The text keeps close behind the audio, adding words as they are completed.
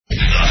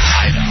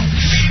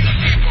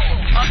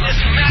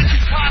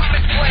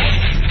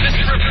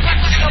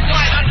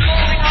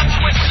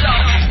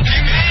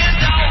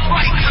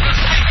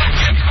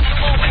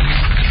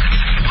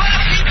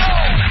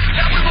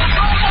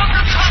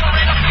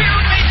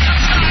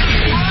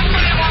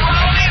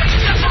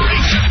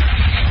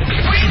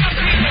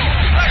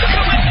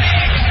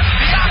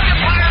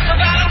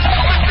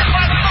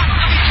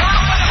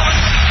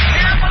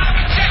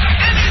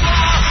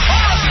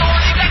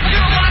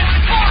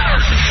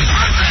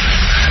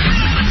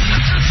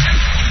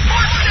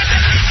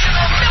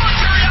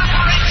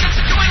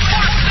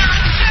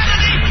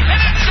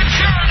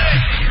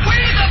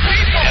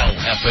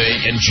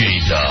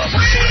J-Dub.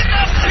 We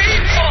the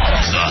people!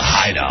 The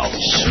Hideout.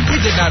 We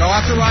did not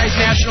authorize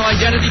national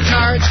identity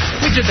cards.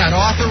 We did not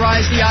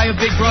authorize the eye of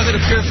Big Brother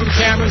to peer from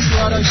cameras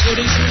throughout our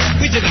cities.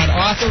 We did not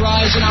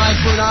authorize an eye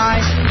for an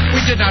eye.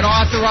 We did not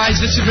authorize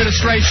this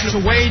administration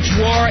to wage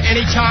war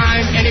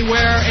anytime,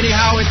 anywhere,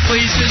 anyhow it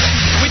pleases.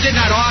 We did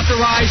not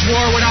authorize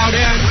war without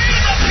end. We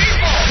the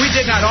people! We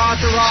did not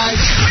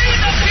authorize. We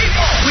the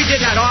people! We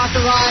did not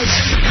authorize.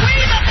 We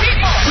the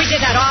people! We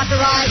did not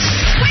authorize.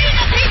 We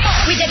the people!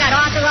 We did not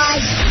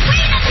authorize. We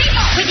the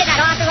people! We did not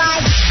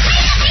authorize.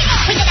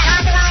 We did not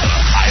authorize.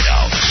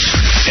 Hideout.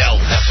 El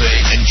Jefe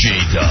and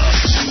J-Dub.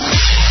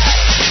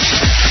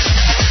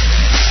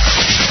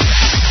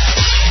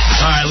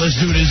 All right, let's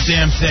do this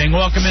damn thing.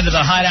 Welcome into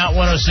the Hideout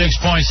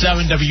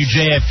 106.7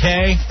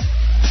 WJFK.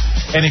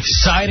 An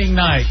exciting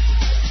night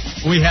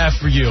we have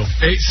for you.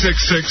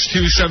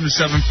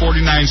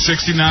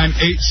 866-277-4969.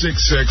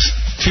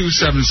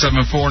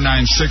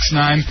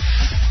 866-277-4969.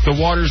 The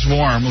water's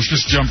warm. Let's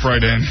just jump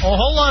right in. Well,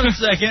 hold on a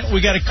second. We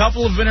got a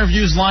couple of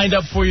interviews lined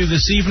up for you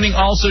this evening.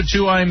 Also,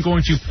 too, I am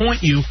going to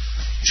point you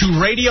to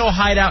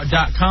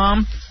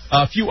RadioHideout.com.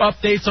 A few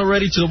updates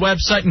already to the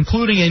website,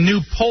 including a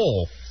new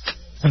poll.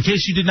 In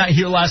case you did not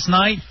hear last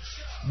night,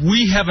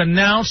 we have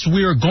announced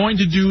we are going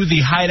to do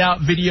the Hideout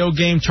video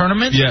game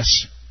tournament.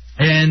 Yes.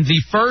 And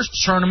the first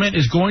tournament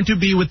is going to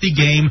be with the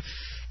game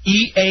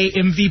EA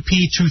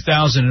MVP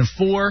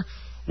 2004.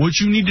 What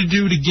you need to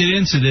do to get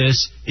into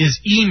this is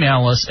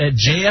email us at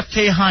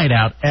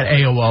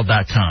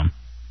jfkhideout@aol.com.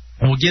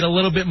 And we'll get a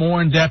little bit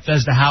more in depth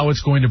as to how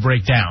it's going to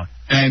break down.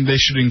 And they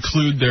should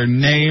include their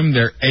name,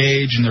 their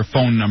age, and their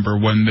phone number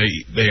when they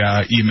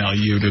email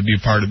you to be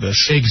part of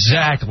this.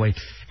 Exactly.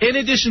 In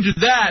addition to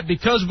that,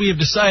 because we have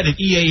decided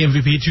EA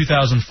MVP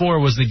 2004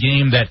 was the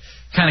game that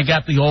kind of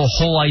got the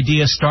whole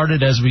idea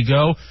started as we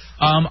go,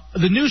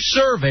 the new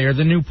survey, or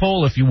the new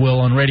poll, if you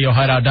will, on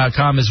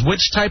RadioHideout.com is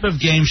which type of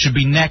game should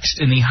be next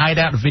in the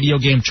Hideout video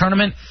game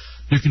tournament.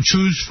 You can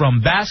choose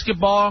from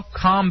basketball,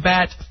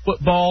 combat,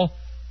 football,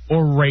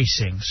 or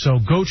racing. So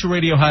go to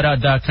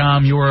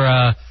RadioHideout.com.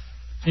 Your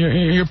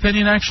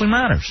opinion actually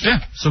matters.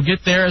 Yeah. So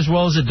get there as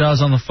well as it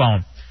does on the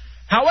phone.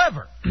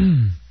 However,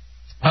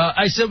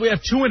 I said we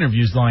have two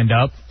interviews lined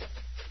up.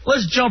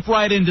 Let's jump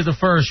right into the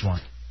first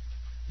one.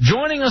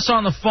 Joining us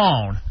on the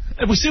phone,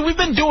 we've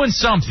been doing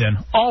something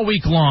all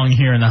week long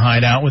here in the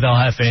Hideout with El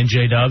Jefe and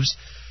J-Dubs,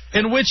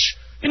 in which,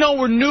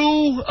 we're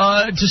new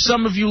to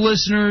some of you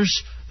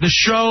listeners. The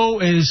show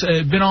has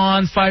been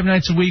on 5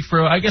 nights a week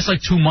for, I guess,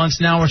 like 2 months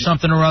now or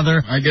something or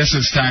other. I guess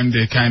it's time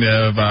to kind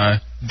of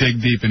dig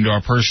deep into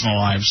our personal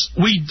lives.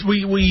 We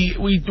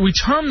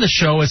term the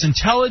show as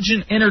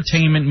intelligent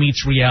entertainment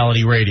meets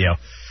reality radio.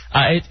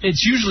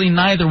 It's usually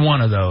neither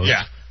one of those.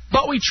 Yeah.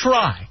 But we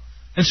try.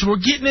 And so we're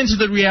getting into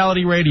the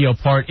reality radio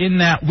part in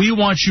that we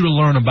want you to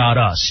learn about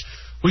us.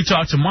 We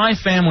talked to my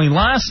family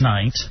last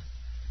night.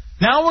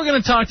 Now we're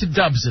going to talk to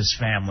Dubs'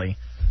 family.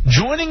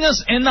 Joining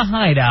us in the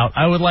Hideout,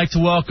 I would like to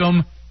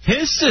welcome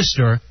his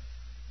sister,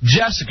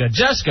 Jessica.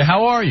 Jessica,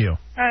 how are you?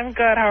 I'm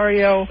good. How are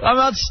you? I'm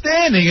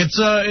outstanding. It's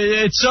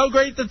so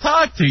great to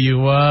talk to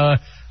you.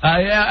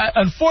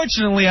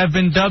 Unfortunately, I've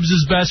been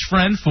Dubs' best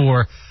friend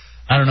for,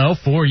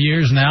 4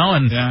 years now,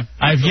 and yeah,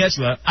 I've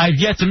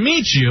yet to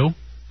meet you.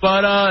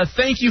 But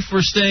thank you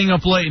for staying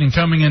up late and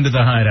coming into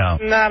the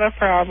Hideout. Not a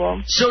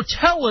problem. So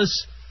tell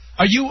us,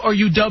 are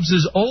you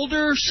Dubs'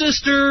 older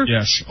sister?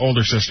 Yes,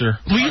 older sister.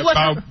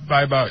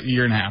 By about a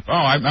year and a half. Oh,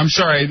 I'm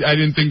sorry. I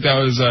didn't think that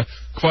was a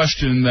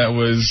question that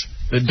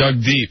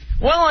dug deep.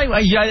 Well,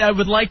 I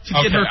would like to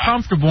get her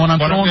comfortable, and I'm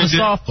throwing the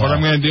softball. What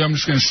I'm going to do, I'm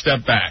just going to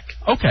step back.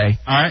 Okay.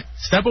 All right.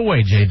 Step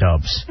away,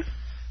 J-Dubs.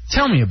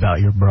 Tell me about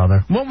your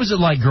brother. What was it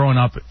like growing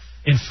up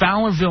in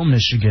Fowlerville,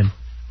 Michigan,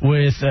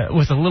 with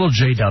a little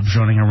J-Dubs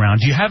running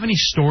around? Do you have any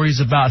stories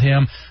about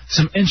him?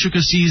 Some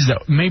intricacies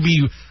that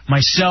maybe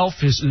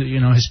myself, his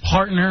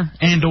partner,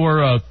 and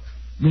or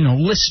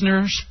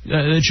listeners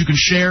that you can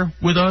share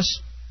with us?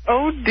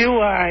 Oh, do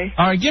I?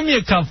 All right, give me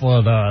a couple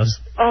of those.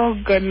 Oh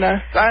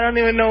goodness, I don't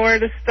even know where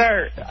to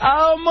start.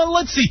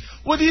 Let's see.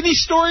 Any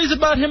stories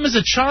about him as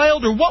a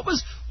child, or what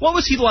was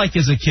he like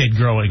as a kid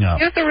growing up?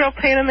 He was a real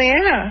pain in the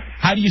ass.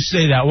 How do you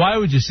say that? Why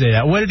would you say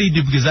that? What did he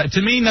do? Because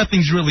to me,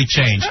 nothing's really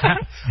changed.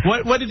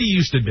 What did he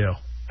used to do?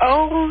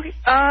 Oh,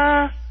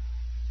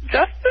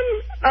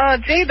 Justin,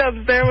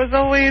 J-Dubs there was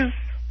always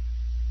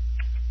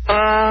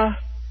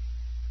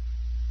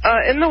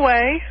in the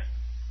way.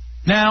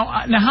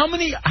 Now,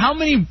 how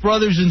many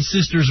brothers and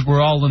sisters were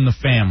all in the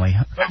family?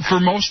 For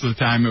most of the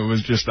time, it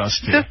was just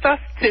us two. Just us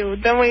two.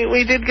 Then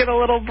we did get a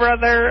little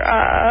brother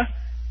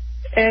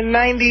in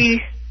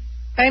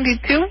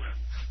 92.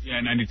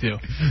 Yeah, 92.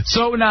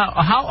 So now,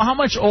 how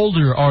much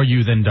older are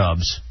you than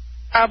Dubs?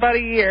 About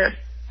a year.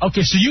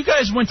 Okay, so you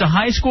guys went to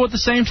high school at the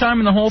same time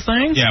in the whole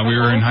thing? Yeah, we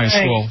were in high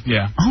school,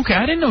 yeah. Okay,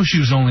 I didn't know she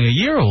was only a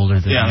year older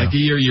than you. Yeah, like a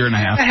year and a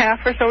half. A half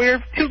or so. We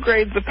were 2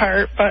 grades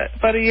apart, but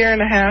about a year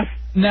and a half.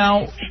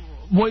 Now,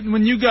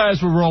 when you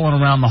guys were rolling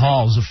around the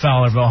halls of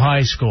Fowlerville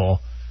High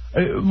School,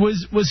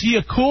 Was he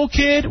a cool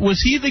kid?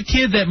 Was he the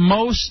kid that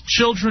most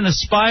children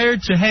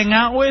aspired to hang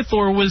out with,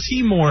 or was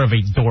he more of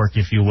a dork,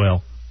 if you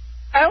will?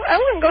 I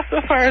wouldn't go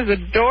so far as a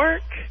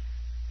dork,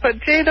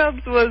 but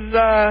J-Dubs was,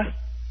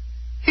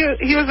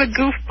 he was a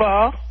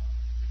goofball.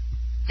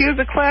 He was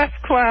a class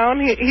clown.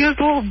 He was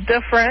a little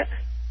different.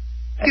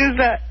 He was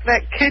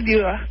that kid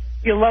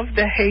you love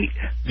to hate.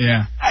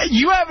 Yeah.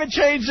 You haven't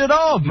changed at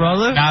all,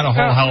 brother. Not a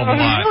whole hell of a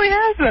lot. He really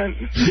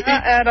hasn't.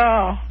 Not at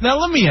all. Now,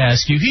 let me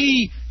ask you.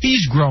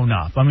 He's grown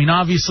up. I mean,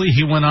 obviously,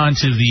 he went on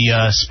to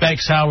the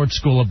Specs Howard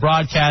School of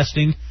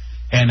Broadcasting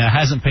and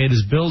hasn't paid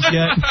his bills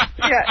yet.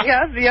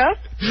 Yep.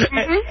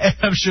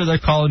 Mm-hmm. I'm sure they're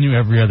calling you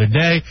every other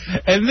day.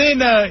 And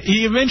then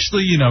he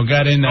eventually,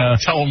 got in.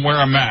 Tell him where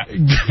I'm at.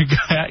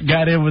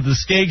 got in with the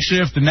Skeg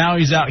Shift, and now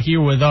he's out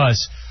here with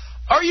us.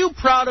 Are you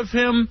proud of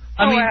him?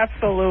 I mean,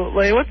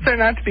 absolutely. What's there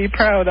not to be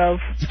proud of?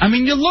 I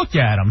mean, you look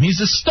at him. He's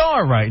a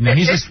star right now.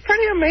 It's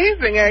pretty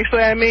amazing,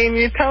 actually. I mean,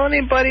 you tell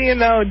anybody,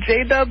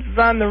 J-Dubs is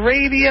on the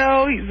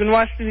radio. He's in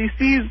Washington,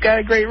 D.C. He's got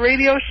a great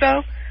radio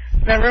show.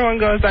 And everyone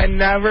goes, I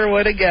never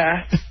would have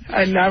guessed.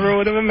 I never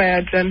would have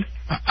imagined.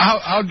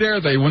 How dare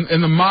they? When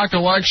in the mock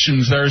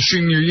elections their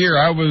senior year,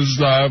 I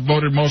was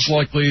voted most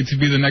likely to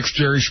be the next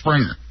Jerry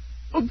Springer.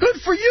 Well,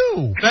 good for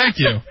you. Thank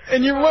you.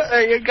 And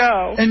there you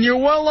go. And you're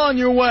well on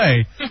your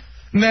way.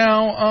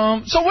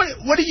 Now, so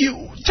what do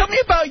you... Tell me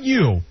about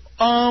you.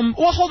 Well,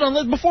 hold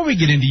on. Before we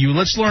get into you,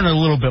 let's learn a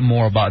little bit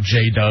more about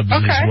J-Dubs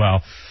as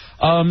well.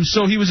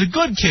 So he was a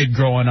good kid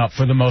growing up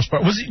for the most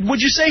part.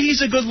 Would you say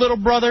he's a good little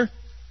brother?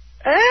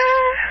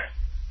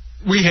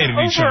 We hated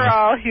each other.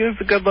 Overall, he was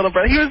a good little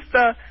brother. He was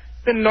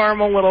the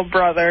normal little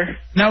brother.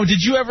 Now, did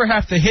you ever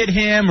have to hit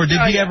him, or did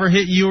he ever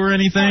hit you or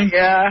anything?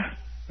 Yeah.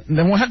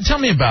 Then tell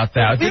me about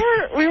that.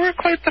 We were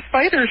quite the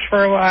fighters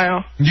for a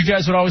while. You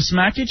guys would always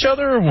smack each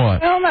other, or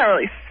what? Well, not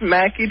really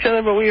smack each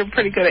other, but we were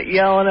pretty good at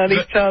yelling at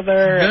each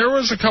other. There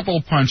was a couple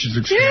of punches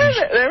exchanged.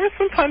 Yeah, there were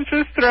some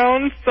punches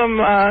thrown,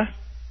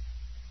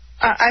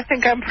 I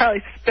think I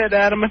probably spit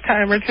at him a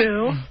time or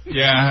two.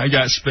 Yeah, I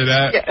got spit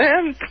at. Yeah,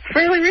 and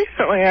fairly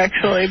recently,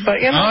 actually, but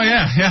Oh,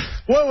 yeah.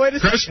 Wait a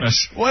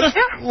Christmas.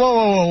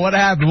 Whoa, what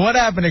happened? What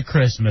happened at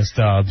Christmas,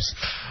 Dubs?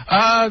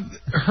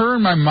 Her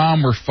and my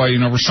mom were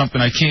fighting over something.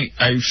 I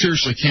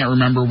seriously can't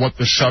remember what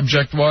the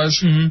subject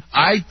was. Mm-hmm.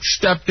 I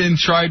stepped in,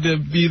 tried to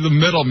be the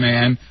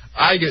middleman.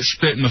 I get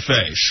spit in the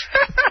face.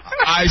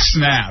 I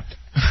snapped.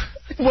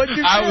 What'd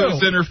you do? I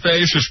was in her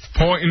face, just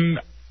pointing.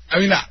 I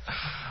mean,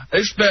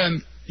 it's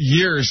been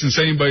years since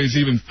anybody's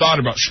even thought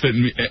about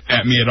spitting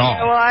at me at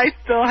all. Well, I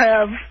still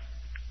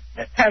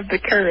have the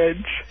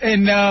courage.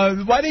 And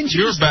why didn't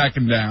you? You're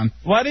backing down.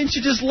 Why didn't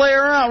you just lay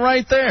her out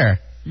right there?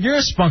 You're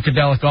a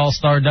spunkadelic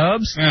all-star,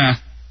 Dubs. Yeah.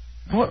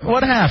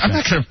 What happened? I'm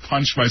not going to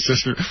punch my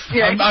sister.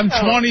 Yeah, I'm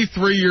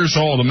 23 years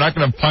old. I'm not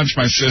going to punch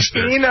my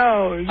sister. He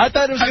knows. I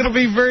thought it was going to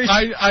be very...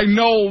 I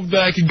know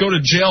that I could go to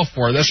jail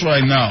for it. That's what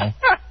I know.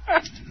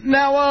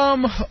 Now,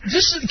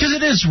 just because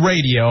it is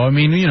radio, I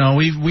mean,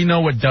 we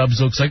know what Dubs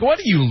looks like. What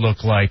do you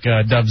look like,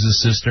 Dubs'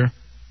 sister?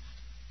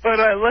 What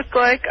do I look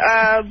like?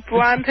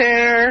 Blonde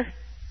hair,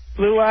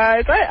 blue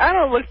eyes. I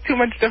don't look too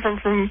much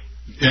different from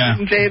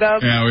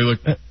J-Dubs. Yeah, we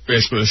look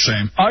basically the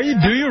same. Oh,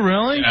 do you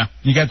really? Yeah.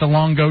 You got the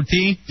long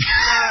goatee?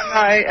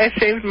 I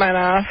shaved mine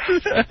off.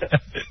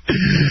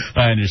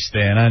 I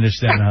understand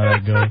how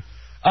that goes.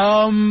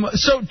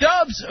 So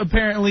Dubs,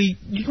 apparently,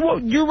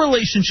 your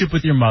relationship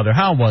with your mother,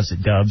 how was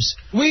it, Dubs?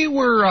 We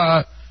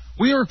were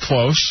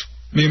close.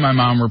 Me and my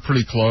mom were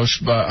pretty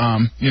close, but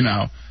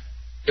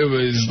it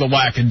was the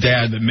lack of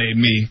dad that made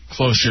me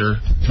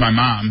closer to my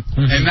mom.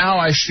 Mm-hmm. And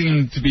now I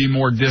seem to be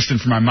more distant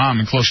from my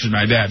mom and closer to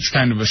my dad. It's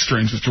kind of a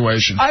strange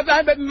situation. I've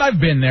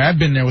been there. I've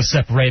been there with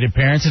separated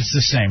parents. It's the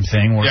same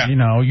thing where,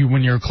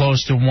 when you're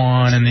close to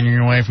one and then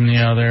you're away from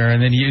the other, and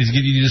then you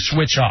just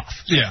switch off.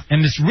 Yeah. And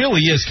this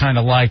really is kind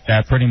of like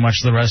that pretty much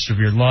the rest of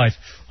your life.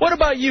 What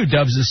about you,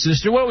 Dubs'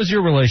 sister? What was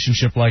your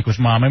relationship like with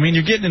Mom? I mean,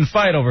 you're getting in a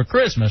fight over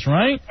Christmas,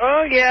 right?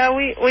 Oh, yeah,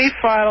 we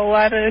fought a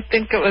lot, and I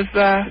think it was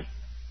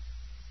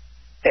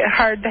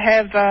hard to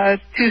have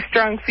two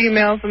strong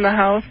females in the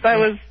house. I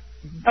was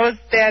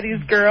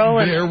Daddy's girl,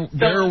 and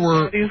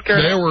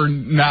there were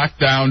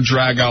knockdown,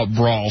 drag out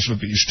brawls with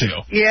these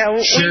two. Yeah,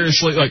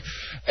 seriously,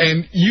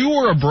 and you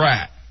were a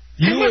brat.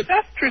 There was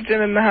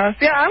estrogen in the house.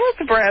 Yeah, I was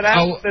a brat.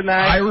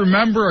 I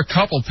remember a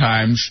couple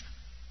times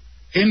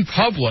in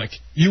public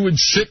you would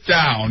sit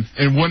down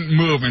and wouldn't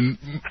move, and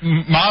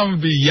Mom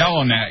would be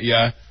yelling at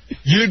you.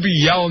 You'd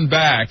be yelling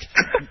back.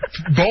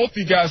 Both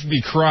you guys would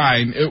be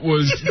crying. It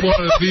was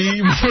one of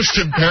the most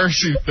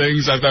embarrassing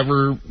things I've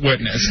ever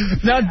witnessed.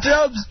 Now,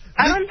 Dubs...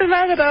 I don't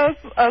deny that I was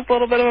a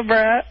little bit of a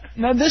brat.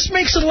 Now, this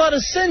makes a lot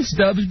of sense,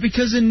 Dubs,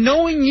 because in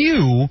knowing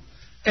you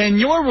and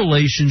your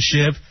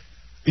relationship,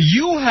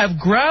 you have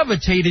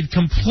gravitated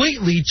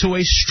completely to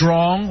a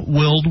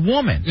strong-willed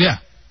woman. Yeah.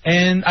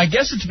 And I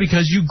guess it's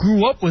because you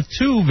grew up with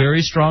two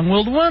very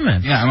strong-willed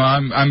women. Yeah,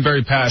 well, I'm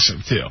very passive,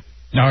 too.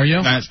 Are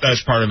you?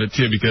 That's part of it,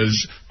 too,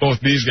 because both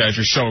these guys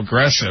are so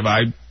aggressive.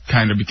 I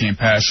kind of became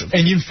passive.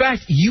 And in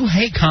fact, you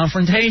hate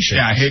confrontation.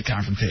 Yeah, I hate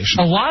confrontation.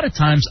 A lot of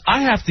times,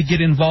 I have to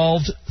get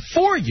involved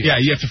for you. Yeah,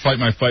 you have to fight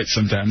my fight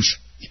sometimes.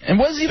 And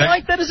was he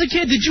like that as a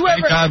kid? Did you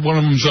ever? Thank God one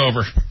of them's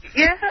over.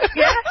 Yeah,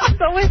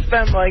 he's always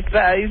been like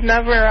that. He's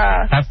never,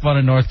 Have fun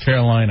in North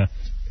Carolina.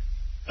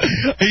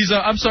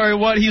 I'm sorry,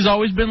 what? He's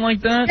always been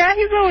like that? Yeah,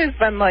 he's always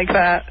been like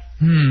that.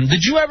 Did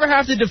you ever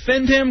have to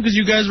defend him because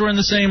you guys were in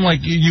the same,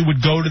 like, you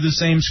would go to the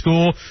same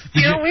school?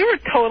 We were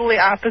totally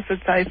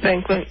opposites, I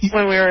think, when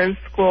we were in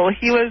school.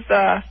 He was,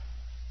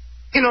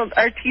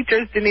 our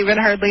teachers didn't even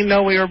hardly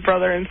know we were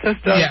brother and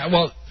sister. Yeah,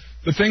 well,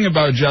 the thing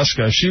about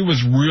Jessica, she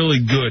was really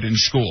good in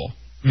school.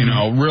 You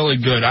know, really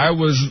good. I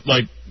was,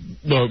 like,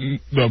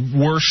 the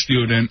worst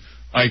student.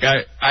 Like,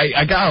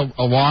 I got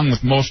along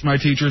with most of my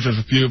teachers. There's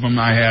a few of them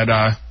I had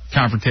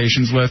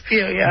confrontations with.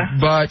 Yeah.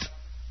 But,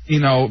 you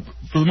know,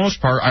 for the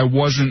most part, I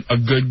wasn't a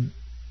good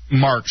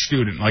mark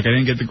student. Like, I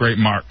didn't get the great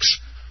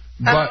marks.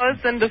 But I was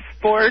into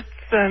sports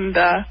and...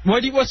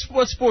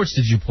 What sports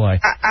did you play?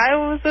 I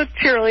was a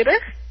cheerleader.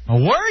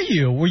 Oh, were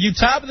you? Were you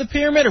top of the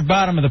pyramid or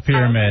bottom of the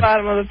pyramid?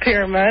 Bottom of the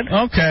pyramid.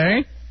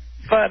 Okay.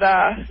 But,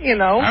 I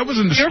was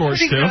into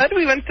sports, too. Good.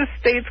 We went to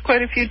states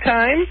quite a few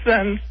times.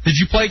 And did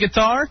you play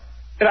guitar?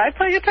 Did I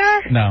play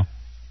guitar? No.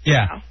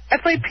 Yeah. No. I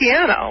played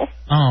piano.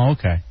 Oh,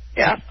 okay.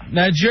 Yeah.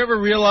 Now, did you ever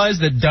realize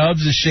that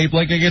Dubs is shaped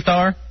like a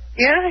guitar?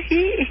 Yeah,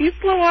 he's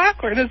a little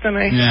awkward, isn't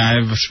he? Yeah,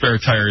 I have a spare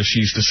tire, as she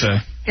used to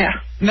say. Yeah.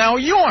 Now,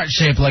 you aren't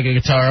shaped like a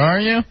guitar, are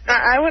you?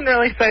 I wouldn't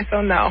really say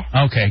so, no.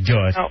 Okay,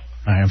 good. No.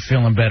 I am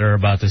feeling better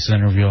about this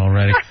interview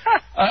already.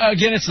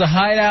 Again, it's the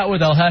Hideout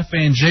with El Jefe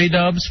and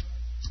J-Dubs.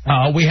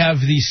 We have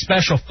the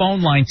special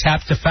phone line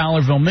tapped to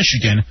Fowlerville,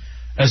 Michigan,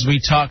 as we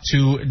talk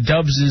to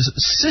Dubs'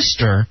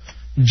 sister,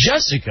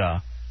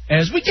 Jessica,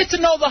 as we get to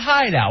know the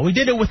Hideout. We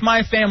did it with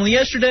my family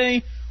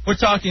yesterday. We're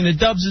talking to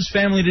Dubs'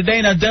 family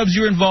today. Now, Dubs,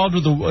 you're involved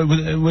with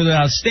an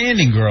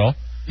outstanding girl,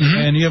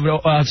 and you have an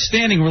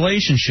outstanding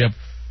relationship.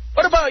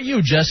 What about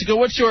you, Jessica?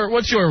 What's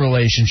your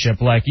relationship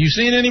like? You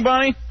seen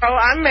anybody? Oh,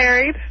 I'm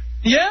married.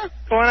 Yeah?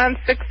 Going on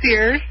 6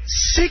 years.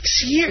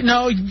 6 years?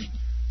 No.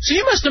 So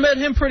you must have met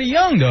him pretty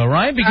young, though,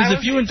 right? Because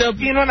if you and Dubs...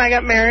 18 when I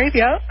got married,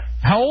 yep.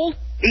 How old?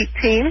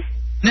 18.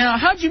 Now,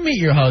 how'd you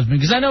meet your husband?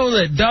 Because I know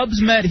that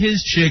Dubs met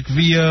his chick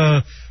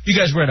via... You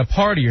guys were at a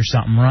party or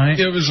something, right?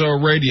 It was a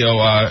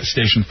radio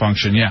station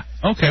function, yeah.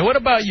 Okay, what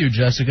about you,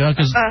 Jessica?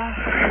 Cause...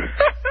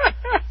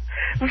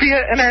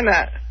 via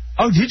internet.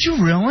 Oh, did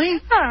you really?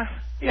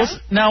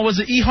 Yeah. Was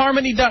it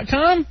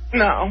eharmony.com?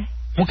 No.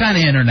 What kind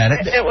of internet?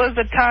 It was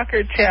a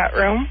talker chat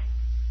room.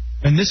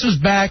 And this was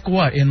back,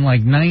 what, in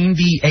like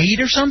 98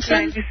 or something?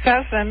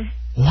 97.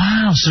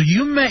 Wow, so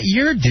you met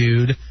your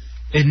dude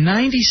in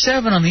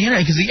 97 on the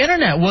internet, because the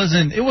internet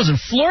wasn't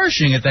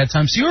flourishing at that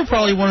time, so you were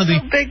probably one of the...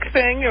 It was a big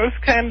thing. It was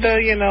kind of,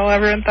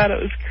 everyone thought it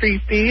was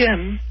creepy.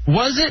 And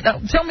was it?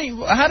 Tell me,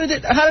 how did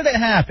it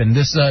happen?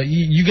 This,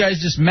 you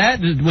guys just met?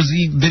 Did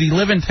he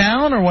live in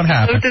town, or what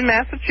happened? I lived in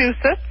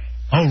Massachusetts.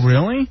 Oh,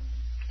 really?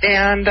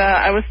 And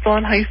I was still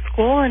in high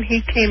school, and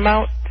he came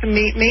out to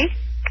meet me.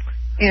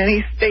 And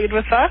he stayed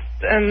with us,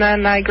 and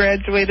then I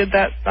graduated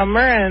that summer,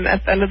 and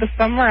at the end of the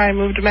summer, I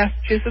moved to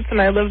Massachusetts, and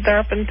I lived there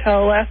up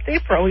until last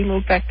April. We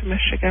moved back to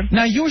Michigan.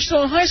 Now, you were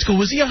still in high school.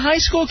 Was he a high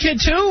school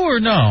kid, too, or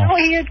no? No,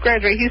 he had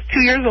graduated. He's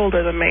 2 years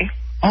older than me.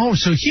 Oh,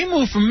 so he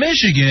moved from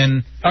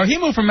Michigan, or he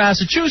moved from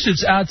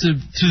Massachusetts out to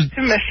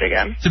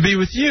Michigan. To be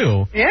with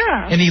you?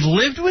 Yeah. And he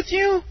lived with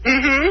you?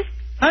 Mm-hmm.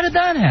 How did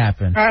that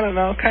happen? I don't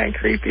know. Kind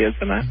of creepy,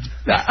 isn't it?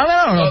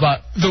 I don't know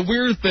about... The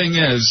weird thing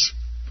is...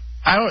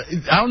 I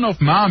don't know if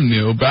Mom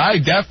knew, but I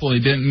definitely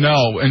didn't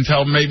know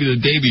until maybe the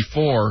day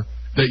before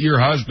that your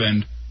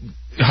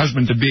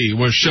husband-to-be,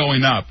 was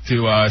showing up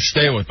to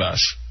stay with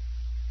us.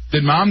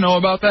 Did Mom know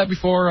about that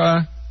before?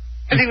 That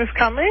he was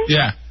coming?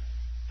 Yeah.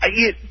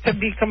 To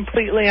be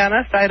completely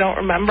honest, I don't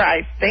remember.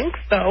 I think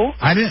so.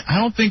 I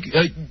don't think...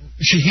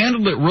 she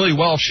handled it really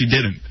well if she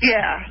didn't.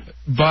 Yeah.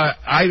 But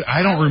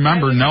I don't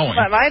remember knowing.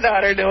 Let my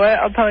daughter do it,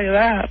 I'll tell you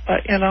that,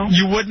 but,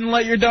 You wouldn't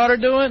let your daughter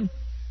do it?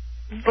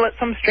 Let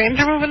some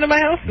stranger move into my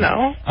house?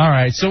 No. All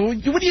right. So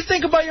what do you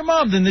think about your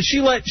mom then? That she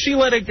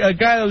let a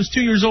guy that was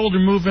 2 years older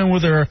move in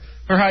with her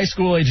high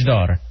school age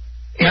daughter?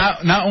 Yeah.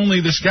 Not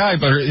only this guy,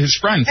 but his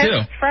friend too.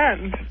 His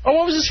friend. Oh,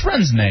 what was his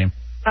friend's name?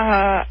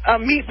 A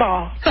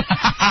Meatball.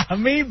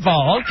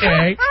 Meatball.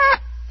 Okay.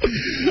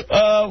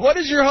 What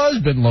does your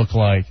husband look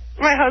like?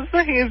 My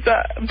husband, he's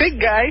a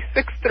big guy,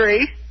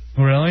 6'3".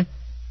 Really?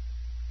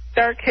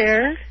 Dark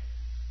hair.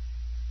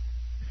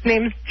 His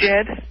name's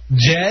Jed.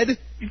 Jed?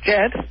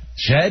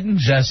 Jed and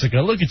Jessica.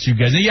 Look at you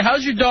guys. Now,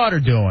 how's your daughter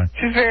doing?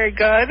 She's very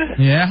good.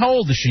 Yeah, how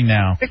old is she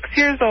now? 6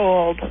 years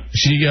old.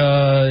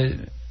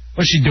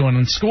 What's she doing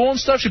in school and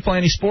stuff? She play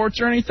any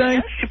sports or anything?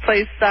 Yeah, she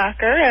plays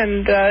soccer,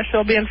 and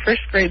she'll be in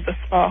first grade this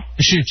fall.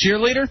 Is she a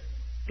cheerleader?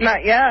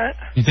 Not yet.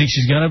 You think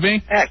she's going to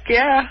be? Heck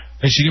yeah.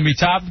 Is she going to be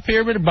top of the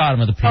pyramid or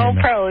bottom of the pyramid?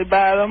 Oh, probably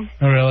bottom.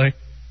 Oh, really?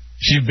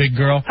 She a big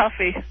girl?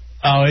 Tuffy.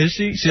 Oh, is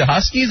she? She's a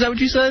husky? Is that what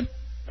you said?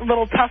 A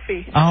little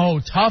Tuffy. Oh,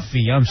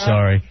 Tuffy. I'm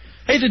sorry.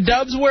 Hey, did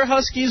Dubs wear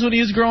Huskies when he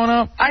was growing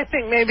up? I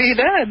think maybe he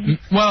did.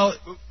 Well,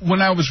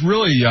 when I was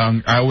really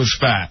young, I was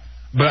fat.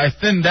 But I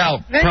thinned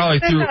out Then probably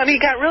through... And he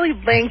got really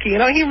lanky. You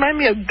know, he reminded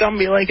me of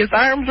Gumby. Like, his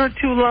arms were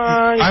too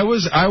long. I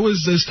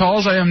was as tall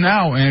as I am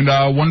now, and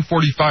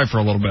 145 for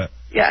a little bit.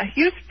 Yeah,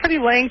 he was pretty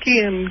lanky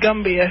and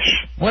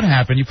Gumby-ish. What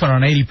happened? You put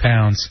on 80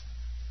 pounds.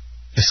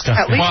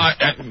 Disgusting.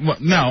 At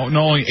least. No,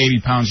 only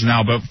 80 pounds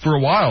now, but for a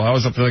while I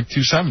was up to like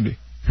 270.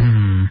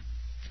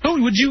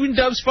 Oh, would you and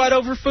Dubs fight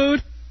over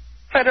food?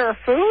 Fight over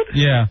food?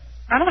 Yeah.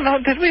 I don't know.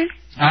 Did we?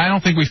 I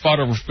don't think we fought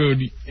over food.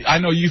 I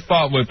know you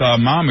fought with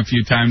Mom a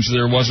few times.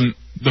 There wasn't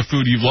the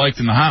food you liked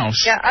in the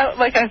house. Yeah,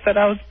 like I said,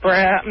 I was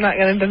brat. I'm not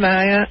going to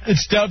deny it.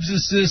 It's Dubs'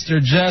 sister,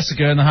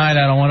 Jessica, in the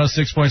Hideout on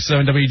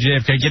 106.7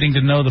 WJFK, getting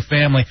to know the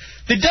family.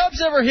 Did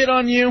Dubs ever hit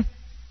on you?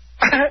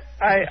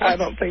 I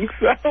don't think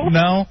so.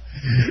 No?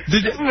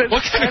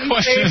 What kind of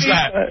question is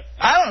that?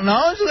 I don't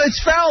know.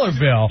 It's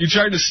Fowlerville. You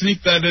tried to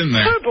sneak that in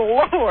there. Good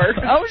Lord.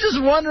 I was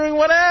just wondering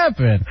what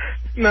happened.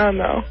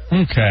 No.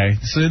 Okay.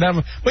 So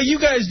but you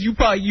guys, you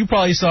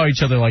probably saw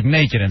each other like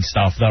naked and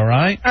stuff, though,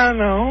 right? I don't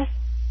know.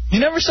 You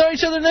never saw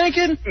each other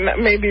naked?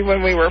 Maybe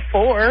when we were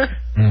 4.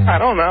 I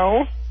don't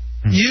know.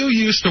 You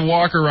used to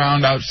walk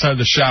around outside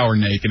the shower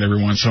naked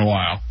every once in a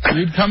while.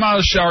 You'd come out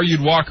of the shower,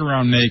 you'd walk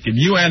around naked.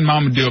 You and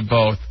Mom would do it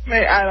both.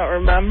 I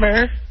don't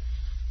remember.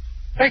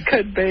 It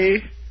could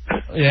be.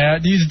 Yeah.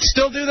 Do you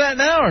still do that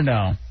now or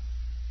no?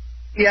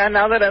 Yeah,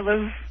 now that I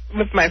live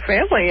with my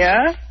family,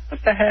 yeah. What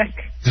the heck?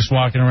 Just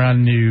walking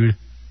around nude.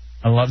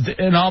 I love it.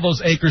 And all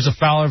those acres of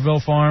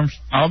Fowlerville farms.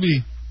 I'll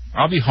be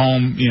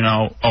home,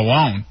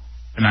 alone,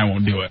 and I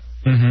won't do it.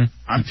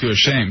 I'm too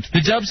ashamed.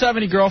 Did Dubs have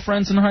any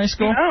girlfriends in high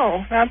school?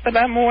 No, not that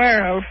I'm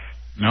aware of.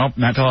 Nope,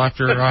 not till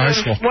after high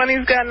school. The one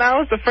he's got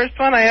now is the first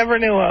one I ever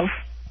knew of.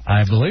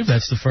 I believe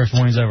that's the first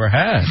one he's ever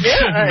had.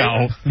 Yeah,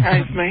 No.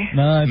 Surprised me.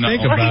 No,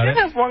 think Well, about he it.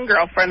 did have one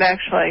girlfriend,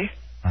 actually.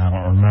 I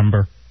don't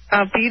remember.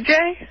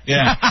 BJ?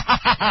 Yeah.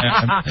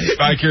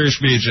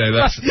 Vicarious BJ.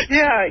 That's.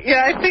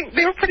 Yeah, I think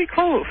they were pretty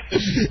close.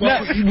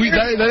 Well,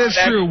 that is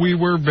true. We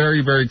were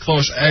very, very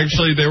close.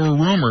 Actually, there were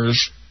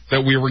rumors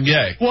that we were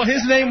gay. Well,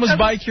 his name was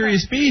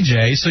Vicarious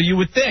BJ, so you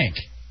would think.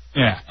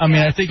 Yeah. I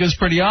mean, I think it was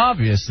pretty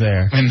obvious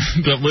there. And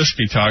the list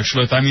he talks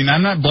with, I'm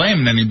not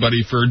blaming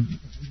anybody for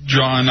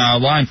drawing a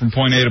line from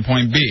point A to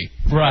point B.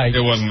 Right.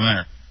 It wasn't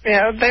there.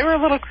 Yeah, they were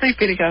a little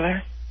creepy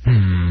together.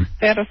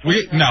 They had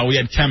we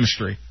had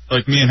chemistry.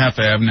 Like me and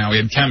Hefe have now. We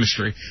had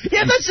chemistry.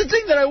 Yeah, that's the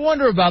thing that I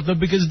wonder about, though,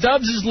 because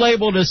Dubs is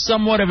labeled as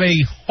somewhat of a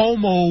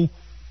homo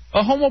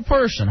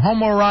person,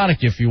 homoerotic,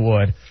 if you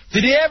would.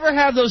 Did he ever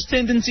have those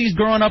tendencies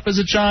growing up as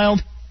a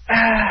child?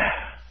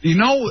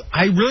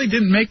 I really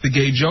didn't make the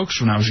gay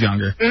jokes when I was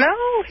younger.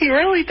 No, he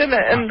really didn't.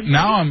 And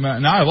now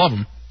I love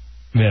him.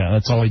 Yeah,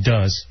 that's all he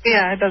does.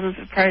 Yeah, it doesn't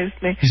surprise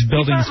me. He's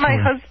building he got my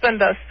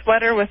husband a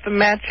sweater with a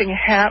matching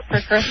hat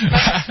for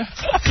Christmas.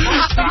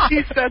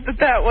 He said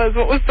that was,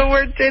 what was the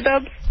word,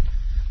 J-Dubs?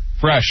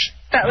 Fresh.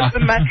 That was the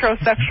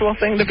metrosexual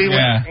thing to be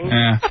wearing.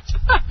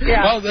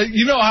 Yeah. Well,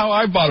 you know how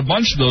I bought a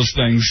bunch of those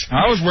things.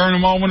 I was wearing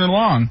them all winter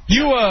long.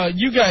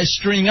 You guys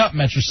string up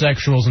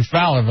metrosexuals in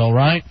Fowlerville,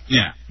 right?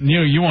 Yeah.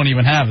 You won't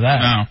even have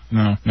that.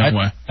 No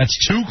way.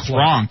 That's too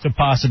close to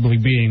possibly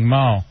being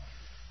Mo.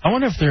 I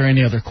wonder if there are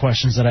any other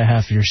questions that I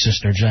have for your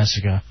sister,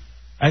 Jessica.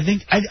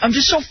 I'm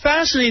just so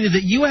fascinated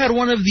that you had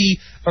one of the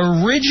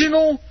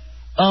original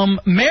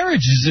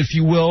marriages, if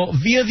you will,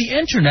 via the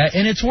internet,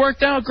 and it's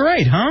worked out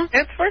great, huh?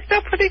 It's worked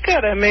out pretty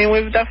good. I mean,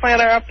 we've definitely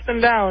had our ups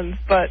and downs,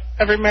 but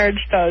every marriage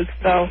does,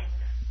 so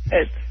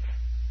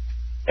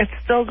it's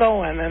still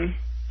going. And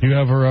you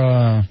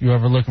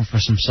ever looking for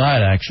some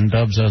side action?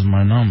 Dubs has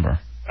my number.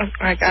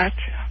 I got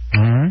you.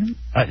 All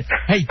right.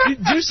 Hey,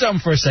 do something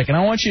for a second.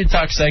 I want you to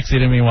talk sexy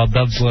to me while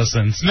Dubs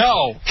listens.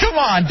 No. Come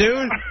on,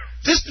 dude.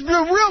 Just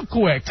real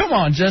quick. Come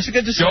on,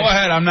 Jessica. Just go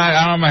ahead. I don't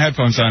have my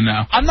headphones on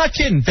now. I'm not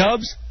kidding,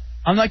 Dubs.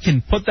 I'm not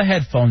kidding. Put the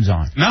headphones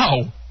on.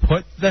 No.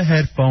 Put the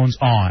headphones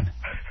on.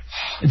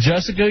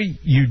 Jessica,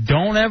 you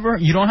don't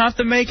have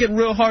to make it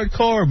real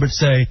hardcore, but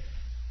say,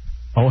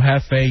 oh,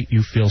 Hefe,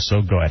 you feel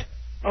so good.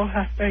 Oh,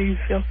 Hefe, you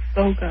feel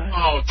so good.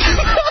 Oh,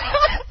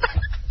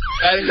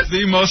 that is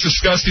the most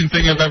disgusting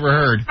thing I've ever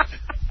heard.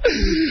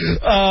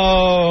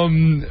 All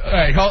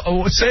right.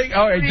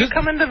 All right. You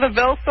come into the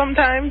Ville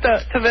sometime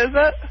to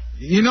visit?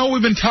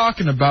 We've been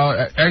talking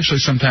about actually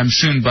sometime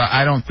soon, but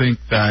I don't think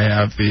that I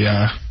have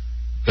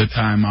the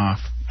time off.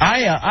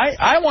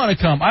 I want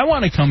to come. I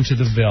want to come to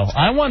the Ville.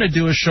 I want to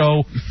do a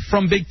show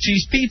from Big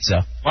Cheese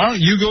Pizza. Why don't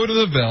you go to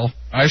the Ville?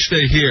 I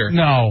stay here.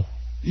 No.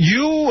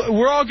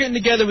 We're all getting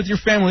together with your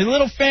family. A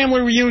little family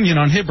reunion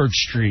on Hibbert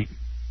Street.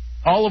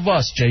 All of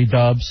us,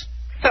 J-Dubs.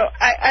 So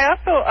I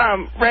also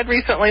read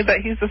recently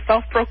that he's the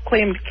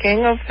self-proclaimed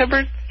king of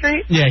Hibbert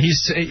Street. Yeah,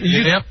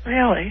 Yep.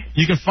 Really?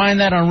 You can find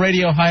that on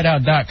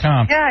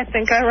RadioHideout.com. Yeah, I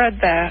think I read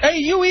that. Hey,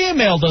 you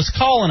emailed us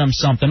calling him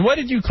something. What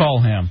did you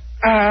call him?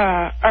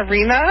 A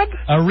renob?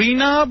 A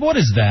renob? What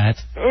is that?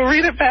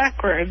 Read it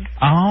backwards.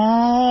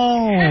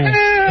 Oh.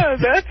 Yeah,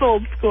 that's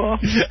old school.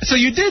 So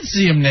you did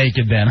see him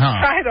naked then, huh?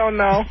 I don't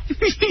know.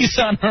 You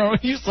saw him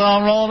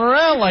rolling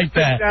around like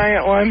that. The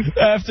giant one.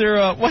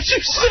 After, what'd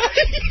you say?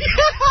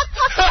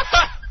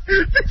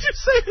 Did you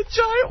say the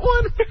giant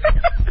one?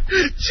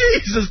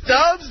 Jesus,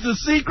 Dubs, the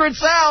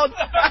secret's out.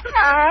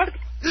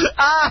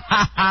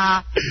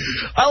 I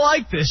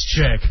like this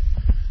chick.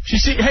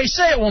 Hey,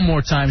 say it one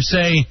more time.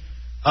 Say,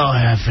 oh,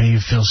 Hefe, you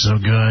feel so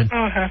good.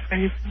 Oh,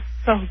 Hefe, you feel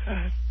so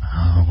good.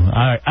 Oh,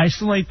 all right,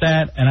 isolate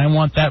that, and I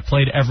want that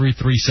played every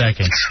 3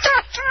 seconds.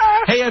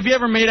 Hey, have you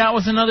ever made out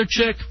with another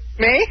chick?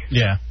 Me?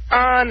 Yeah.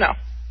 No.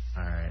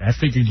 All right, I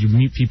figured you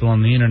meet people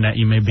on the internet,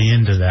 you may be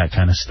into that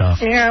kind of stuff.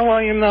 Yeah,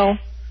 well, you know,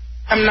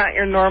 I'm not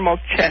your normal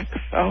chick,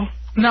 so.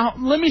 Now,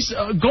 let me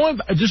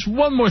just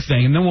one more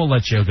thing, and then we'll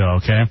let you go,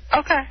 okay?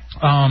 Okay.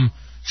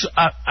 So,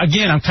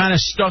 again, I'm kind of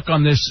stuck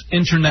on this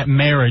internet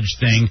marriage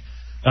thing.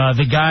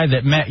 The guy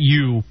that met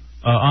you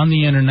on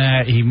the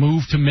internet, he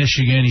moved to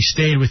Michigan, he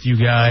stayed with you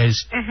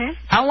guys. Mm-hmm.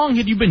 How long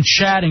had you been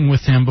chatting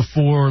with him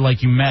before,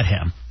 like, you met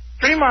him?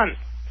 3 months.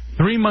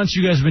 3 months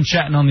you guys have been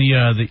chatting on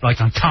the like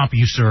on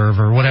CompuServe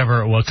or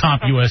whatever, well,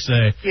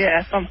 CompUSA.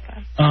 Yeah,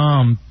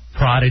 sometimes.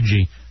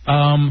 Prodigy.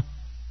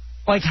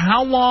 Like,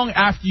 how long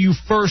after you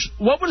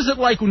what was it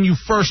like when you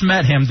first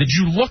met him? Did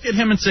you look at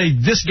him and say,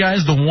 this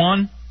guy's the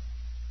one?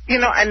 You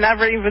know, I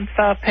never even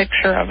saw a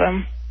picture of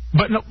him.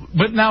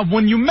 But now,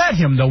 when you met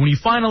him, though, when you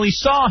finally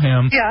saw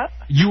him, yeah,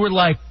 you were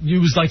like, it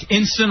was like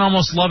instant,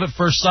 almost love at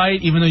first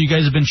sight, even though you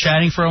guys have been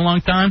chatting for a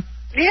long time?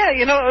 Yeah,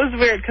 you know, it was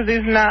weird, because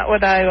he's not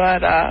what I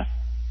would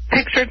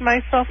pictured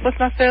myself with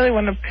necessarily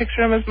when I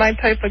pictured him as my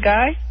type of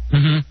guy.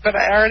 Mm-hmm. But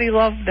I already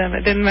loved him.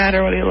 It didn't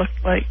matter what he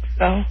looked like,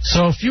 so.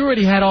 So if you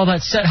already had all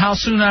that set, how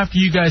soon after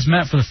you guys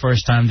met for the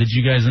first time did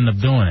you guys end up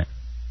doing it?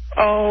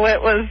 Oh,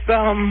 it was,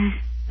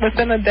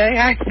 within a day,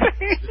 I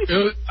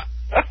think.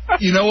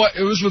 You know what?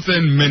 It was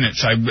within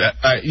minutes.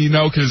 You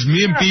know, because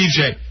me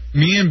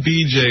and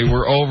BJ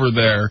were over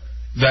there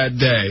that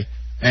day,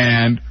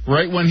 and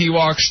right when he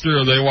walks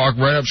through, they walk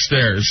right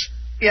upstairs.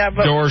 Yeah,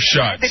 but door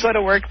shut. I had to go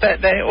to work that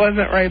day. It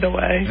wasn't right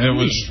away. It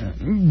was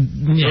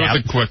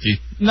a quickie.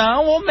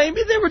 No, well,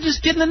 maybe they were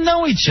just getting to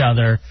know each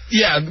other.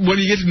 Yeah, when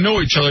you get to know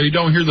each other, you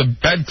don't hear the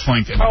bed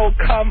clinking. Oh,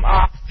 come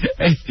on.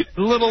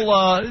 A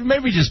little,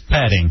 maybe just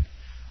petting.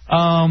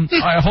 All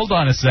right, hold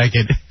on a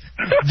second.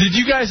 Did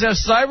you guys have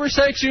cyber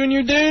sex, you and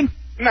your dude?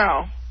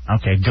 No.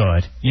 Okay,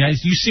 good. Yeah,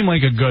 you seem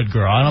like a good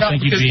girl. I don't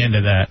think you'd be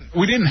into that.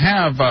 We didn't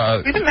have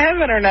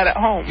internet at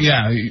home.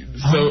 Yeah,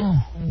 so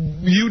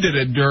you did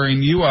it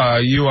during you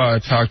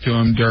talked to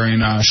him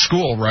during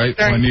school, right?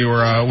 When you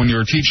were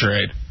a teacher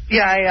aide.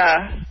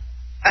 Yeah,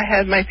 I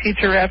had my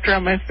teacher wrapped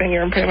around my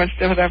finger and pretty much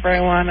did whatever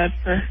I wanted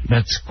for.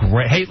 That's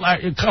great. Hey,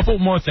 a couple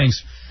more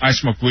things. I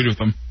smoked weed with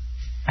him.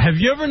 Have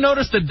you ever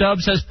noticed that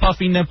Dubs has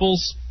puffy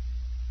nipples?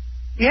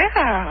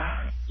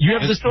 Yeah. You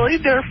have Actually,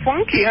 they're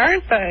funky,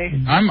 aren't they?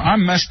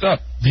 I'm messed up.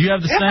 Do you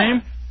have the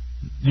same?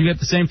 You got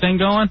the same thing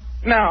going?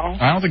 No.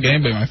 I don't think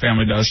anybody in my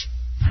family does.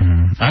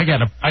 I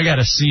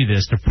gotta see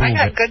this to prove it.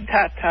 I got good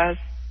tatas.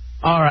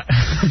 All right.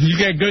 You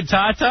got good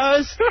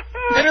tatas?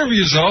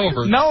 Interview's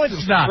over. No,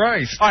 it's not.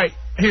 Right. All right.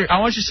 Here, I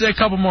want you to say a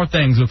couple more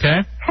things,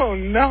 okay? Oh,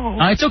 no.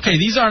 It's okay.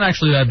 These aren't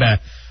actually that bad.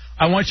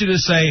 I want you to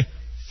say,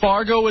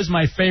 Fargo is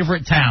my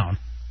favorite town.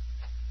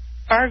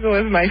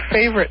 Fargo is my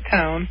favorite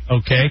town.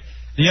 Okay.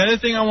 The other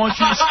thing I want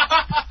you to say...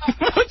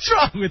 What's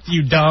wrong with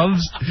you,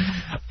 Dubs?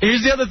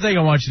 Here's the other thing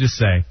I want you to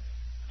say.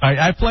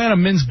 I play on a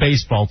men's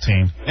baseball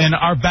team, and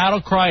our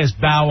battle cry is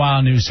Bow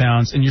Wow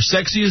Newshounds, and your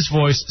sexiest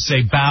voice,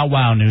 say Bow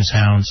Wow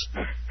Newshounds.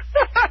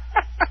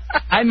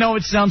 I know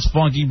it sounds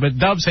funky, but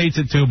Dubs hates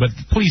it too, but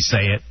please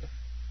say it.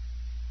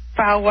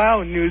 Bow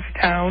Wow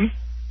Newstown.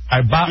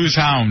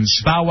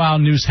 Newshounds. Bow Wow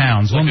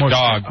Newshounds.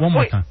 Like One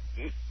more time.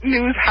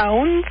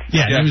 Newshounds?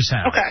 Yeah,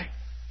 Newshounds. Okay.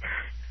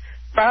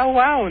 Bow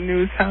Wow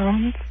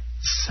Newshounds.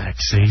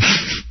 Sexy.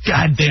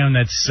 God damn,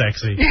 that's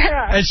sexy.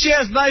 Yeah. And she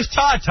has nice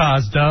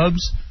tatas,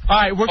 Dubs. All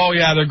right.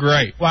 Yeah, they're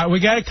great. All right, we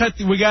got to cut.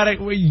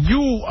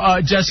 You,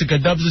 Jessica,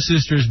 Dubs'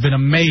 sister, has been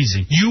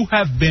amazing. You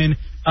have been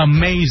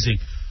amazing.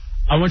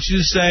 I want you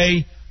to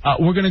say,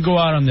 we're going to go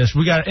out on this.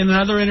 We got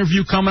another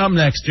interview coming up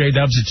next,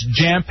 J-Dubs. It's a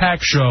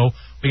jam-packed show.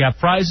 We got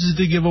prizes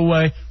to give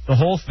away, the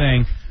whole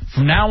thing.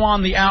 From now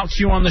on, the out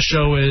cue on the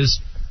show is,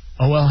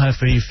 oh, well,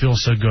 Hefe, you feel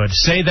so good.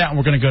 Say that, and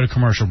we're going to go to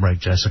commercial break,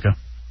 Jessica.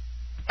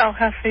 Oh,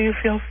 Hefe, you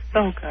feel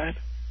so good.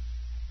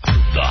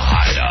 The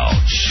Hideout,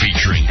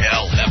 featuring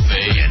El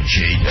Hefe and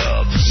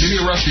J-Dubs. Give me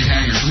a rusty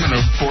hangers. I'm going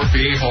to fork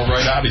the a-hole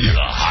right out of you.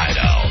 The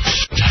Hideout.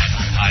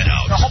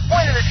 The whole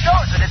point of the show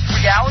is that it's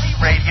reality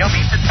radio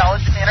meets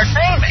intelligent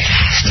entertainment. It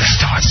has to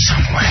start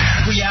somewhere.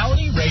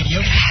 Reality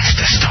radio has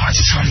to start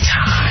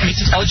sometime.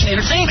 meets intelligent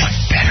entertainment.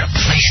 What better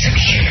place than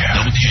here?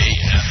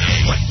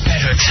 WJFA. What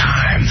better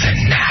time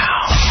than now?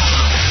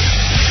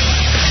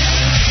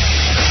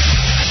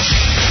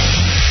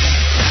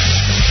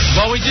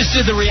 Well, we just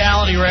did the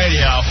reality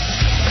radio.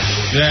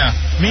 Yeah.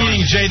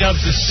 Meeting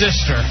J-Dubs'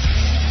 sister.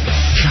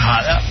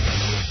 God.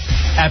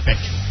 Epic.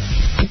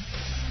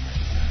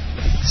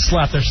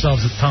 Slapped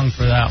ourselves a tongue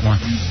for that one.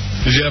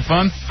 Did you have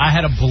fun? I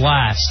had a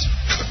blast.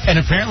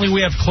 And apparently we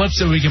have clips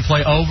that we can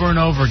play over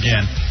and over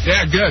again.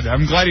 Yeah, good.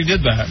 I'm glad you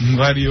did that. I'm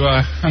glad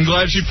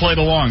you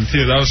played along,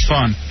 too. That was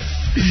fun.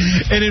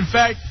 And in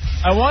fact,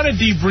 I want to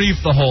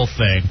debrief the whole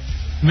thing.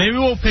 Maybe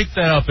we'll pick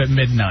that up at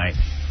midnight.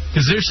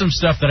 Because there's some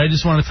stuff that I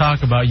just want to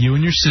talk about, you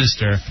and your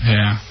sister.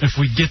 Yeah. If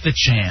we get the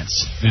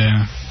chance.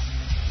 Yeah.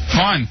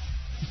 Fun.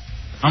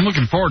 I'm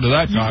looking forward to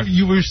that talk.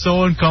 You were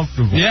so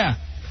uncomfortable. Yeah.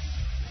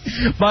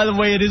 By the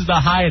way, it is the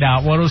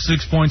Hideout,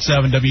 106.7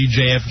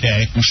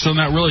 WJFK. I'm still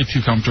not really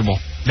too comfortable.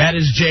 That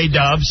is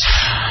J-Dubs.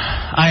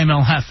 I am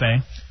El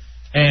Jefe.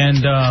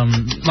 And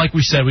like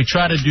we said, we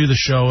try to do the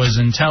show as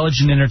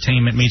intelligent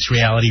entertainment meets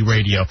reality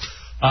radio.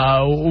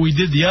 We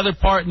did the other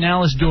part.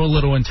 Now let's do a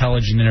little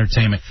intelligent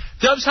entertainment.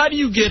 Dubs, how do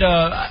you get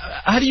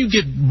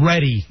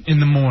ready in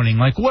the morning?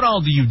 Like, what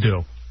all do you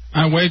do?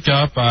 I wake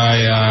up.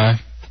 I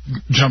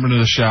jump into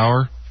the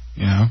shower.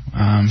 You know.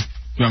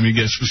 You want me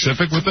to get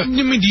specific with it? I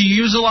mean, do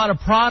you use a lot of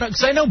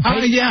products? I know.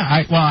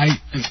 Yeah.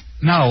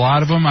 Not a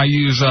lot of them. I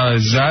use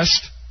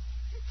Zest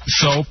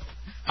soap.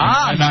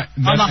 On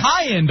the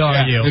high end,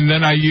 are you? And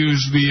then I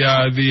use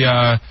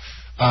the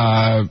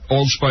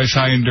Old Spice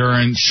High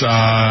Endurance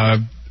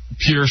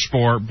Pure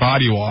Sport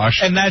body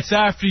wash. And that's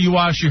after you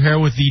wash your hair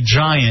with the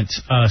Giant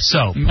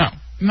soap.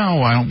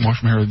 No, I don't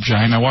wash my hair with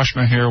Giant. I wash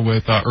my hair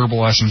with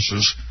herbal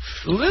essences.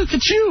 Look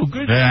at you.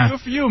 Good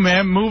for you,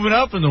 man. Moving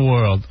up in the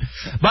world.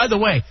 By the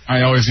way,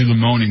 I always do the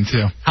moaning,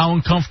 too. How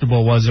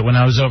uncomfortable was it when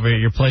I was over at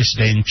your place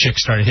today and your chick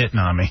started hitting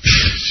on me?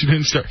 She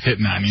didn't start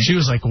hitting on you. She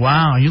was like,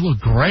 wow, you look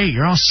great.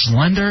 You're all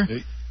slender.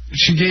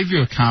 She gave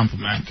you a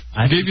compliment.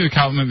 I gave you a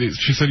compliment that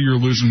she said you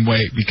were losing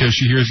weight because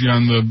she hears you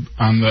on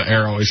the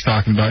air always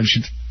talking about it. And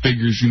she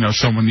figures,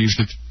 someone needs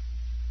to,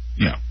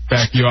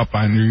 back you up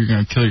on you. You're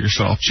going to kill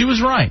yourself. She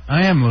was right.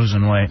 I am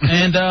losing weight.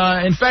 And,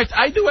 in fact,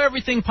 I do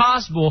everything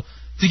possible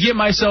to get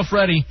myself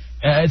ready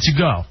to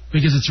go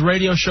because it's a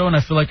radio show and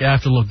I feel like I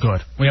have to look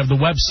good. We have the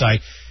website.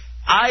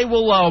 I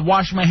will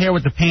wash my hair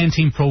with the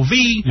Pantene Pro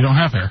V. You don't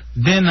have hair.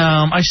 Then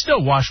I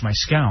still wash my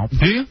scalp.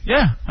 Do you?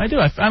 Yeah, I do.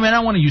 I mean, I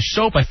want to use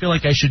soap. I feel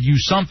like I should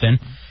use something,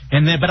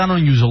 but I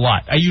don't use a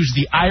lot. I use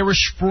the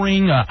Irish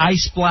Spring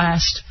Ice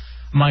Blast.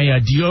 My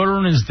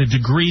deodorant is the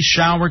Degree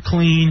Shower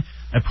Clean.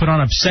 I put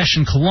on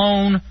Obsession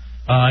Cologne.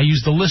 I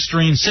use the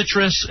Listerine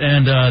Citrus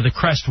and the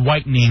Crest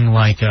Whitening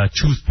like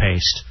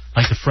toothpaste,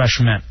 like the Fresh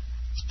Mint.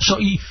 So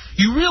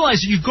you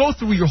realize that you go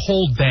through your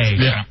whole day.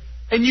 Yeah.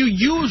 And you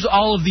use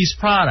all of these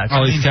products.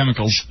 All these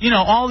chemicals.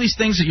 All these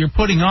things that you're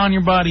putting on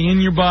your body, in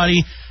your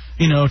body,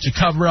 to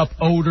cover up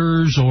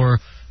odors or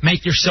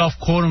make yourself,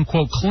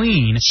 quote-unquote,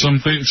 clean.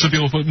 Some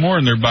people put more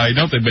in their body,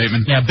 don't they,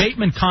 Bateman? Yeah,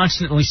 Bateman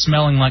constantly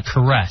smelling like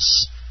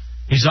Caress.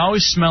 He's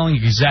always smelling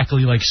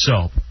exactly like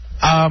soap.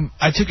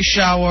 I took a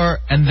shower,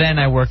 and then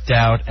I worked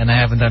out, and I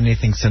haven't done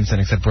anything since then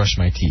except brush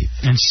my teeth.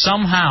 And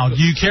somehow,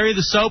 do you carry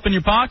the soap in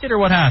your pocket, or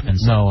what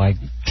happens? No, I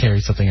carry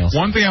something else.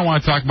 One thing I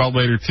want to talk about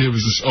later, too,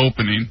 is this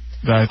opening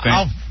that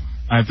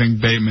I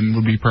think Bateman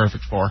would be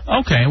perfect for.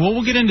 Okay, well,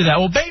 we'll get into that.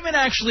 Well, Bateman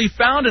actually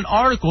found an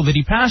article that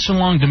he passed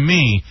along to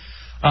me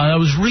that I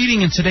was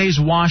reading in today's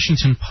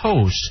Washington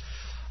Post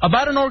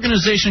about an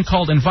organization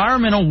called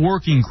Environmental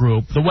Working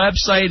Group. The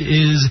website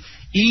is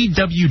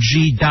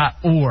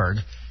ewg.org.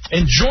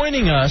 And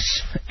joining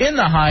us in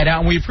the Hideout,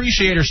 and we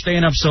appreciate her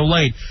staying up so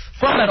late,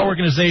 from that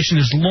organization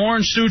is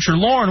Lauren Sucher.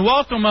 Lauren,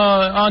 welcome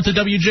on to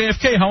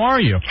WJFK. How are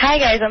you? Hi,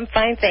 guys. I'm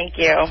fine, thank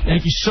you.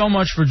 Thank you so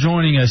much for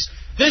joining us.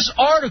 This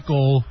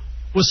article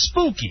was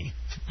spooky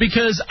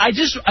because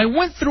I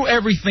went through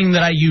everything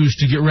that I use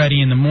to get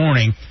ready in the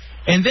morning,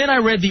 and then I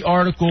read the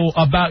article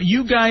about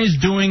you guys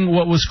doing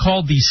what was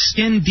called the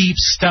Skin Deep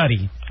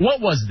Study.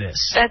 What was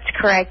this? That's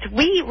correct.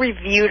 We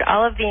reviewed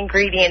all of the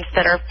ingredients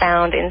that are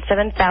found in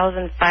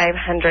 7,500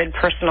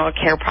 personal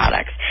care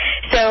products.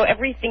 So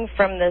everything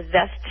from the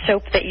Zest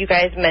soap that you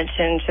guys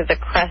mentioned to the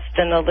Crest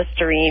and the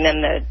Listerine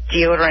and the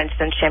deodorants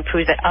and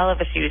shampoos that all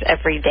of us use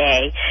every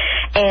day.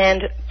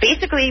 And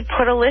basically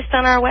put a list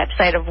on our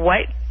website of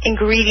what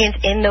ingredients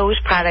in those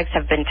products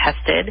have been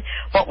tested,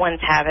 what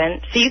ones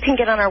haven't. So you can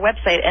get on our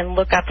website and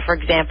look up, for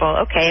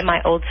example, okay,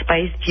 my Old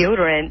Spice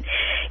deodorant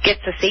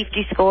gets a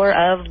safety score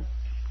of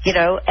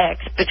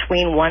X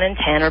between 1 and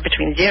 10 or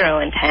between 0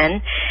 and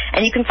 10.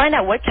 And you can find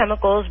out what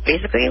chemicals,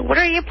 basically, what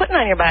are you putting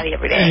on your body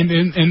every day? And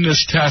in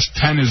this test,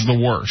 10 is the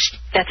worst.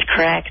 That's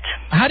correct.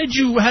 How did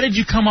you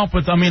come up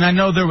with,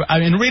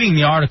 in reading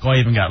the article, I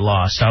even got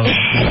lost. I was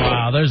like,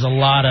 wow, there's a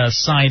lot of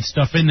science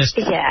stuff in this.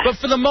 Yeah. But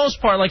for the most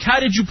part,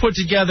 how did you put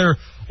together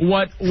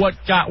what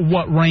got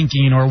what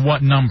ranking or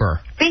what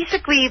number?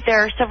 Basically,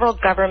 there are several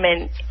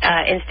government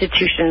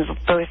institutions,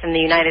 both in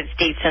the United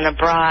States and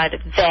abroad,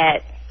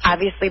 that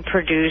obviously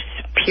produce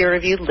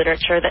peer-reviewed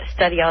literature that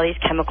study all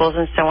these chemicals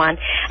and so on.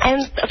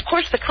 And, of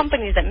course, the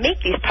companies that make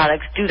these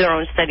products do their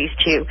own studies,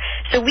 too.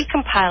 So we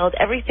compiled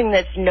everything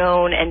that's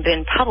known and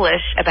been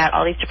published about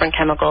all these different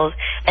chemicals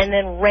and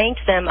then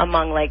ranked them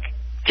among,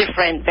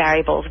 different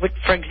variables. Which,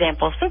 for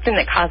example, something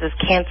that causes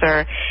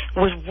cancer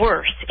was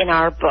worse in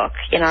our book,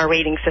 in our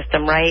rating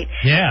system, right?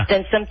 Yeah.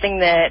 Than something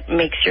that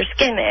makes your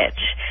skin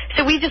itch.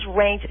 So we just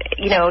ranked,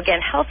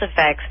 again, health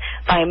effects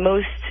by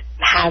most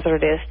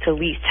hazardous to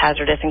least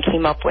hazardous and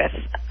came up with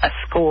a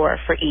score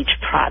for each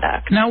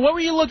product. Now, what were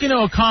you looking to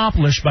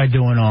accomplish by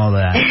doing all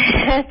that?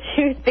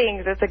 Two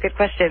things. That's a good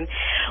question.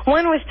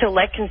 One was to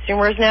let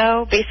consumers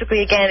know.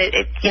 Basically, again,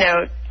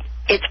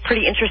 it's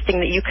pretty interesting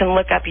that you can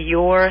look up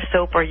your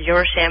soap or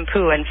your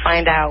shampoo and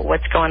find out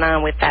what's going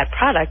on with that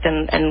product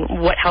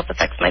and what health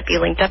effects might be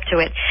linked up to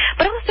it.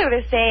 But also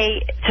to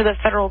say to the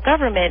federal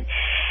government,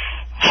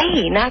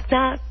 hey, knock,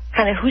 knock,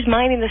 kind of who's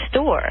minding the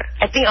store?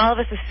 I think all of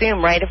us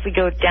assume, right, if we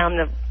go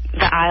down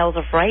the aisles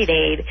of Rite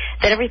Aid,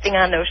 that everything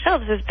on those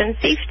shelves has been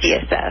safety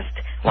assessed.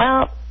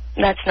 Well,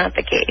 that's not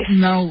the case.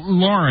 Now,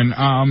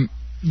 Lauren,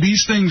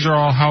 these things are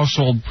all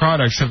household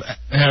products. Have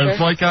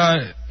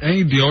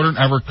any deodorant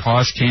ever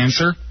caused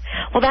cancer?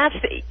 Well,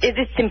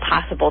 it's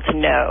impossible to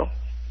know,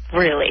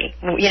 really.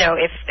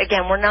 If,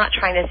 again, we're not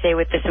trying to say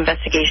with this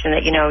investigation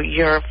that,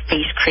 your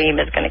face cream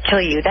is going to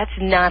kill you. That's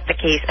not the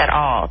case at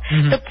all.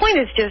 Mm-hmm. The point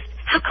is just,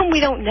 how come we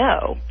don't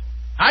know?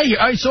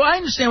 So I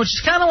understand, which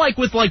is kind of like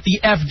with the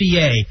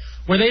FDA,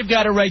 where they've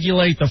got to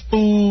regulate the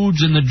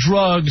foods and the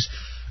drugs.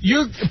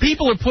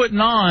 People are putting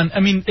on,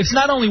 it's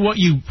not only what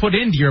you put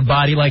into your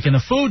body, like in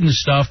the food and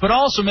stuff, but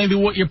also maybe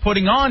what you're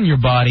putting on your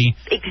body.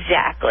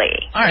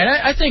 Exactly. All right,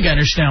 I think I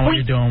understand what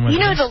you're doing with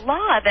this. The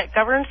law that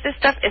governs this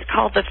stuff is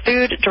called the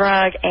Food,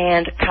 Drug,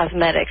 and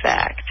Cosmetics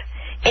Act.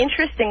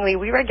 Interestingly,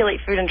 we regulate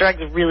food and drugs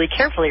really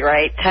carefully,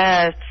 right?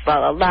 Tests,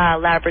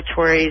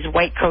 laboratories,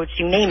 white coats,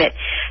 you name it.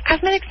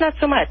 Cosmetics, not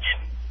so much.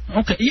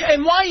 Okay, yeah,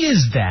 and why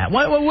is that?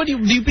 What do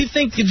you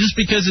think just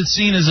because it's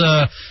seen as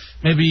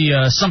maybe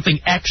something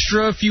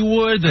extra, if you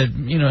would, that,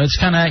 it's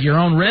kind of at your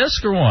own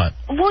risk, or what?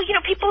 Well,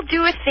 people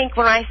do think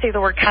when I say the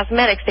word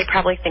cosmetics, they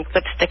probably think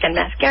lipstick and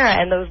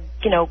mascara and those,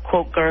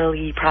 quote,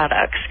 girly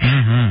products.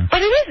 Mm-hmm.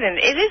 But it isn't.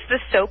 It is the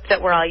soap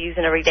that we're all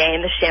using every day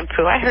and the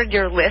shampoo. I heard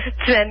your lists,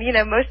 and,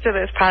 most of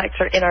those products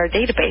are in our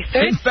database.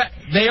 In fact,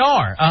 they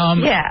are.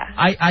 Yeah.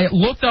 I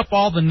looked up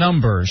all the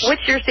numbers.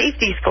 What's your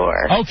safety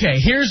score? Okay,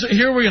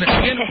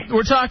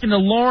 we're talking to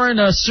Lauren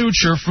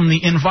Sucher from the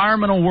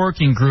Environmental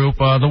Working Group.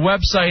 The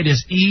website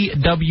is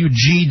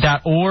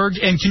ewg.org,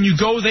 and can you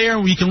go there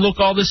and we can look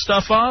all this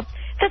stuff up?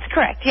 That's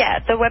correct, yeah.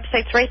 The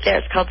website's right there.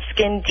 It's called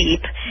Skin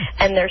Deep,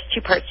 and there's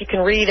two parts. You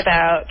can read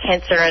about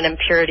cancer and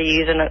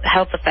impurities and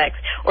health effects,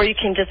 or you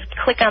can just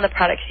click on the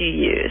products you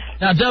use.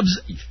 Now,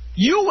 Dubs,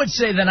 you would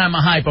say that I'm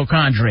a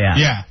hypochondriac.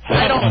 Yeah.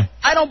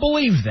 I don't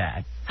believe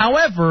that.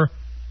 However,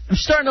 I'm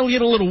starting to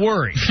get a little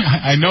worried.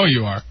 I know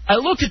you are. I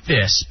look at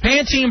this.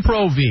 Pantene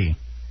Pro V.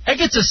 That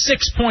gets a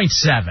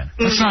 6.7.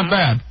 That's not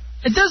bad.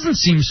 It doesn't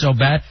seem so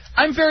bad.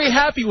 I'm very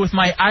happy with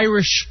my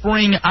Irish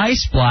Spring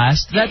Ice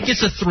Blast. That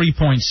gets a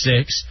 3.6.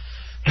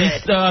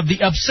 The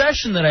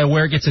Obsession that I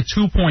wear gets a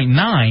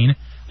 2.9.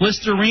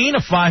 Listerine,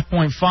 a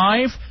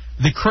 5.5.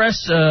 The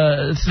Crest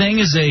thing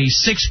is a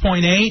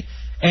 6.8.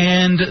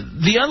 And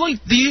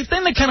the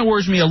thing that kind of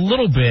worries me a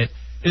little bit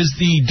is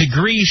the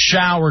Degree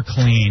Shower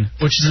Clean,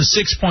 which is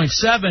a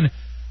 6.7.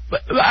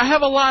 But I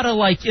have a lot of,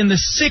 in the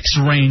 6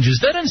 ranges.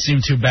 That doesn't seem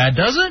too bad,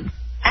 does it?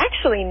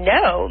 Actually,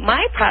 no.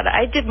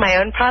 I did my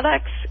own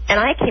products, and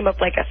I came up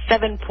like a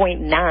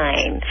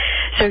 7.9.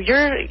 So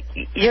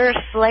you're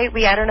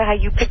slightly, I don't know how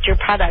you picked your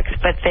products,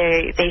 but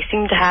they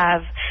seem to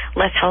have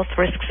less health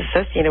risks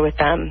associated with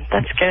them.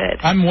 That's good.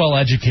 I'm well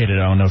educated.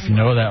 I don't know if you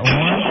know that one.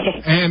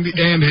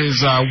 and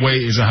his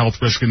weight is a health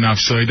risk enough,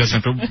 so he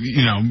doesn't have to,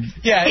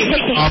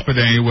 up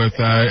it with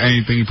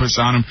anything he puts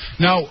on him.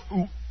 Now,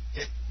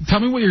 tell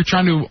me what you're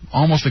trying to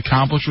almost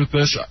accomplish with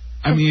this.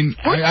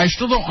 I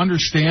still don't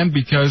understand,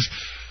 because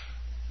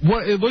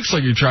what it looks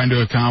like you're trying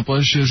to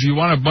accomplish is you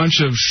want a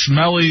bunch of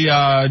smelly,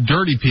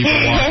 dirty people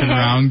walking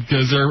around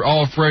because they're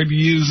all afraid to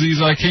use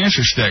these cancer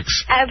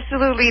sticks.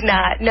 Absolutely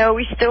not. No,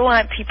 we still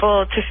want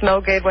people to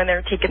smell good when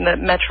they're taking the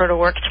metro to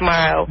work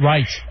tomorrow.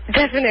 Right.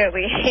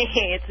 Definitely.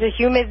 It's a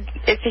humid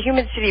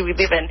city we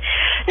live in.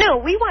 No,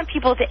 we want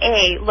people to,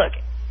 look,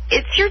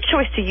 it's your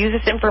choice to use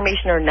this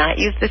information or not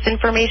use this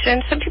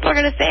information. Some people are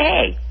going to say,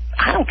 hey,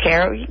 I don't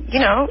care.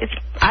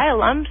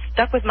 I'm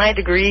stuck with my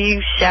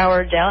Degree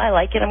shower gel. I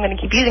like it. I'm going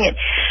to keep using it.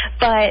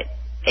 But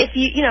if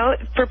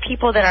for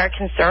people that are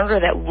concerned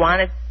or that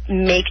want to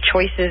make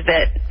choices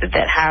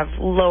that have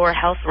lower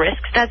health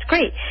risks, that's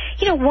great.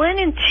 1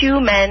 in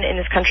 2 men in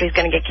this country is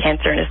going to get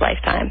cancer in his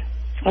lifetime.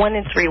 1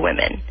 in 3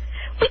 women.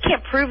 We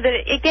can't prove that,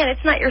 again,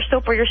 it's not your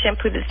soap or your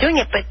shampoo that's doing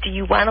it, but do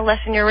you want to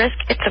lessen your risk?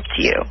 It's up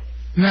to you.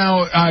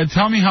 Now,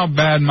 tell me how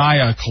bad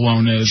my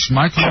cologne is.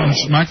 My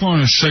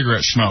cologne is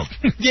cigarette smoke.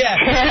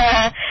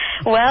 Yeah.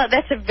 Well,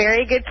 that's a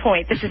very good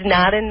point. This is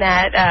not in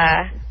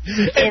that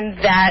in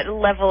that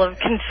level of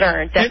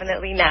concern.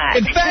 Definitely not.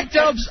 In fact,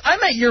 Dubs, I'm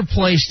at your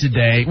place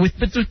today.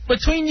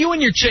 Between you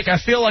and your chick, I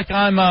feel like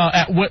I'm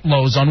at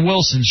Whitlow's on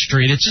Wilson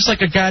Street. It's just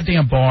like a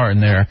goddamn bar in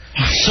there.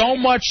 So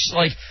much,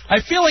 like,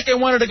 I feel like I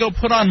wanted to go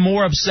put on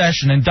more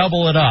Obsession and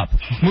double it up.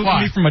 Moving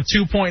me from a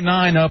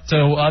 2.9 up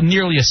to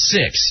nearly a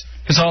 6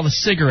 because all the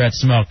cigarette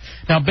smoke.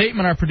 Now,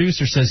 Bateman, our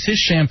producer, says his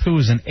shampoo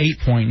is an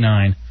 8.9.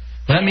 Does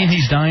that mean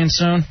he's dying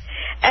soon?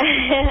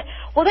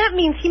 Well, that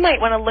means he might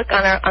want to look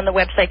on the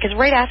website, because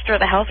right after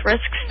the health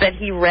risks that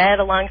he read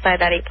alongside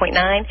that 8.9,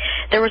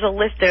 there was a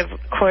list of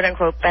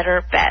quote-unquote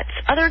better bets,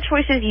 other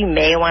choices you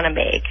may want to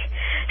make.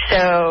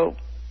 So,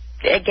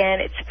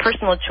 again, it's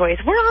personal choice.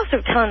 We're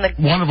also telling the...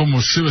 One of them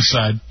was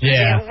suicide.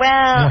 Yeah,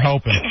 well, we're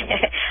hoping.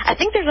 I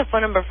think there's a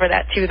phone number for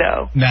that, too,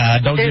 though. Nah,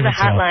 don't give it to There's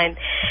a hotline.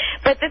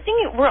 But the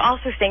thing we're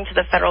also saying to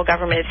the federal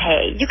government is,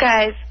 hey, you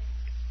guys,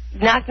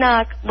 knock,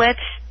 knock,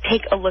 let's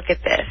take a look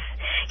at this.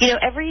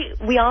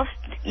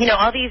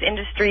 All these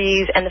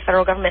industries and the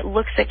federal government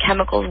looks at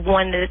chemicals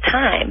one at a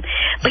time.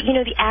 But,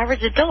 the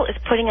average adult is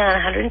putting on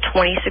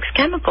 126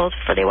 chemicals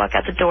before they walk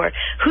out the door.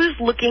 Who's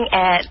looking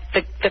at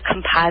the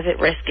composite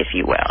risk, if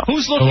you will?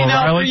 Who's looking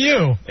out for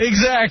you?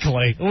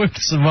 Exactly. We're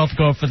both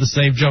going for the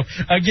same joke.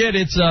 Again,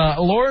 it's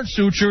Lauren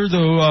Sucher.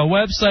 The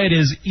website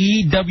is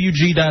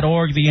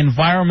EWG.org, the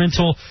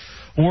Environmental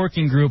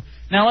Working Group.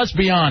 Now, let's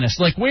be honest.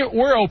 Like,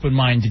 we're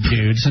open-minded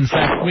dudes. In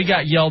fact, we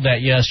got yelled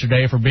at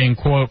yesterday for being,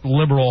 quote,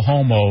 liberal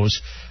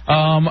homos.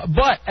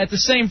 But at the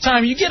same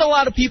time, you get a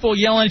lot of people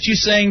yelling at you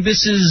saying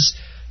this is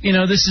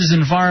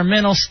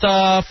environmental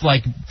stuff,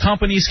 like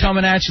companies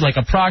coming at you, like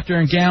a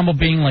Procter & Gamble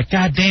being like,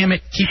 God damn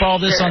it, keep all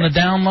this on the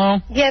down low.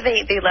 Yeah,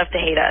 they love to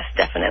hate us,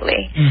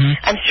 definitely.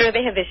 Mm-hmm. I'm sure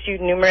they have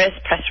issued numerous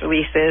press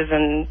releases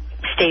and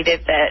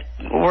stated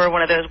that we're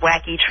one of those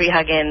wacky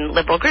tree-hugging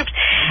liberal groups.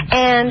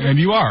 And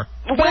you are.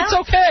 But it's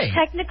okay.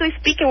 Technically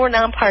speaking, we're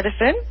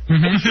nonpartisan.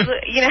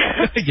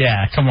 Mm-hmm.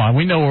 Yeah, come on.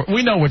 We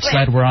know which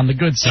side we're on, the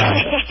good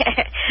side.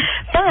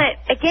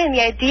 But, again,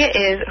 the idea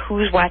is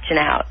who's watching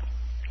out.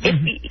 If,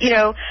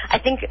 I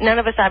think none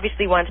of us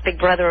obviously wants Big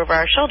Brother over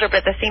our shoulder, but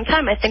at the same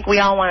time, I think we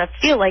all want to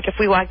feel like if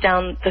we walk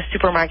down the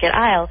supermarket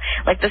aisle,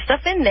 like the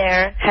stuff in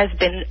there has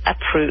been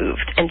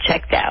approved and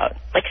checked out.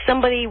 Like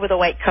somebody with a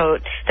white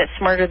coat that's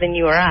smarter than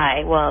you or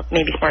I, well,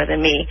 maybe smarter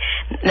than me,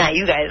 not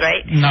you guys,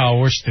 right? No,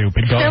 we're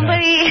stupid. Go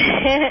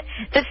ahead.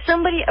 That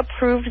somebody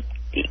approved,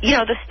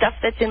 the stuff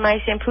that's in my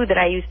shampoo that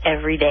I use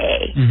every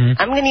day. Mm-hmm.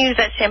 I'm going to use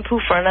that shampoo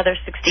for another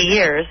 60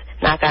 years,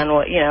 knock on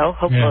wood,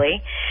 hopefully.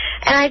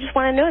 Yeah. And I just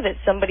want to know that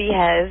somebody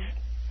has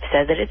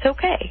said that it's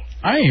okay.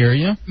 I hear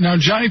you. Now,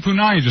 Johnny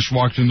Punani just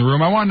walked in the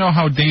room. I want to know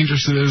how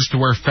dangerous it is to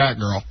wear Fat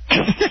Girl.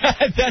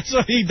 That's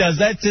what he does.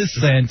 That's his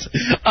scent.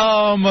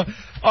 All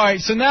right,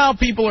 so now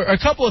a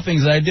couple of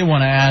things that I did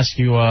want to ask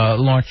you,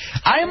 Lauren.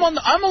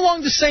 I'm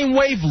along the same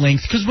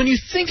wavelength, because when you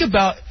think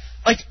about,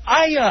 like,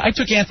 I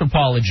took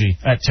anthropology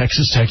at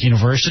Texas Tech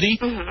University,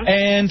 mm-hmm.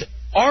 and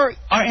our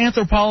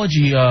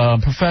anthropology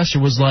professor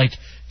was like,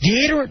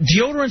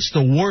 deodorant's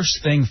the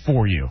worst thing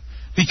for you,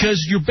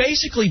 because you're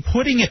basically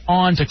putting it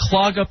on to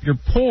clog up your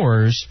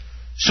pores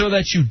so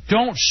that you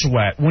don't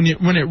sweat. When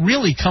it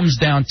really comes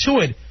down to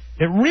it,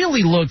 it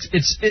really looks,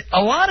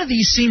 a lot of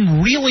these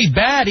seem really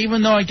bad,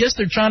 even though I guess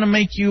they're trying to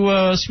make you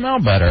smell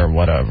better or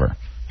whatever.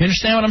 You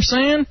understand what I'm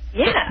saying?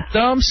 Yeah.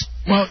 Dubs?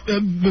 Well,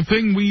 the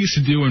thing we used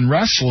to do in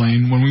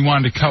wrestling, when we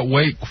wanted to cut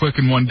weight quick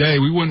in one day,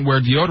 we wouldn't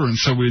wear deodorant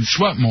so we'd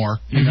sweat more,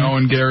 you know,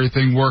 and get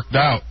everything worked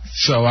out.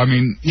 So, I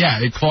mean, yeah,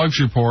 it clogs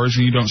your pores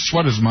and you don't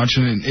sweat as much,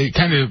 and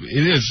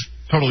it is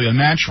totally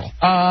unnatural.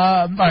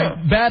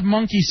 Bad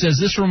Monkey says,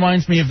 this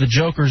reminds me of the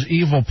Joker's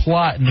evil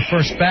plot in the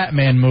first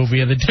Batman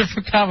movie, and the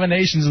different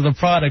combinations of the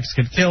products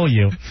could kill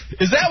you.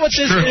 Is that what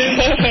this is?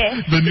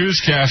 The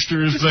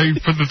newscasters, they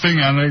put the thing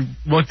on, they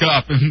look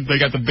up, and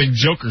they got the big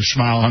Joker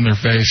smile on their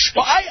face.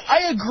 Well,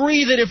 I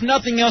agree that if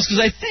nothing else,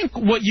 because I think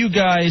what you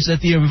guys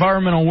at the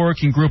Environmental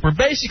Working Group are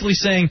basically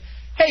saying,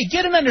 hey,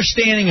 get an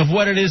understanding of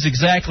what it is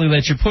exactly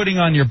that you're putting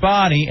on your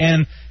body,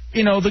 and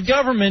the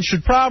government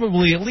should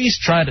probably at least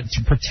try to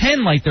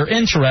pretend like they're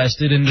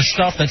interested in the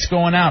stuff that's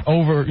going out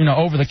over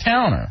the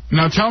counter.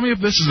 Now, tell me if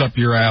this is up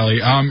your alley.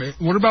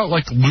 What about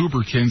like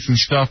lubricants and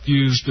stuff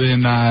used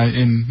in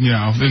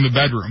the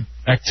bedroom?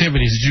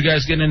 Activities. Did you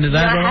guys get into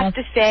that at all? I have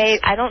to say,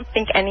 I don't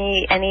think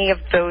any of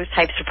those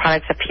types of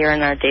products appear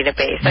in our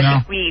database. I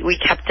think we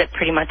kept it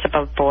pretty much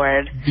above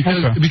board.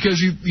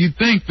 Because you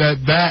think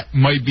that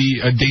might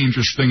be a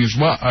dangerous thing as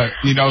well,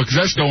 because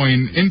that's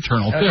going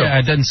internal, too. Yeah,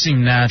 it doesn't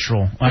seem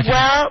natural.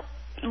 Well,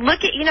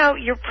 look at,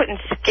 you're putting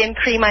skin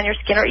cream on your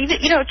skin, or even,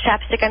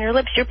 chapstick on your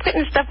lips. You're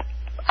putting stuff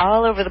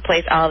all over the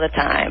place all the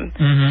time.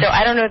 Mm-hmm. So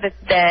I don't know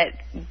that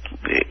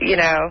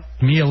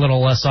Me a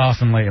little less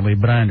often lately,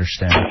 but I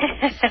understand.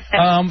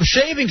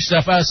 Shaving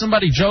stuff.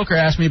 Somebody, Joker,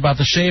 asked me about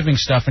the shaving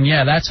stuff, and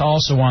yeah, that's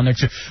also on there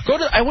too.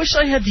 I wish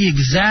I had the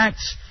exact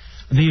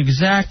the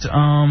exact,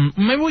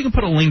 maybe we can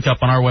put a link up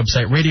on our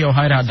website,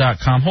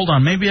 radiohideout.com. Hold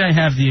on, maybe I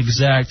have the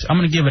exact, I'm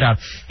going to give it out.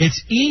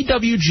 It's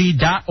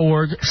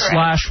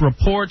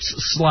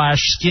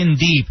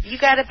ewg.org/reports/skin-deep. You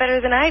got it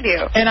better than I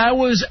do. And I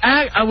was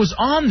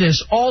on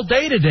this all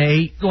day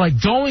today, like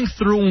going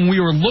through when we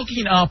were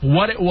looking up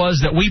what it was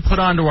that we put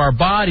onto our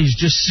bodies,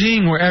 just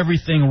seeing where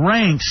everything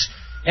ranks.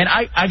 And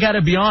I got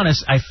to be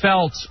honest, I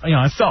felt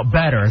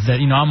better that,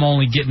 I'm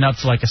only getting up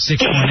to like a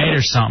 6.8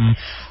 or something.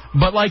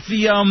 But like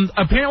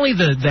apparently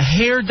the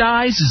hair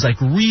dyes is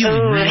like really.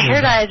 The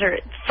hair dyes are,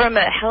 from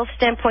a health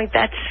standpoint,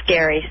 that's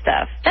scary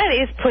stuff. That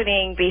is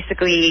putting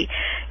basically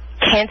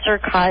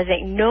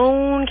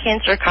known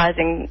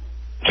cancer-causing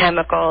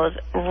chemicals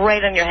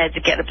right on your head to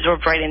get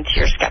absorbed right into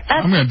your scalp.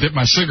 I'm going to dip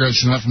my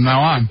cigarettes in that from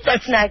now on.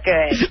 That's not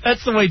good.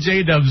 That's the way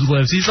J-Dubs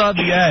lives. He's on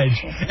the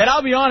edge. And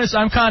I'll be honest,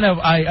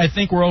 I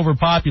think we're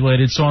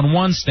overpopulated, so on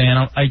one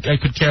stand, I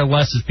could care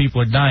less if people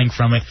are dying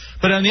from it.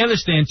 But on the other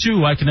stand,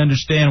 too, I can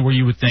understand where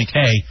you would think,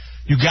 hey,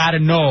 you got to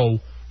know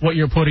what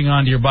you're putting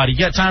onto your body. You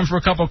got time for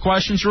a couple of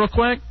questions real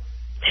quick?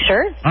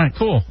 Sure. All right,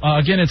 cool.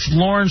 Again, it's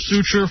Lauren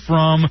Sucher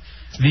from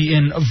the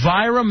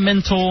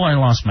Environmental, I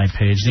lost my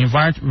page, the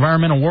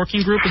Environmental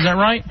Working Group, is that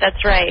right? That's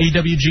right.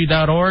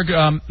 EWG.org.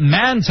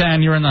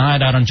 Mantan, you're in the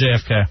Hideout on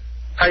JFK.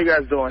 How you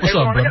guys doing? What's up,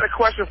 Lauren, bro? I got a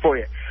question for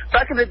you.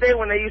 Back in the day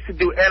when they used to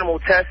do animal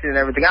testing and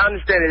everything, I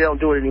understand they don't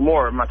do it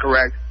anymore, am I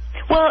correct?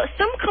 Well,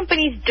 some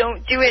companies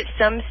don't do it,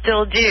 some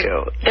still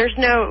do.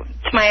 To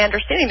my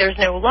understanding, there's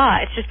no law.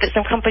 It's just that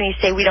some companies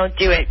say we don't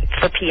do it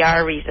for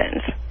PR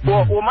reasons.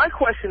 Well, my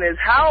question is,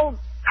 how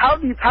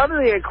do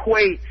they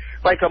equate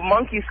like a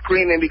monkey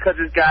screaming because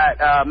it's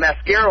got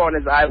mascara on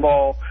his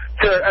eyeball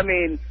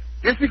to,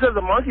 just because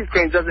the monkey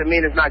screams doesn't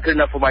mean it's not good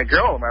enough for my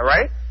girl, am I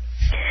right?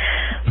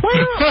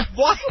 Well,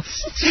 what?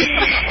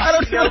 I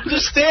don't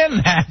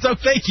understand that. So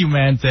thank you,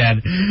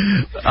 Mantan.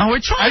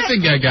 I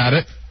think I got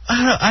it.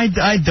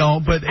 I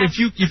don't, but if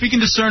you can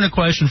discern a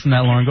question from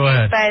that, Lauren, go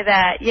ahead. By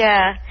that,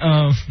 yeah.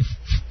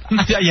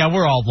 Yeah,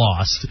 we're all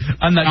lost.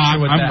 I'm not sure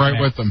what that I'm right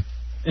meant. with them.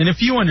 And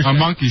if you understand... A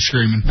monkey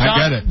screaming. I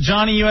get it.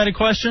 Johnny, you had a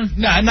question?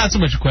 No, not so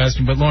much a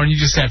question, but Lauren, you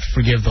just have to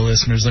forgive the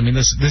listeners.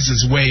 This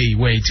is way,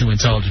 way too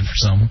intelligent for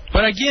someone.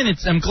 But again,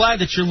 I'm glad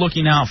that you're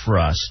looking out for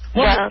us.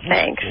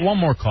 Thanks. One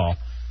more call.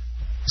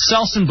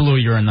 Selson Blue,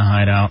 you're in the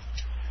Hideout.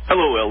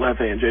 Hello,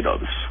 LFA and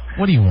J-Dubs.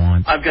 What do you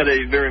want? I've got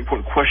a very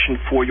important question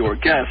for your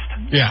guest.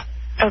 Yeah.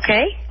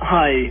 Okay.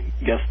 Hi,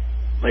 guest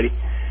lady.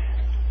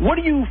 What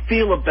do you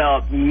feel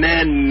about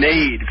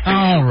man-made?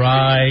 All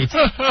right.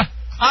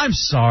 I'm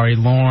sorry,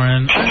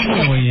 Lauren. I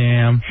really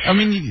am.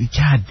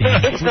 God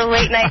damn it. It's the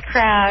late night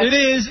crowd.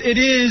 It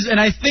is, and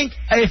I think,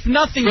 if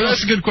nothing... But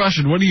that's a good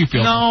question. What do you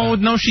feel about that?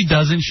 No, she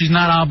doesn't. She's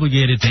not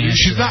obligated to answer.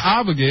 She's not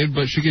obligated,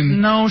 but she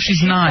can... No,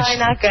 she's not. She's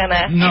not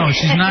gonna. No,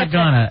 she's not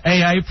gonna.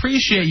 Hey, I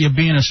appreciate you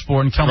being a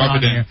sport and coming on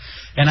here.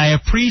 And I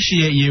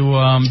appreciate you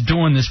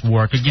doing this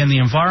work. Again, the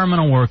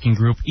Environmental Working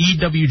Group,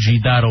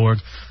 EWG.org.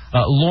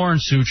 Lauren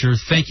Sucher,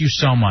 thank you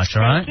so much,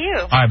 all right? Thank you.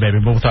 All right, baby,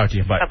 we'll talk to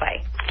you. Bye.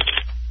 Bye-bye.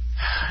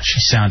 She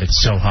sounded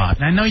so hot.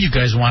 And I know you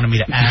guys wanted me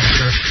to ask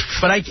her,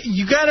 but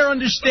you got to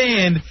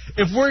understand,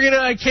 if we're going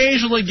to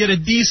occasionally get a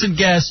decent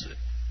guest,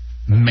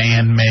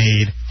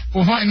 man-made.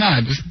 Well, why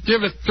not? Just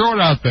throw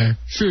it out there.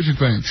 See what you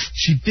think.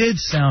 She did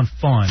sound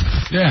fun.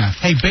 Yeah.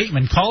 Hey,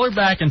 Bateman, call her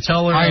back and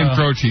tell her... High in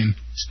protein.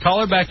 Call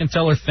her back and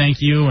tell her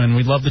thank you, and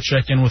we'd love to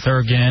check in with her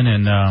again,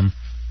 and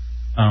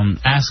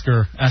ask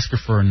her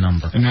for a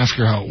number. And ask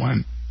her how it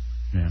went.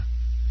 Yeah.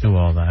 Do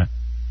all that.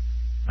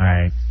 All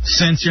right.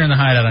 Since you're in the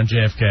Hideout on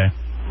JFK.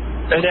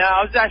 And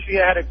I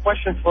had a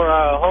question for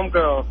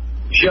homegirl.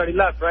 She already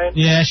left, right?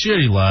 Yeah, she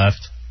already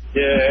left.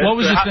 Yeah. What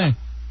was your thing?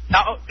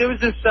 There was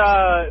this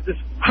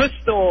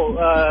crystal,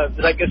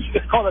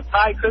 it's called a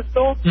Thai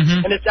crystal,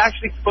 and it's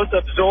actually supposed to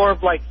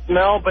absorb like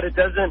smell, but it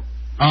doesn't.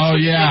 Oh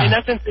yeah. In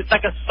essence, it's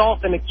like a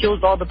salt, and it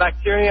kills all the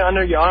bacteria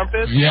under your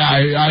armpits. Yeah,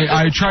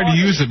 I tried to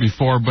use it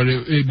before, but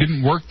it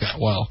didn't work that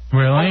well.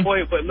 Really? Oh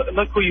boy, but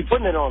look who you're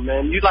putting it on,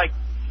 man. You like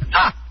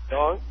dog.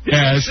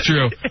 Yeah, it's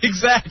true.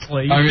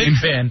 Exactly. Big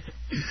fan.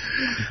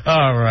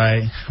 All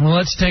right. Well,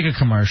 let's take a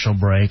commercial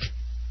break.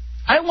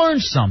 I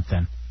learned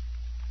something.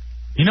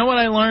 You know what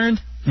I learned?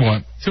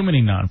 What? Too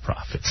many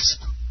nonprofits.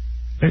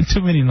 There are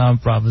too many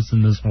nonprofits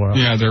in this world.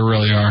 Yeah, there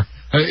really are.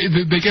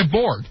 They get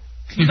bored.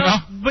 You know?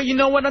 But you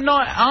know what? No,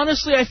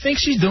 honestly, I think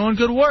she's doing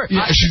good work.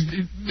 Yeah,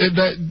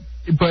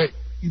 but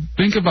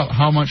think about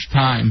how much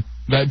time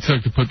that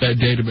took to put that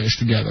database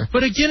together.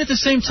 But again, at the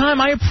same time,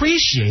 I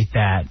appreciate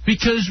that,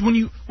 because when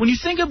you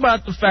think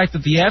about the fact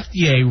that the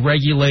FDA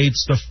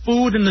regulates the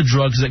food and the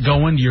drugs that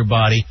go into your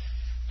body,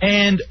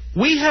 and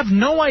we have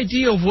no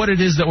idea of what it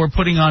is that we're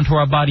putting onto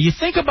our body. You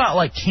think about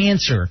like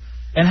cancer,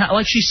 and how,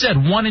 like she said,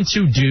 1 in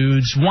 2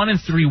 dudes, 1 in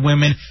 3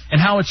 women, and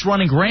how it's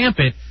running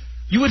rampant.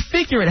 You would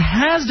figure it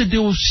has to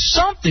do with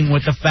something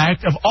with the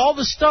fact of all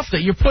the stuff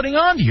that you're putting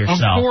onto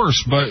yourself. Of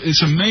course, but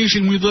it's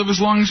amazing we live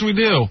as long as we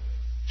do.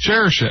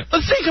 Cherish it.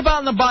 But think about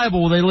in the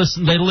Bible, they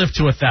live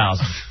to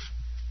 1,000.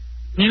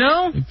 You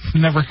know? It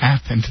never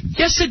happened.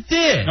 Yes, it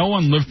did. No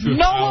one lived through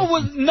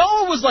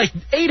Noah was like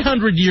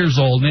 800 years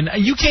old, and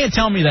you can't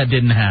tell me that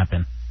didn't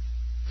happen.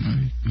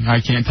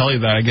 I can't tell you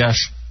that, I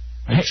guess.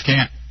 I just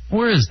can't.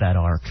 Where is that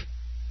ark?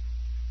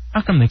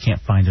 How come they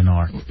can't find an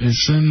ark?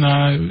 It's in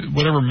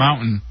whatever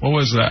mountain. What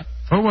was that?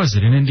 Where was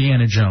it? In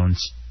Indiana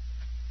Jones.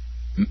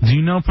 Do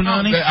you know,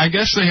 Panani? I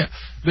guess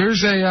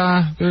there's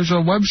a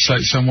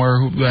website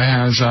somewhere that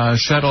has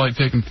satellite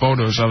taking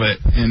photos of it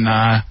in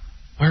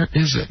where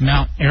is it?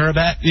 Mount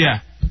Arabat?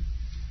 Yeah.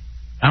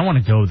 I want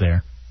to go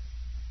there.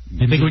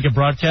 You think we could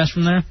broadcast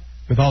from there?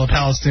 With all the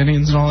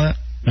Palestinians and all that?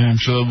 Yeah, I'm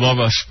sure they'll love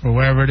us. Or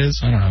wherever it is?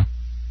 I don't know.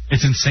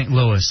 It's in St.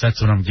 Louis. That's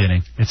what I'm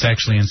getting. It's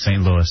actually in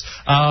St. Louis.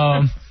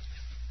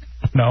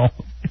 No.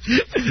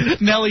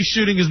 Nellie's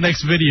shooting his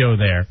next video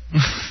there.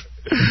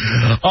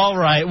 All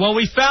right. Well,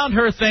 we found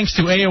her thanks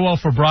to AOL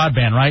for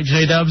broadband, right,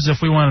 J-Dubs?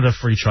 If we wanted a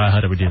free trial,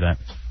 how do we do that?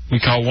 We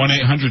call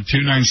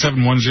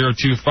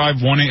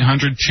 1-800-297-1025,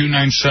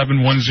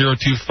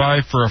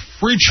 1-800-297-1025 for a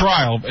free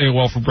trial of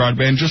AOL for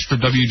broadband just for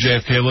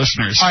WJFK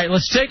listeners. All right,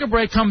 let's take a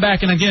break, come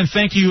back, and again,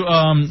 thank you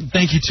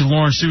to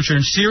Lauren Sucher.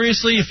 And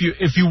seriously,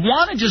 if you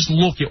want to just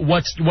look at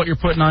what you're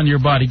putting onto your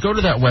body, go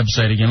to that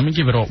website again. Let me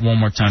give it one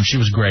more time. She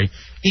was great.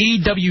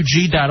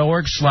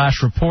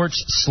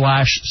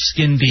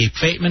 EWG.org/reports/skin-deep.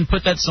 Bateman,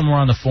 put that somewhere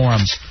on the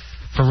forums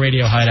for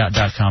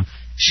RadioHideout.com.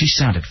 She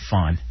sounded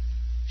fun.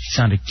 She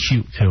sounded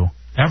cute, too.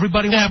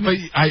 Everybody wants but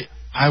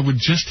I would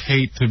just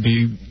hate to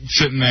be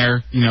sitting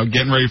there,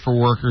 getting ready for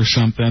work or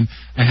something,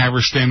 and have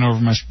her stand over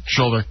my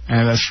shoulder.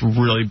 And that's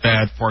really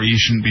bad for you. You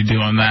shouldn't be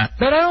doing that.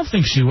 But I don't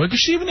think she would,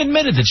 because she even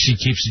admitted that she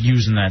keeps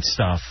using that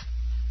stuff.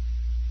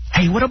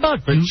 Hey, what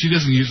about... But she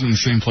doesn't use it in the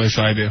same place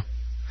I do.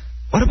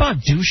 What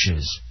about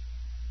douches?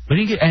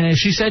 And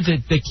she said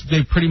that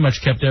they pretty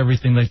much kept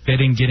everything, like they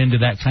didn't get into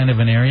that kind of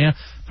an area.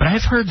 But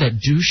I've heard that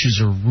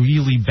douches are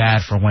really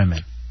bad for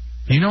women.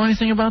 Do you know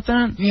anything about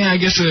that? Yeah, I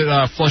guess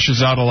it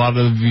flushes out a lot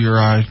of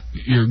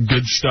your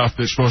good stuff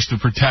that's supposed to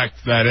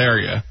protect that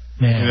area.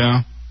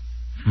 Yeah.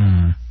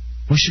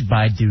 We should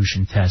buy a douche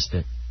and test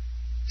it.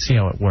 See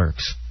how it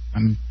works.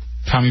 And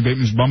Tommy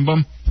Bateman's bum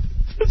bum?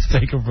 Let's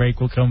take a break.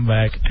 We'll come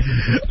back.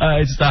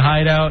 It's the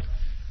Hideout,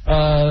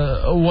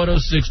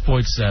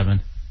 106.7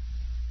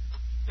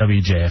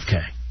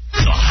 WJFK.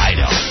 The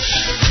Hideout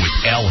with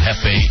El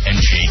Jefe and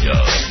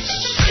J-Dubs.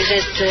 Is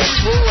it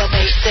true what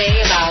they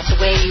say about the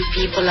way you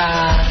people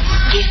are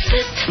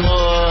gifted?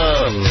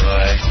 Oh,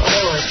 boy.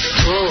 Oh, it's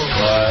true.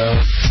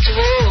 Well,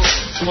 True.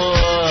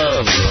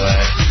 oh, boy.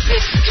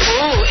 It's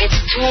true. It's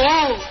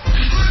true.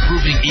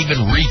 Proving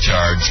even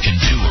retards can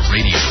do a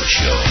radio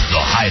show. The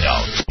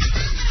Hideout.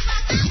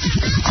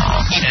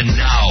 And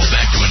now,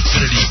 back to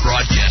Infinity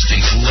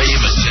Broadcasting's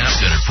lame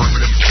attempt at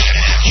affirmative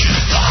action.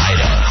 The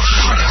Hideout.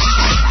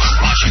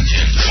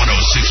 Washington,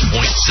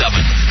 106.7.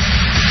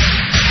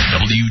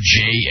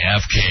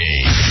 WJFK.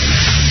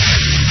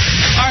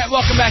 All right,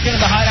 welcome back into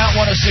the Hideout,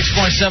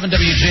 106.7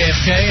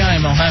 WJFK.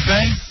 I'm El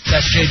Jefe.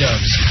 That's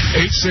J-Dubs.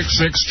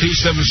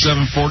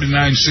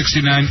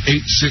 866-277-4969,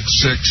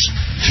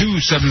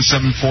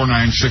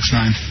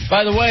 866-277-4969.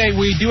 By the way,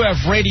 we do have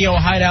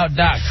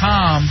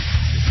RadioHideout.com,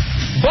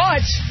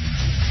 but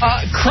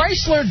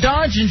Chrysler,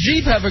 Dodge, and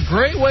Jeep have a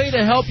great way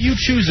to help you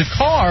choose a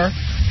car.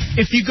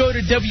 If you go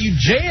to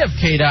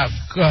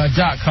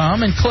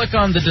WJFK.com and click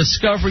on the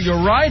Discover Your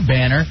Ride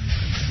banner,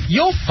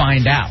 you'll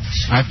find out.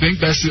 I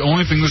think that's the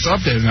only thing that's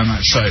updated on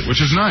that site,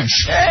 which is nice.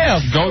 Yeah.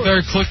 Go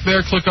there, click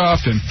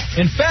often.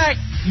 In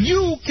fact,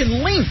 you can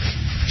link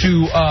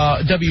to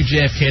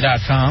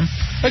WJFK.com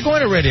by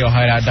going to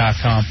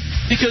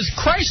RadioHideout.com. Because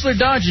Chrysler,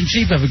 Dodge, and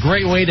Jeep have a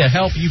great way to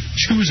help you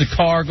choose a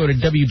car. Go to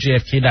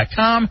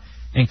WJFK.com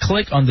and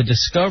click on the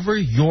Discover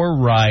Your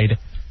Ride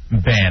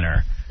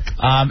banner.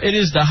 It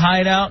is the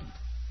Hideout.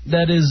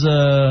 That is,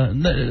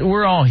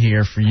 we're all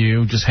here for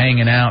you, just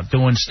hanging out,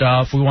 doing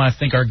stuff. We want to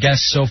thank our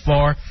guests so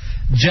far,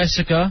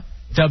 Jessica,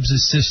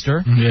 Dubs'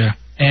 sister. Yeah.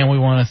 And we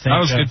want to thank... That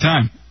was a good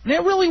time.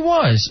 It really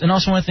was. And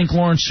also want to thank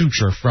Lauren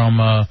Sucher from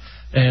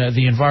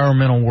the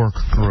Environmental Work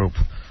Group.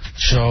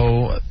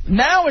 So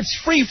now it's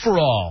free for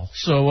all.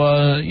 So,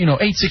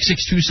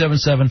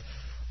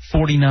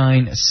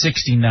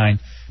 866-277-4969.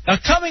 Now,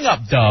 coming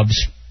up,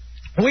 Dubs,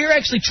 we're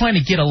actually trying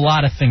to get a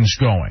lot of things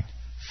going.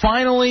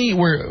 Finally,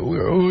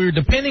 we're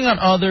depending on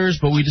others,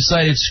 but we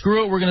decided,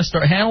 screw it, we're going to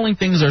start handling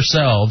things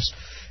ourselves.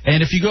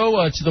 And if you go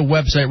to the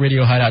website,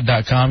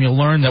 RadioHideout.com, you'll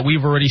learn that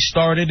we've already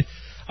started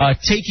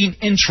taking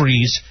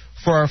entries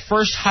for our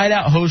first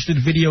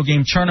Hideout-hosted video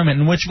game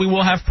tournament in which we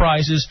will have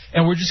prizes,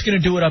 and we're just going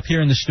to do it up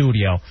here in the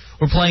studio.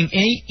 We're playing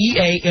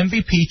EA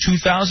MVP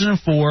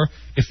 2004.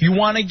 If you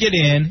want to get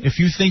in, if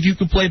you think you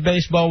can play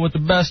baseball with the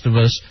best of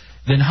us,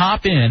 then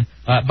hop in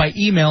by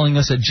emailing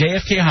us at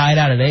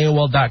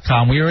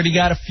jfkhideout@aol.com. We already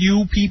got a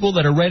few people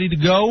that are ready to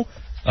go,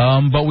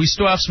 but we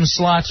still have some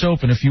slots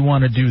open if you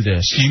want to do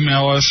this.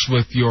 Email us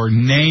with your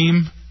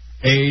name,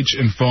 age,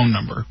 and phone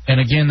number.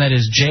 And again, that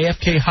is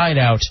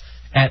jfkhideout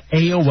at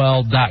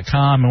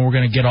AOL.com, and we're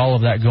going to get all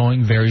of that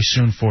going very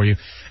soon for you.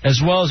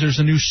 As well as there's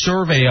a new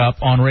survey up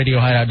on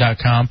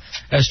RadioHideout.com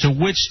as to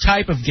which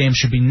type of game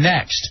should be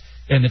next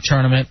in the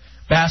tournament.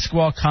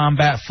 Basketball,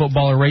 combat,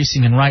 football, or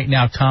racing, and right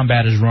now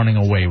combat is running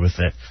away with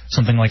it.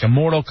 Something like a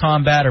Mortal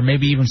Kombat or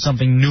maybe even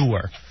something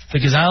newer,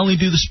 because I only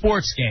do the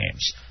sports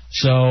games.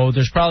 So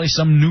there's probably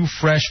some new,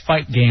 fresh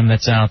fight game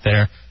that's out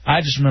there. I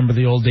just remember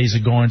the old days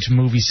of going to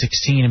Movie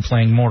 16 and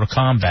playing Mortal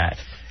Kombat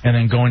and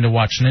then going to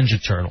watch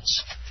Ninja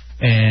Turtles.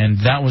 And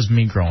that was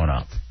me growing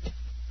up.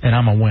 And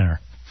I'm a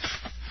winner.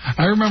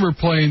 I remember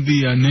playing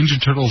the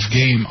Ninja Turtles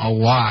game a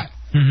lot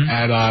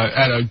at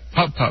a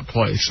putt-putt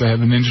place. They had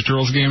the Ninja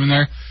Turtles game in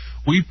there.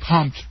 We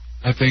pumped,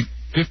 I think,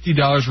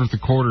 $50 worth of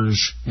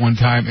quarters one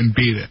time and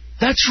beat it.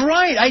 That's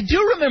right. I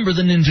do remember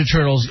the Ninja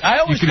Turtles. I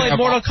always played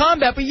Mortal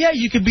Kombat, but yeah,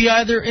 you could be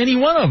either any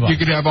one of them. You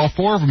could have all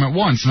four of them at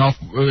once, and all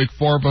like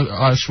four of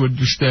us would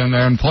just stand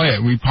there and play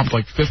it. We pumped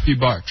like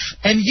 $50.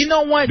 And you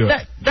know what?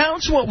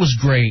 That's what was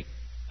great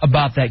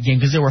about that game,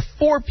 because there were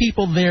four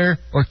people there,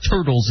 or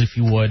turtles, if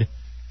you would,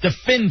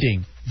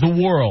 defending the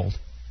world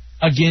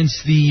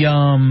against the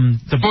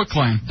Foot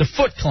Clan. The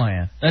Foot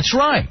Clan. That's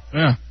right.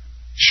 Yeah.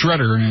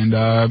 Shredder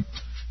and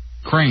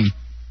Crane.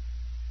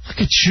 Look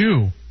at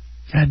you.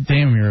 God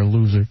damn, you're a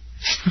loser.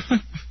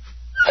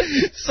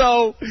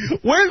 So,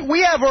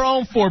 we have our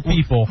own four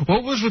people.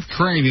 What was with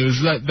Crane? It was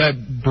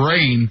that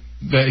brain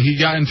that he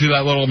got into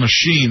that little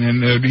machine,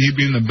 and he'd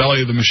be in the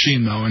belly of the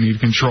machine, though, and he'd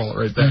control it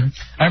right there.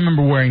 I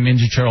remember wearing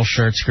Ninja Turtle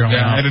shirts growing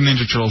up. Yeah, I had a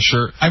Ninja Turtle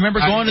shirt. I remember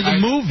going to the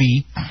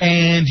movie,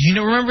 and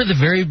remember the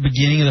very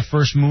beginning of the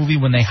first movie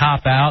when they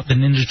hop out, the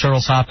Ninja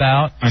Turtles hop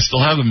out? I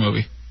still have the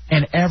movie.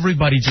 And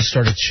everybody just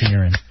started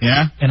cheering.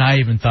 Yeah? And I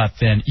even thought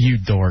then, you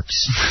dorks.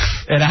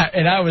 and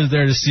I was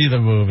there to see the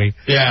movie.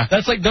 Yeah.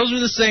 That's like, those were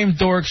the same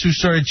dorks who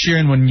started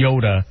cheering when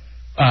Yoda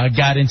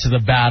got into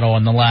the battle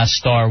in the last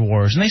Star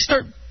Wars. And they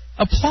start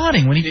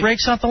applauding when he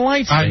breaks out the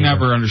lightsaber. I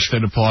never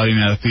understood applauding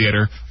at a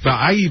theater. But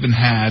I even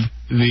had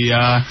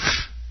the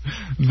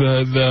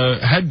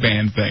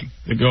headband thing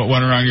that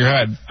went around your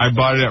head. I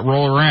bought it at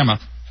Roller-Rama.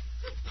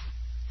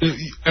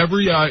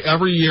 Every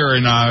year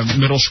in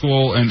middle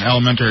school and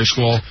elementary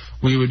school,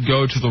 we would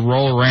go to the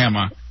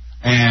Roller-Rama,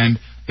 and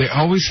they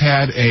always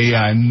had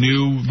a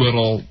new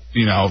little,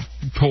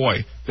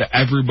 toy that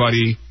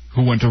everybody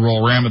who went to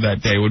Roller-Rama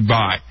that day would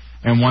buy.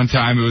 And one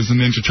time it was the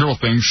Ninja Turtle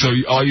thing, so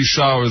all you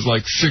saw was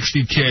like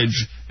 60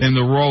 kids in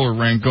the roller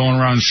rink going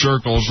around in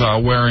circles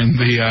wearing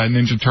the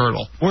Ninja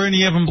Turtle. Were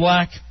any of them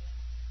black?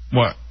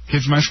 What,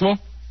 kids in my school?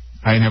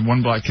 I didn't have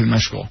one black kid in my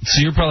school.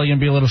 So you're probably going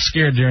to be a little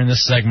scared during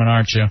this segment,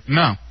 aren't you?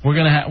 No.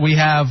 We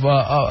have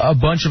a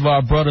bunch of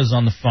our brothers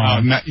on the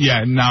phone.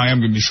 Now I am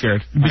going to be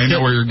scared. I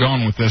know where you're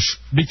going with this.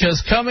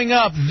 Because coming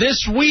up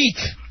this week,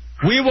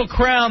 we will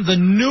crown the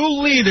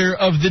new leader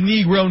of the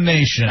Negro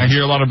Nation. I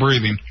hear a lot of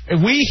breathing.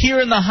 We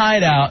here in the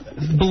Hideout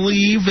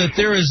believe that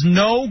there is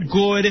no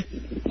good,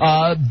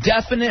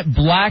 definite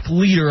black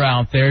leader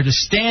out there to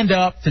stand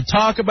up, to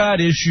talk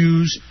about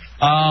issues.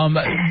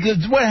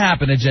 What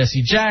happened to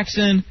Jesse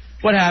Jackson?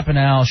 What happened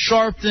to Al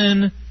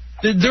Sharpton?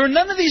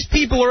 None of these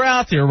people are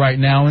out there right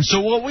now. And so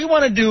what we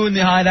want to do in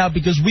the Hideout,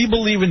 because we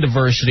believe in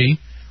diversity,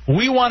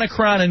 we want to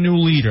crown a new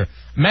leader.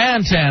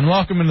 Mantan,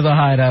 welcome into the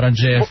Hideout on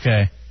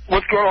JFK.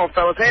 What's going on,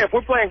 fellas? Hey, if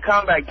we're playing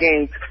combat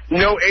games,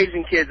 no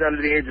Asian kids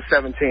under the age of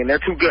 17. They're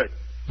too good.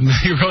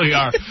 They really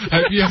are.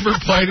 Have you ever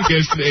played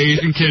against an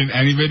Asian kid in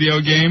any video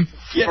game?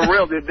 Yeah. For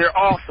real, dude. They're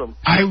awesome.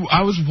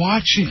 I was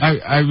watching,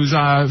 I was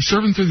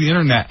surfing through the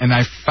internet, and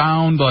I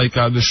found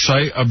the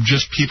site of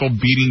just people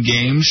beating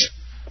games,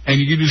 and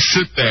you could just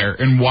sit there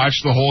and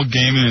watch the whole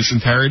game in its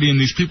entirety, and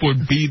these people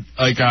would beat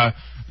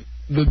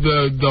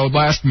the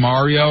last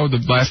Mario,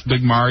 the last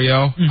big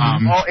Mario.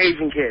 All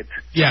Asian kids.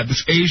 Yeah,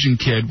 this Asian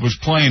kid was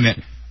playing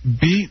it,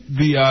 beat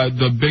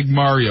the big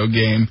Mario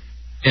game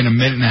in a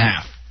minute and a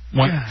half.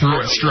 Went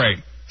through it straight.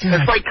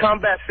 It's like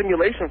combat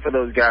simulation for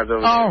those guys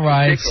over there. All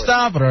right,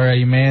 stop it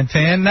already,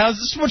 Mantan. Now, is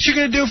this what you're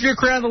going to do if you're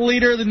crowned the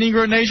leader of the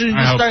Negro Nation? You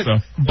I start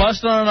hope so.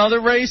 busting on other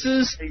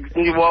races?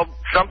 Well,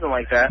 something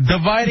like that.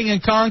 Dividing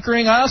and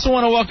conquering? I also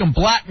want to welcome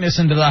Blackness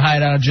into the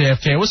Hideout of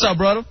JFK. What's up,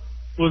 brother?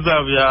 What's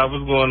up, y'all?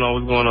 What's going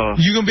on?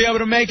 You going to be able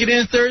to make it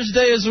in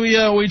Thursday as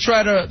we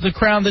try to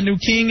crown the new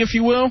king, if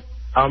you will?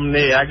 I'm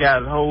there. I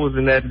got holes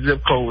in that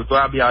zip code, so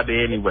I'll be out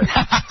there anyway.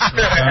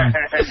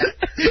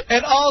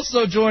 And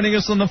also joining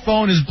us on the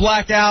phone is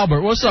Black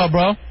Albert. What's up,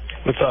 bro?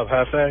 What's up,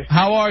 Hefe?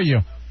 How are you?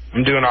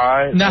 I'm doing all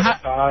right. Now,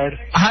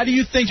 how do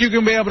you think you're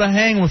going to be able to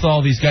hang with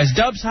all these guys?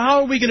 Dubs,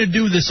 how are we going to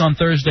do this on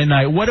Thursday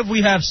night? What do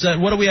we have set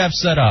up?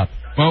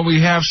 Well, we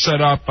have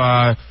set up,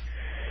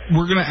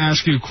 we're going to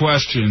ask you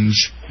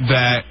questions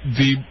that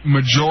the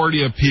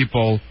majority of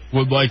people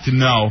would like to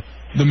know.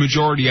 the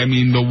majority, I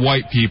mean the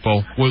white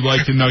people, would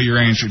like to know your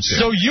answer to.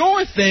 So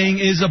your thing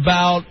is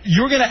about,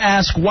 you're going to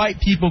ask white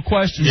people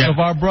questions of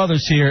our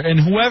brothers here, and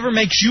whoever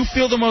makes you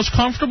feel the most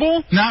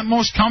comfortable? Not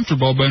most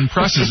comfortable, but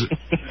impresses,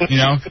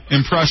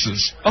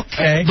 impresses.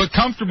 Okay. But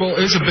comfortable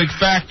is a big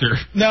factor.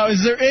 Now,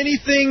 is there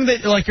anything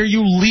that, like, are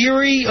you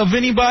leery of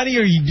anybody,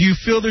 or do you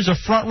feel there's a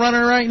front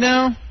runner right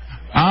now?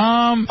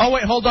 Oh,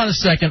 wait, hold on a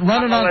second.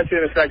 I'll let you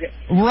in a second.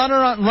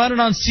 Running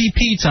on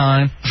CP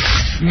time.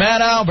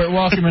 Matt Albert,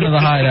 welcome into the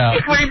Hideout.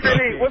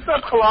 Sleepy, what's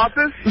up,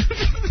 Colossus?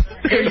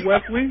 Hey,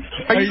 Wesley.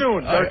 How you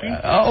doing, Turkey?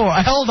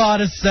 Hold on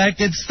a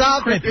second.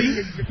 Stop it.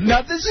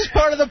 Now, this is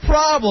part of the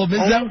problem,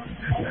 is that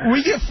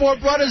we get four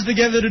brothers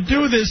together to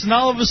do this, and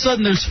all of a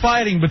sudden there's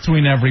fighting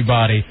between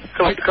everybody.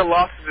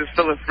 Colossus is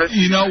still a fish.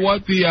 You know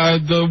what?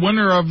 The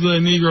winner of the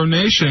Negro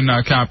Nation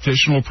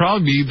competition will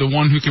probably be the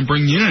one who can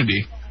bring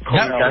unity.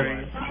 That's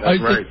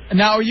right.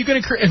 Now, are you going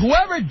to create...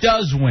 Whoever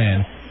does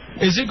win,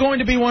 is it going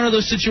to be one of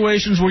those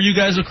situations where you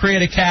guys will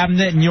create a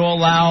cabinet and you'll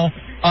allow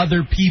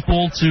other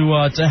people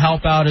to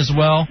help out as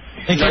well?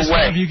 In case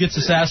one of you gets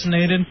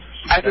assassinated?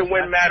 I can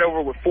win Matt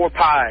over with 4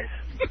 pies.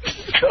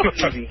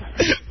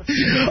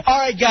 All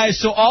right, guys,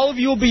 so all of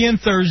you will be in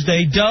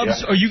Thursday.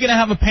 Dubs, are you going to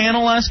have a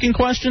panel asking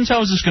questions?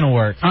 How is this going to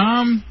work?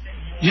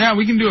 Yeah,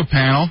 we can do a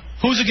panel.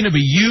 Who's it going to be?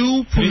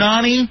 You,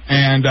 Punani,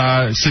 and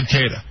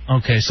Cicada.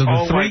 Okay, so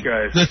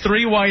the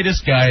three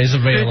whitest guys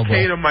available.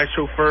 Cicada, my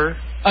chauffeur.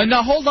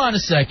 Now, hold on a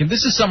second.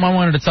 This is something I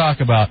wanted to talk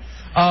about.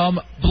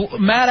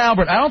 Matt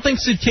Albert, I don't think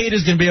Cicada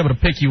is going to be able to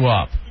pick you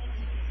up.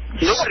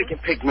 Nobody can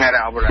pick Matt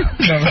Albert out.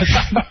 Maybe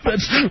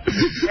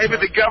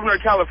the governor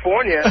of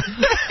California.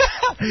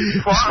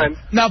 Fine.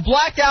 Now,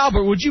 Black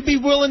Albert, would you be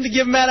willing to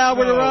give Matt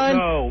Albert a ride?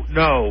 No.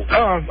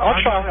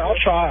 I'll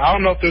try. I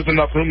don't know if there's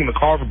enough room in the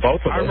car for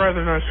both of us. I'd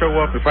rather not show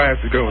up if I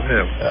have to go with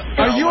him.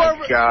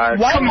 God.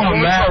 Come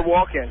on, Matt. Start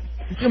walking.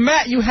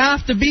 Matt, you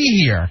have to be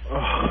here.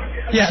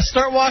 Yeah,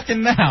 start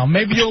walking now.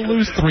 Maybe you'll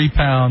lose 3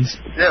 pounds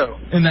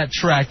in that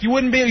track. You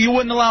wouldn't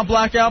allow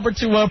Black Albert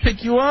to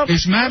pick you up?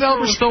 Is Matt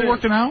Albert still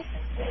working out?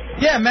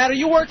 Yeah, Matt, are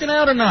you working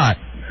out or not?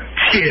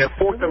 Yeah,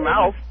 fork the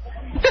mouth.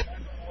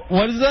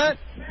 What is that?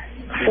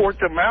 Fork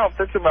the mouth,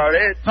 that's about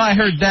it. I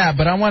heard that,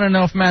 but I want to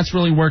know if Matt's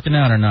really working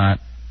out or not.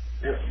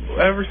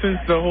 Ever since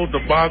the whole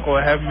debacle,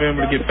 I haven't been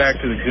able to get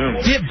back to the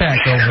gym. Get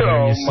back over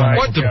there, you son.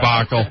 What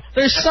debacle?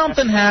 There's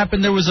something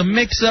happened. There was a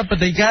mix-up, but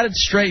they got it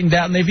straightened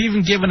out, and they've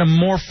even given him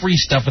more free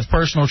stuff with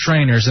personal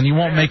trainers, and he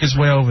won't make his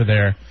way over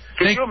there.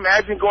 Can you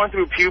imagine going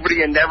through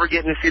puberty and never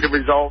getting to see the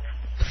results?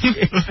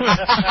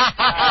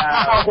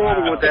 How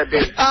horrible would that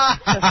be?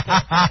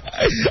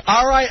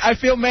 All right, I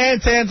feel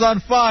Mantan's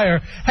on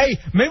fire. Hey,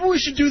 maybe we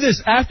should do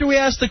this. After we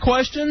ask the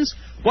questions,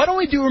 why don't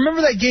we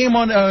remember that game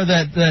on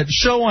that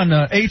show on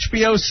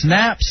HBO,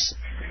 Snaps?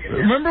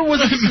 Remember, was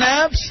it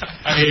Snaps?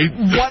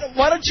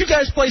 Why don't you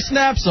guys play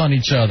Snaps on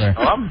each other?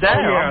 Oh, I'm down.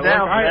 I'm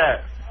down for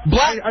that.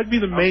 I'd be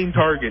the main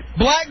target.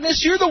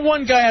 Blackness, you're the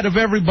one guy out of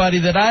everybody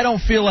that I don't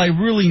feel I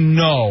really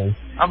know.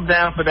 I'm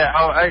down for that.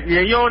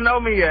 You don't know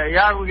me yet.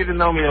 Y'all will get to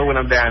know me when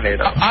I'm down there,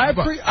 though.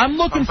 I'm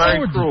looking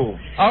forward to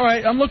it. All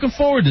right, I'm looking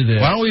forward to this.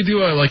 Why don't we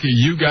do a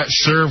you got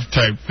served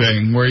type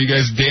thing where you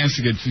guys dance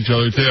against each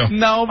other, too?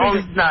 No,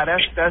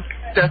 that's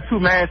too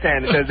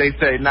man-tanned, as they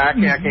say. I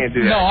can't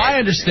do that. No, I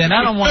understand.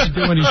 I don't want to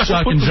do any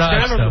chuck and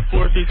jive stuff.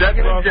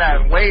 Chucking and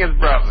jive, Wayans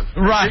brothers.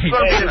 Right.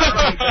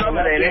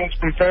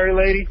 From Fairy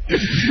Lady.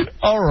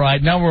 All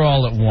right, now we're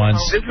all at once.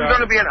 This is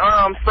going to be an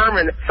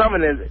summon,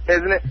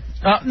 isn't it?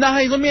 Now,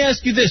 hey, let me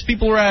ask you this.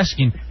 People are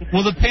asking,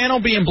 will the panel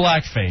be in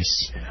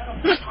blackface?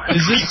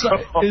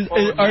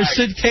 Are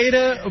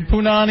Cicada,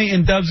 Punani,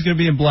 and Dubs going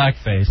to be in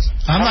blackface?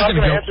 I'm not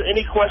going to answer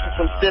any questions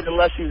from Sid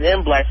unless he's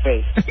in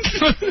blackface.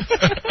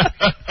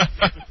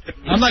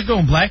 I'm not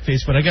going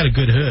blackface, but I got a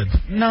good hood.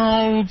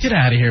 No, get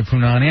out of here,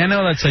 Punani. I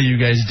know that's how you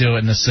guys do it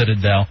in the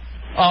Citadel.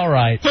 All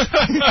right.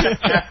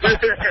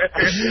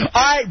 All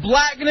right,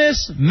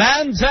 Blackness,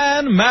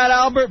 Mantan, Matt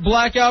Albert,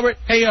 Black Albert.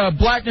 Hey,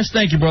 Blackness,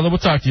 thank you, brother. We'll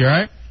talk to you, all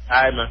right?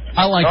 All right, man.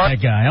 I like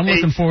that guy. I'm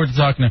looking forward to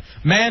talking to him.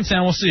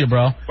 Mantan, we'll see you,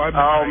 bro. Bye.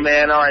 Oh,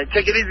 man, all right.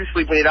 Take it easy,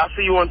 Sleepy. I'll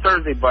see you on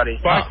Thursday, buddy.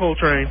 Bye,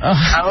 Coltrane.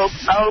 I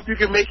hope you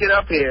can make it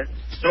up here.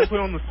 Don't put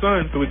on the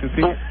sun so we can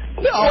see.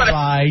 All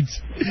right.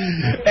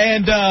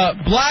 And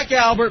Black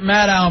Albert,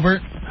 Matt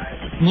Albert,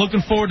 I'm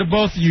looking forward to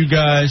both of you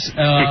guys.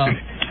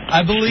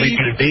 I believe...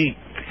 Sleeping Beat.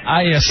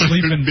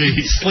 Sleeping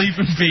Beat.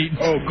 Sleeping Beat.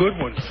 Oh, good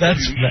one.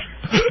 That's...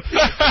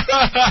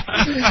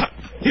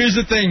 Here's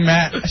the thing,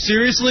 Matt.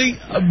 Seriously,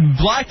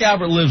 Black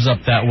Albert lives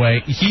up that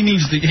way.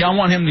 I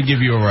want him to give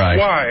you a ride.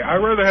 Why? I'd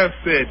rather have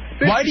Sid.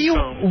 Why do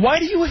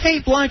you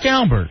hate Black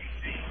Albert?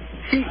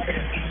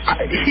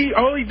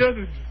 All he does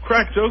is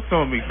crack jokes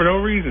on me for no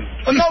reason.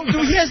 No,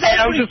 dude, he has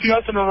I'm just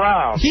messing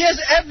around. He has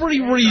every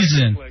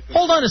reason.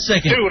 Hold on a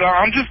second. Dude,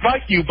 I'm just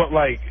like you, but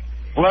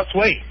less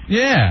weight.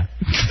 Yeah.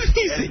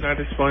 That's not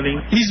as funny.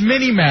 He's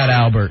mini Matt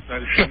Albert.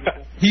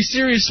 He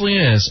seriously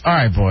is. All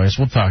right, boys,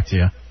 we'll talk to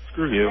you.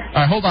 Screw you. All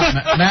right, hold on,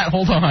 Matt,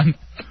 hold on.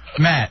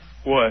 Matt.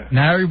 What?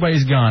 Now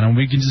everybody's gone, and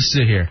we can just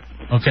sit here,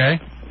 okay?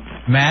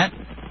 Matt,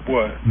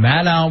 What?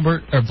 Matt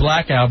Albert or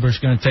Black Albert's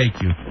going to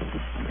take you.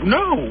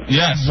 No.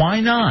 Yes. Why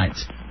not?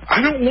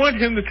 I don't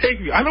want him to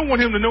take me. I don't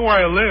want him to know where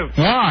I live.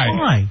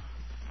 Why?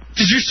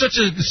 Because you're such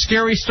a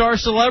scary star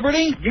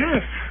celebrity?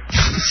 Yes.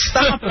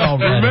 Stop it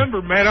already.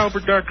 Remember,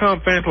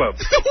 MattAlbert.com fan club.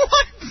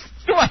 What?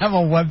 Do I have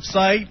a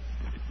website?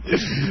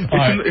 It's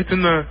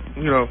in the,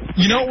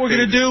 You know what we're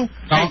going to do?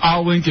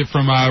 I'll link it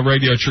from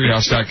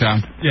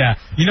RadioTreehouse.com. Yeah.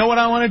 You know what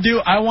I want to do?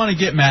 I want to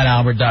get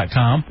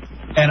MattAlbert.com.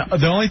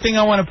 And the only thing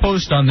I want to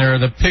post on there are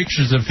the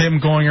pictures of him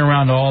going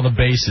around to all the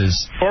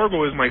bases.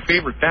 Fargo is my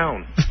favorite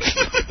town.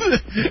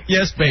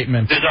 Yes,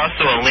 Bateman. There's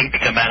also a link to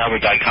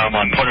MattAlbert.com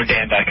on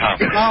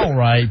PorterDan.com. All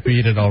right,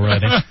 beat it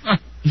already.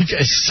 You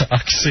guys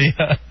suck. See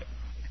ya.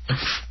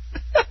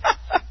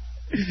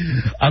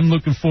 I'm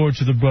looking forward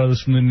to the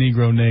brothers from the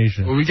Negro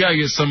Nation. Well, we got to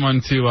get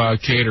someone to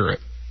cater it.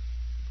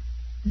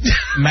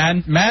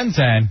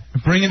 Mantan,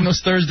 bring in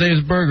those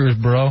Thursdays burgers,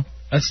 bro.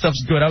 That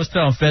stuff's good. I was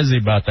telling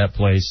Fezzi about that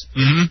place.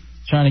 Mm-hmm.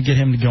 Trying to get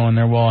him to go in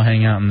there. We'll all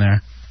hang out in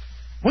there.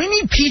 We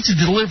need pizza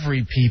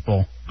delivery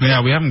people.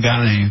 Yeah, we haven't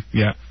got any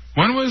yet.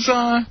 When was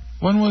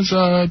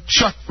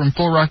Chuck from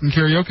Full Rock and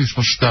Karaoke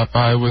supposed to stop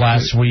by?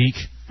 Last week.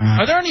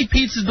 Are there any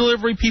pizza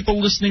delivery people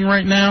listening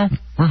right now?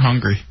 We're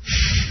hungry.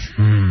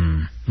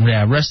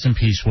 Yeah, rest in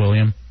peace,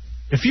 William.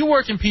 If you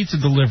work in pizza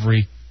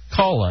delivery,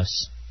 call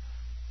us.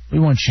 We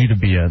want you to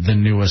be the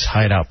newest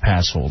Hideout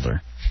pass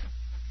holder.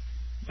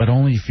 But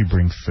only if you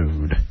bring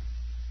food.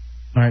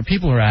 All right,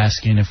 people are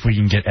asking if we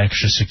can get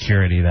extra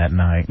security that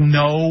night.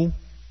 No.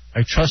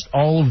 I trust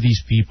all of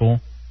these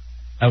people.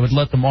 I would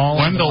let them all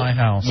into my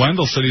house.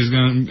 Wendell said he's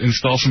going to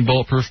install some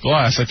bulletproof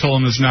glass. I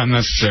told him it's not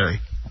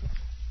necessary.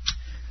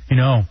 You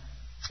know,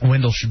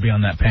 Wendell should be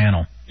on that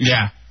panel.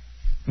 Yeah.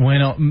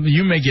 Wendell,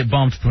 you may get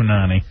bumped,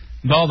 Punani.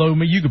 Although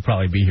you could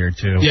probably be here,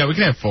 too. Yeah, we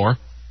can have 4.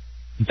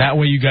 That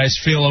way you guys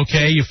feel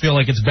okay? You feel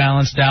like it's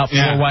balanced out?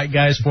 4 white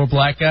guys, 4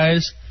 black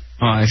guys?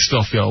 I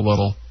still feel a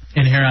little.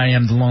 And here I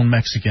am, the lone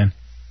Mexican.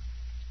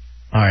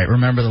 All right,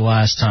 remember the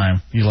last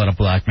time you let a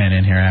black man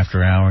in here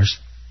after hours?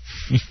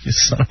 You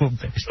son of a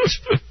bitch.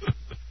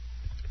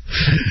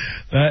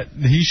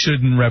 He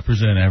shouldn't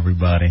represent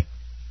everybody.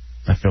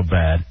 I feel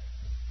bad.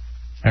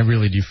 I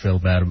really do feel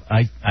bad.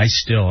 I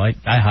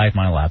hide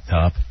my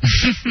laptop.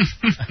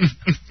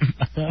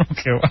 I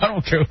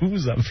don't care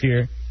who's up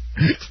here.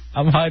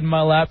 I'm hiding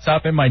my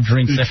laptop and my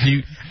drinks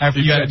after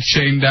you got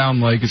chained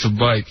down like it's a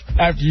bike.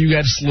 After you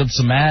got to slip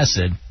some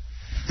acid.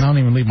 I don't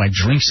even leave my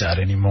drinks out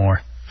anymore.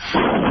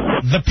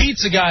 The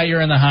pizza guy,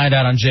 you're in the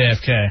Hideout on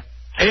JFK.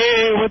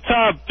 Hey, what's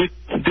up? This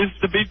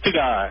is the pizza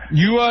guy.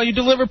 You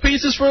deliver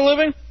pizzas for a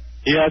living?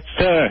 Yes,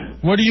 sir.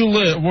 Where do you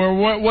live?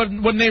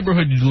 What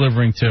neighborhood are you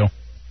delivering to?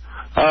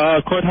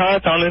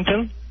 Courthouse,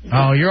 Arlington.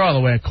 Oh, you're all the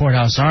way at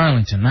Courthouse,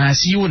 Arlington. I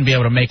see you wouldn't be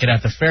able to make it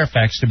out to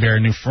Fairfax to be our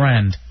new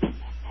friend.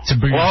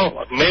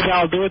 Well, maybe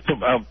I'll do it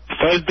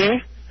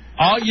Thursday.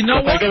 Oh, you know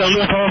what? I get a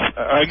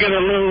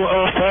little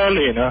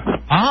early, you know.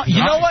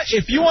 You know what?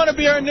 If you want to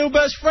be our new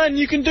best friend,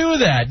 you can do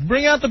that.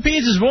 Bring out the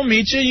pizzas. We'll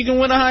meet you. You can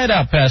win a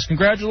Hideout pass.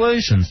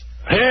 Congratulations.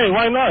 Hey,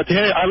 why not?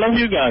 Hey, I love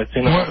you guys.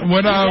 You know.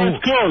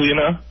 It's cool, you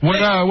know.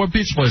 What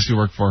pizza place do you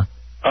work for?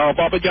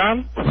 Papa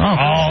John.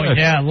 Oh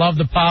yeah, I love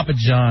the Papa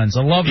Johns.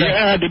 I love that.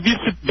 Yeah, the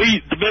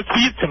best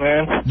pizza,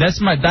 man.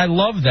 I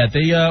love that.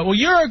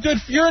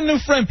 You're a new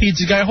friend,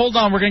 pizza guy. Hold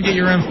on, we're gonna get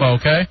your info,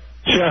 okay?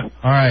 Sure.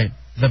 All right,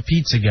 the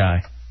pizza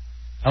guy.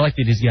 I like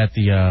that he's got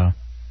the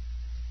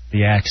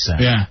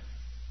accent. Yeah.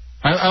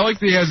 I like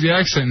that he has the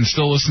accent and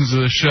still listens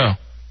to the show.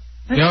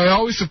 You know, it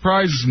always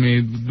surprises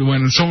me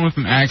when someone with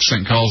an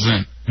accent calls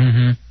in.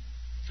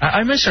 Mm-hmm.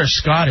 I miss our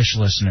Scottish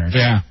listeners.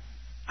 Yeah.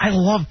 I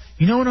love.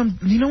 You know what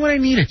I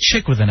need? A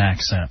chick with an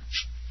accent.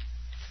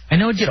 I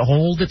know it'd get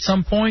old at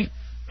some point,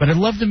 but I'd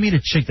love to meet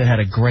a chick that had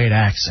a great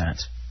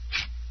accent,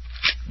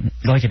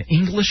 like an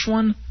English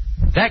one.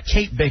 That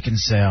Kate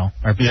Beckinsale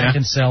or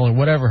Beckinsale or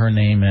whatever her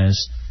name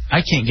is.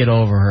 I can't get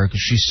over her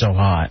because she's so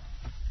hot.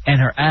 And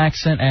her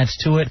accent adds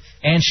to it.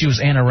 And she was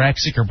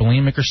anorexic or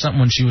bulimic or something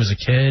when she was a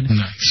kid.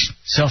 Nice.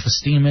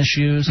 Self-esteem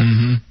issues.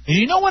 Mm-hmm. And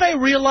you know what I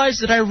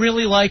realized that I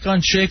really like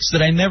on chicks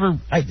that I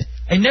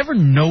never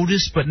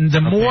noticed, but the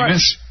more...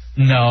 Penis?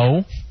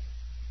 No.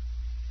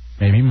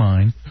 Maybe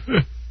mine.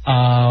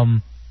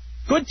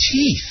 Good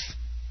teeth.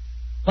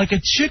 Like a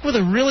chick with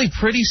a really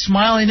pretty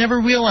smile, I never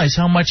realized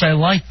how much I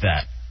liked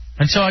that.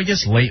 Until I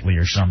guess lately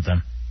or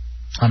something.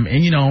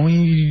 And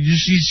you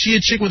see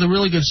a chick with a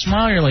really good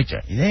smile, you're like,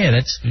 yeah,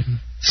 that's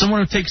someone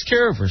who takes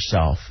care of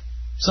herself.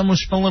 Someone who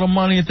spent a little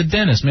money at the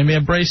dentist, maybe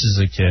had braces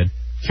as a kid,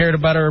 cared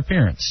about her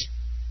appearance.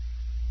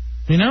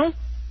 You know?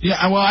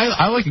 Yeah, well,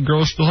 I like a girl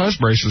who still has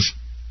braces.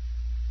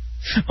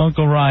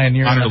 Uncle Ryan,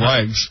 you're on her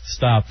legs.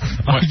 Stop.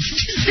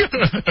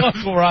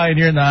 Uncle Ryan,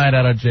 you're in the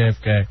Hideout on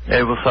JFK.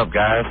 Hey, what's up,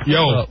 guys?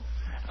 Yo. What's up?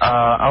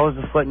 I was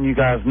just letting you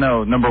guys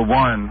know, number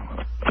one,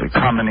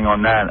 commenting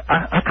on that,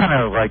 I kind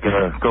of like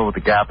go with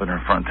the gap in her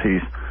front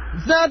teeth.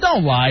 No,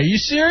 don't lie. Are you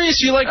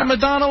serious? You like a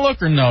Madonna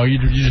look or no?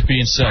 You're just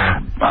being silly.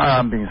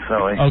 I'm being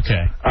silly.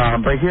 Okay.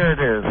 But here it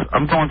is.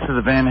 I'm going to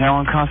the Van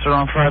Halen concert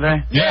on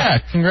Friday. Yeah,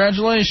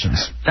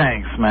 congratulations.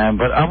 Thanks, man.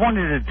 But I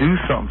wanted to do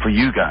something for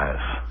you guys.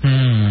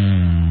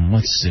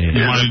 Let's see.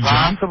 You want to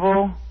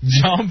possible?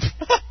 Jump?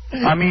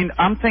 I mean,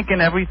 I'm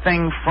thinking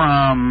everything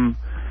from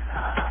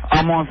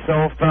I'm on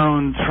cell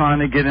phone trying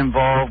to get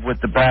involved with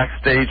the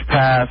backstage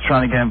pass,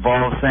 trying to get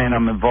involved saying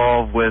I'm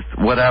involved with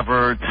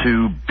whatever,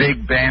 to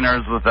big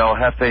banners with El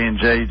Jefe and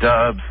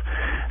J-Dubs.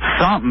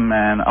 Something,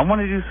 man. I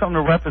want to do something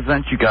to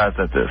represent you guys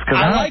at this,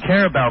 because I don't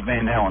care about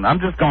Van Halen.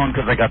 I'm just going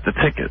because I got the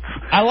tickets.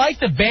 I like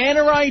the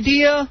banner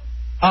idea.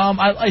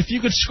 If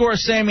you could score a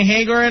Sammy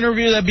Hagar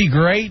interview, that'd be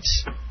great.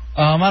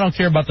 I don't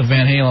care about the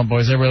Van Halen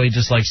boys. I really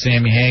just like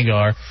Sammy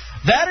Hagar.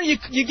 That or you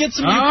get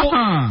some,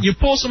 you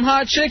pull some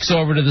hot chicks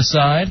over to the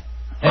side,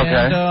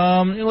 and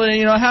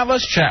have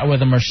us chat with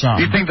them or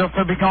something. Do you think they'll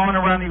still be going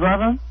around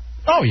 11?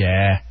 Oh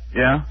yeah.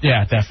 Yeah.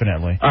 Yeah,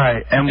 definitely. All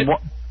right, and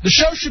the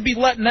show should be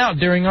letting out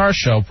during our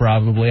show,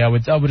 probably. I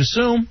would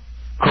assume.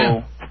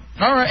 Cool. Yeah.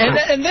 All right,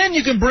 and then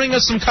you can bring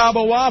us some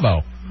Cabo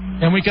Wabo,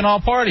 and we can all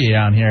party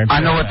down here.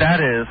 I know what that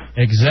is.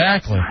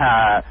 Exactly.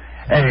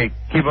 Hey,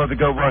 keep up the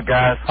good work,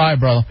 guys. All right,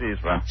 brother. See you,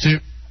 bro.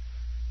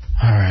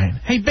 All right.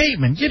 Hey,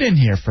 Bateman, get in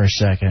here for a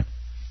second.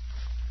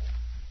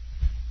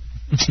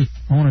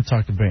 I want to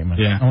talk to Bateman.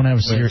 Yeah. I want to have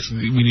a serious.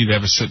 We need to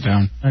have a sit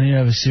down. I need to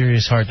have a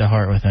serious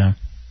heart-to-heart with him.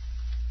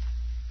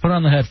 Put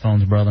on the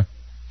headphones, brother.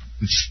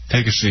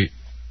 Take a seat.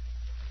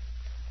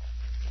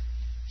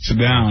 Sit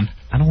down.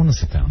 I don't want to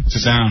sit down.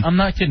 Sit down. I'm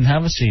not kidding.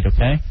 Have a seat,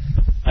 okay?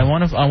 I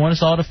want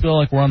us all to feel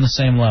like we're on the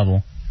same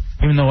level.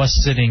 Even though us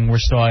sitting, we're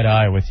still eye to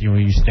eye with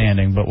you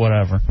standing, but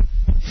whatever.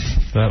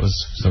 That was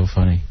so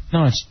funny.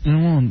 No,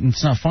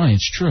 it's not funny.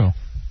 It's true.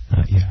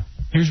 Yeah.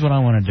 Here's what I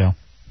want to do.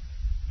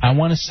 I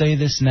want to say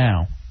this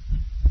now.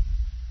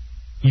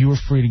 You are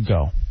free to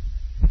go.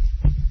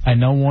 I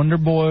know Wonder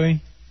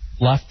Boy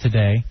left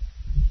today.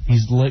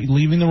 He's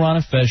leaving the Ron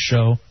and Fez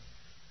show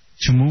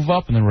to move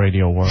up in the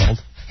radio world.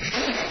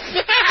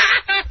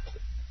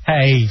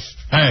 Hey.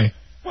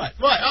 What?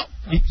 Oh.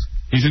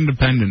 He's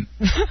independent.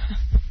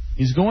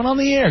 He's going on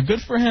the air.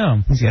 Good for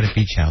him. He's got a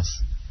beach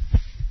house.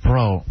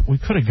 Bro, we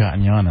could have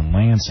gotten you on in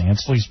Lansing.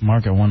 It's at least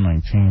Market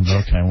 119,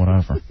 but okay,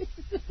 whatever.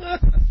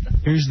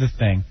 Here's the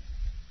thing.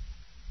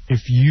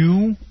 If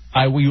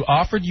we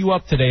offered you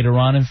up today to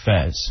Ron and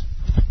Fez.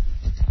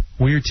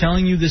 We are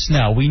telling you this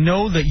now. We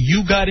know that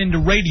you got into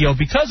radio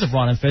because of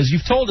Ron and Fez.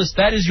 You've told us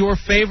that is your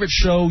favorite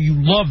show. You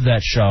love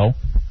that show.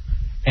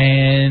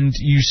 And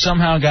you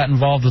somehow got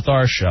involved with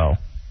our show.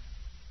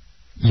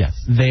 Yes.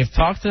 They've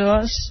talked to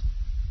us,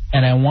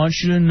 and I want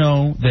you to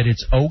know that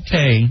it's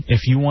okay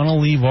if you want to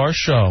leave our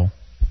show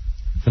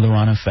for the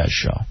Ron and Fez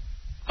show.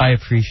 I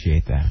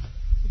appreciate that,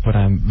 but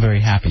I'm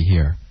very happy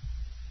here.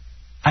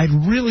 I'd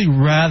really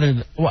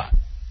rather... Well,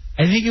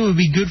 I think it would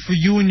be good for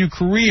you and your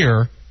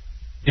career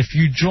if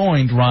you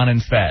joined Ron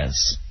and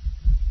Fez.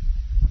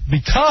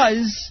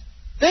 Because,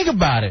 think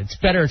about it. It's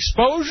better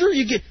exposure.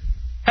 You get...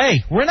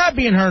 Hey, we're not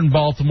being heard in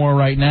Baltimore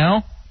right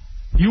now.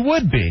 You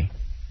would be.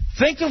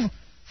 Think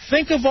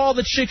of all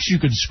the chicks you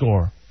could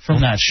score from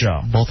that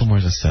show.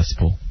 Baltimore's a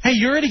cesspool. Hey,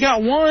 you already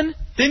got one,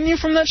 didn't you,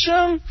 from that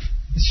show?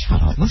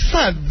 Shut up. Let's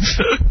not...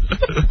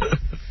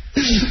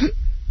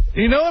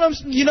 You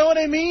know what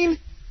I mean?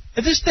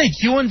 Just think,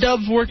 you and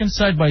Dubs working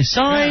side by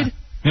side.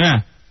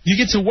 Yeah. You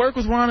get to work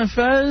with Ron and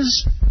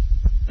Fez.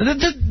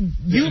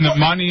 The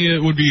money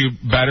would be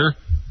better.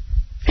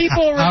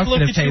 People How look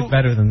can at it you pay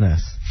better than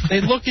this?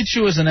 They look at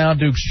you as an Al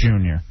Dukes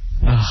Jr.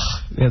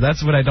 Yeah,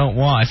 that's what I don't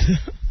want.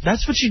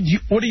 That's what you.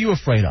 What are you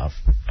afraid of?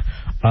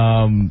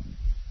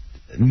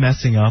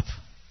 Messing up.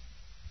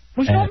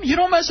 Well, you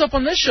don't mess up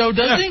on this show,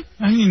 does he?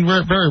 I mean,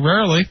 very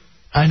rarely.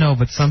 I know,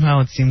 but somehow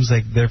it seems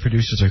like their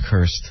producers are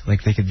cursed. Like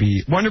they could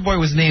be... Wonder Boy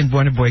was named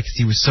Wonder Boy because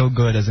he was so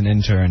good as an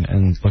intern,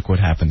 and look what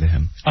happened to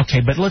him.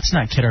 Okay, but let's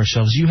not kid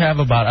ourselves. You have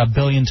about 1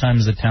 billion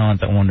times the talent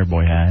that Wonder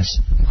Boy has.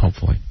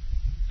 Hopefully.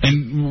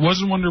 And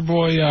wasn't Wonder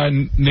Boy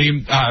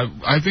named...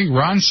 I think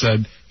Ron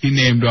said he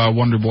named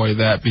Wonder Boy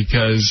that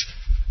because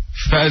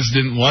Fez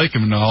didn't like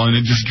him and all, and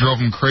it just drove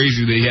him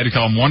crazy that he had to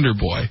call him Wonder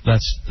Boy.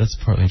 That's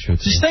partly true,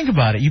 too. Just think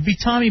about it. You'd be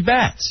Tommy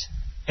Batts.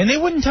 And they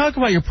wouldn't talk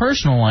about your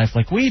personal life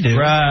like we do.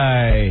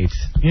 Right.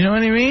 You know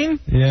what I mean?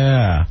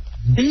 Yeah.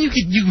 Then you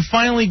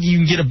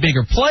can get a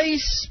bigger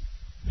place.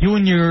 You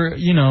and your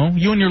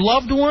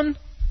loved one.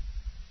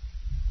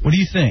 What do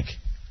you think?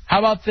 How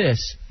about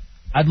this?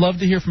 I'd love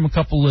to hear from a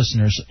couple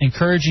listeners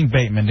encouraging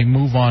Bateman to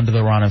move on to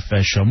the Ron and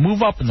Fez show.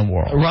 Move up in the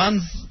world.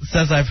 Ron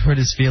says I've hurt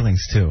his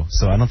feelings, too,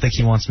 so I don't think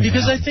he wants me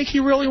because to I think he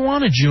really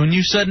wanted you, and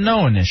you said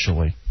no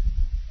initially.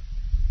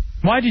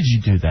 Why did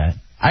you do that?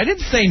 I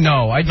didn't say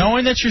no.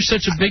 Knowing that you're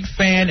such a big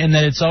fan and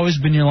that it's always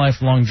been your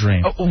lifelong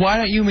dream. Why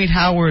don't you meet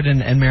Howard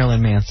and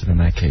Marilyn Manson in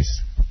that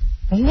case?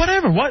 Well,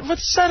 whatever. What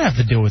does that have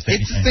to do with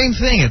anything? It's the same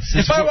thing.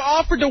 If I were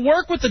offered to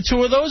work with the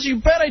two of those,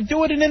 you bet I'd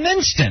do it in an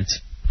instant.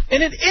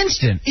 In an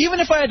instant. Even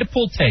if I had to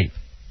pull tape.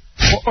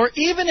 Or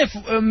even if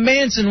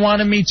Manson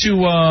wanted me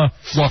to...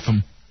 fluff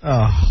him.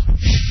 Oh.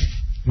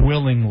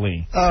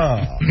 Willingly.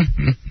 Oh.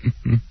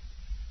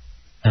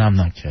 And I'm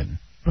not kidding.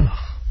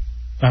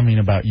 I mean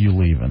about you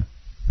leaving.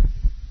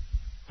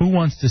 Who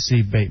wants to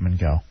see Bateman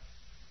go?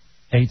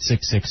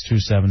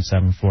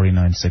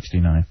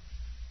 866-277-4969.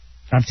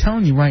 I'm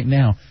telling you right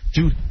now,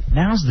 dude,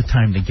 now's the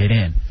time to get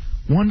in.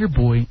 Wonder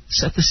Boy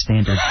set the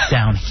standard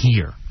down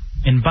here.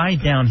 And by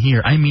down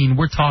here, I mean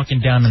we're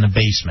talking down in the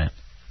basement.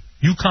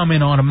 You come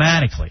in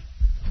automatically.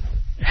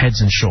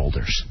 Heads and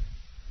shoulders.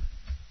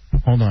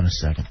 Hold on a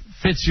second.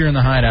 Fitz, you're in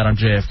the Hideout on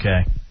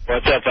JFK.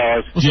 What's up,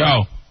 fellas?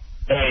 Yo.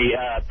 Hey,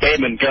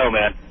 Bateman, go,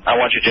 man. I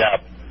want your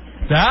job.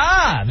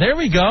 Ah, there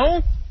we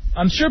go.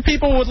 I'm sure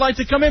people would like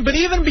to come in, but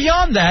even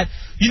beyond that,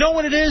 you know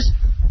what it is?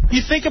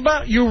 You think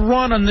about your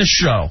run on this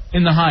show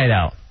in the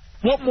Hideout.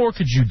 What more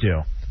could you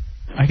do?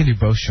 I can do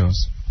both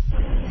shows.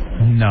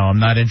 No, I'm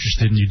not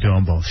interested in you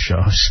doing both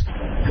shows.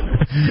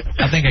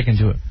 I think I can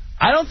do it.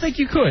 I don't think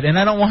you could, and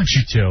I don't want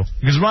you to.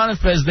 Because Ron and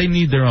Fez, they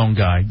need their own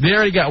guy. They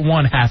already got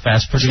one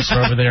half-ass producer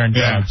over there in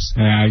Dubs.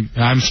 Yeah,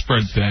 I'm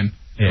spread thin.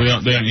 Yeah.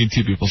 They don't need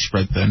two people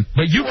spread thin.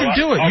 But you can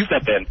do it. I'll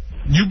step in.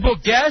 You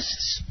book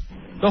guests,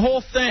 the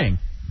whole thing.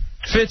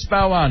 Fitz,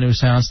 bow wow, New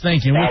Sounds.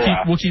 Thank you.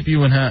 We'll keep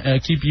you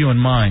in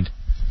mind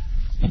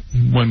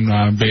when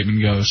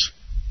Bateman goes.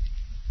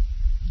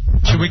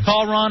 Should we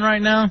call Ron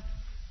right now?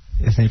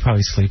 Isn't he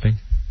probably sleeping?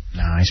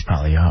 Nah, he's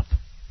probably up.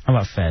 How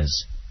about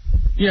Fez?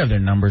 You have their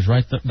numbers,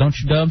 right? Don't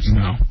you, Dubs?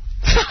 No.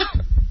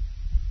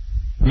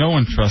 No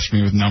one trusts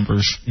me with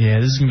numbers. Yeah,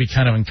 this is going to be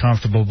kind of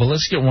uncomfortable, but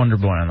let's get Wonder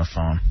Boy on the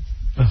phone.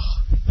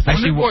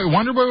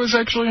 Wonder Boy was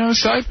actually on the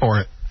side for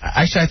it.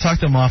 Actually, I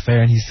talked to him off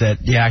air, and he said,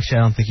 yeah, actually,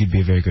 I don't think you'd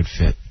be a very good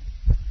fit.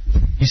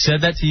 He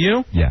said that to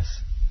you? Yes.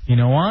 You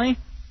know why?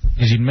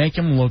 Because you'd make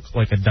him look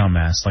like a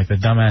dumbass, like the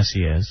dumbass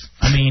he is.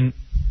 I mean,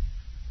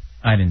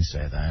 I didn't say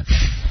that.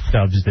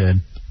 Dubs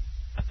did.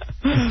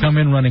 You'd come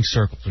in running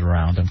circles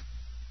around him.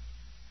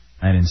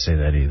 I didn't say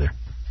that either.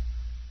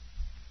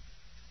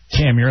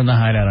 Cam, you're in the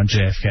Hideout on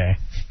JFK.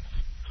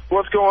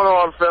 What's going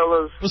on,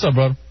 fellas? What's up,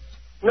 brother?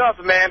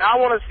 Nothing, man. I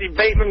want to see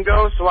Bateman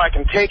go so I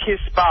can take his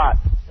spot.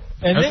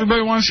 And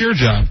everybody wants your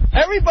job.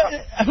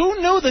 Everybody, who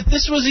knew that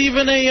this was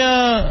even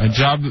a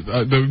job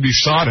that would be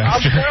sought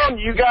after? I'm telling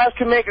you, you guys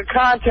can make a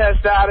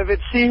contest out of it.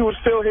 See who would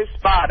fill his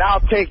spot.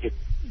 I'll take it.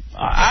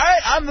 All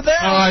right, I'm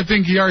there. I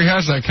think he already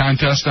has that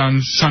contest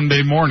on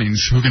Sunday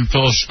mornings. Who can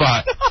fill a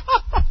spot?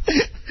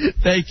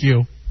 Thank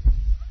you.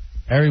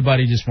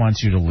 Everybody just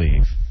wants you to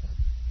leave.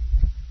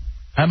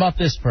 How about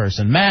this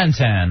person,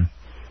 Mantan?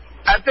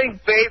 I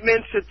think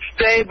Bateman should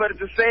stay, but at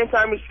the same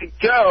time he should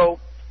go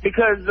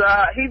because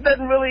he's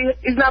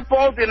not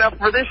ballsy enough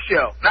for this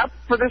show, not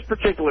for this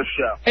particular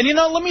show. And you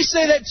know, let me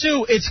say that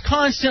too. It's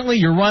constantly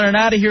you're running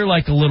out of here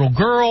like a little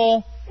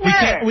girl.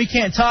 Yeah. We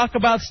can't talk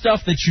about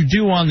stuff that you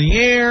do on the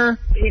air.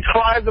 He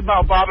cries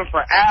about bobbing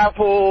for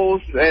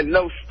apples and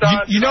no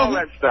stunts and all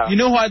that stuff. You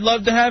know who I'd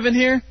love to have in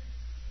here?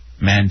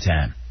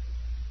 Mantan.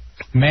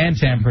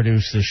 Mantan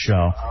produced this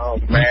show. Oh,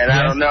 man,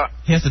 I don't know.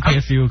 He has to pay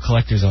a few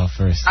collectors off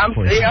first. I'm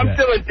still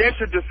in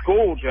Dentures to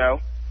school, Joe.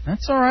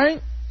 That's all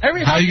right.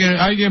 How you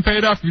gonna pay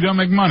it off if you don't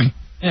make money?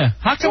 Yeah.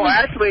 How come? Well,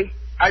 actually,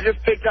 I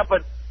just picked up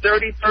a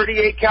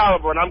 .30-38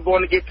 caliber, and I'm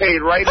going to get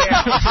paid right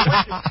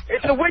now.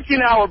 It's a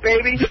witching hour,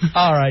 baby.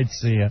 All right,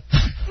 see ya.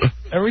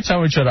 Every time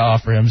we try to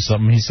offer him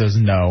something, he says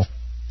no.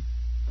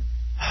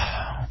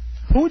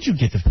 Who would you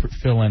get to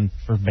fill in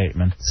for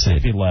Bateman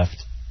if he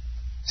left?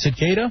 Sid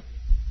Cato?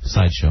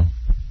 Sideshow.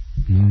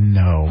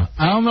 No.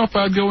 I don't know if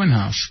I'd go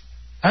in-house.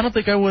 I don't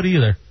think I would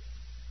either.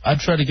 I'd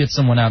try to get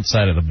someone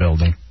outside of the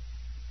building.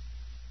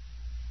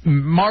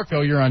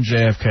 Marco, you're on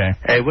JFK.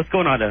 Hey, what's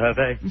going on there,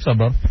 Hervé? What's up,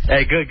 bud?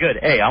 Hey, good.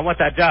 Hey, I want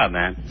that job,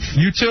 man.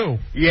 You too.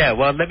 Yeah,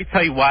 well, let me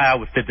tell you why I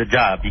would fit the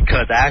job.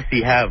 Because I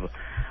actually have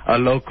a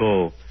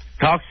local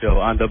talk show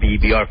on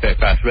WEBR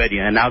Fairfax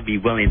Radio, and I'll be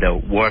willing to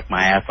work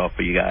my ass off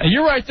for you guys. And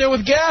you're right there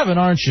with Gavin,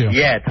 aren't you?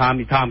 Yeah,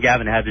 Tom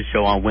Gavin has his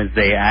show on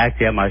Wednesday. I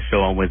actually have my show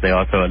on Wednesday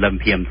also, 11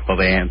 p.m. to 12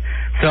 a.m.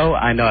 So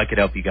I know I could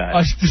help you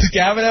guys. Does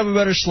Gavin have a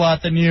better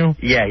slot than you?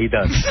 Yeah, he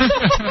does.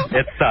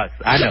 It sucks.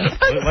 I know.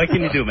 What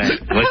can you do, man?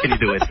 What can you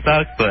do? It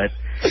sucks, but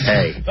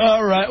hey.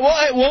 All right.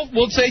 Well,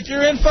 we'll take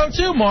your info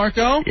too,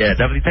 Marco. Yeah,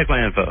 definitely take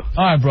my info.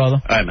 All right, brother.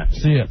 All right, man.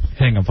 See ya.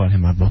 Hang up on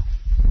him, my bro.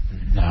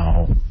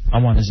 No. I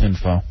want his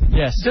info.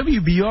 Yes.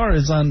 WBR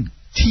is on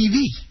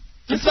TV.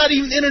 It's not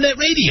even internet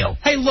radio.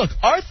 Hey, look,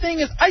 our thing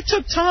is, I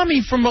took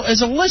Tommy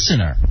as a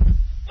listener.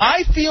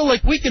 I feel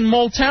like we can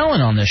mold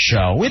talent on this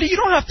show. You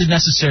don't have to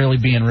necessarily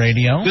be in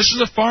radio. This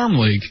is a farm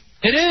league.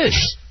 It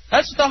is.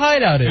 That's what the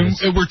Hideout is.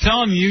 And we're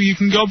telling you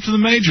can go up to the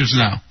majors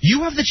now.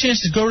 You have the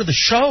chance to go to the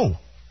show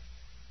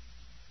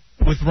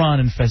with Ron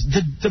and Fez.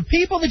 The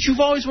people that you've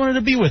always wanted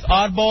to be with.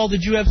 Oddball,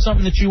 did you have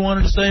something that you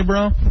wanted to say,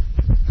 bro?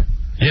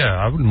 Yeah,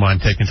 I wouldn't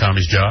mind taking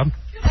Tommy's job.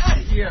 Get out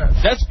of here.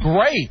 That's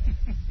great.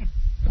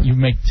 You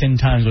make 10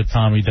 times what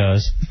Tommy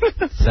does.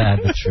 Sad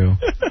but true.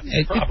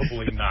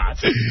 Probably not.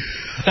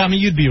 Tommy,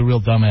 you'd be a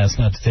real dumbass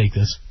not to take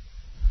this.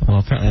 Well,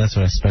 apparently that's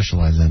what I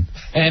specialize in.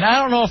 And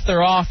I don't know if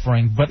they're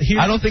offering, but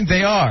I don't think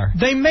they are.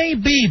 They may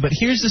be, but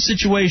here's the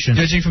situation.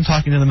 Judging from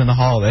talking to them in the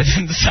hall, that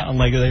didn't sound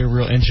like they were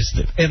real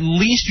interested. At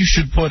least you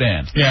should put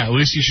in. Yeah, at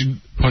least you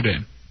should put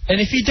in.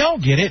 And if you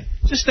don't get it,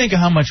 just think of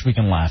how much we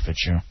can laugh at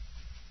you.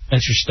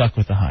 That you're stuck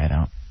with the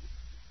Hideout.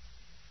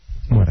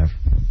 Whatever.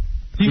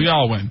 We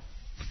all win.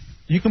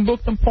 You can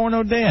book them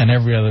Porno Dan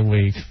every other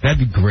week. That'd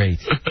be great.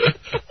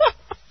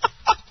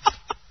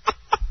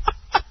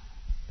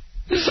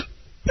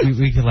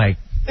 we could, like...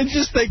 And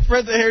just think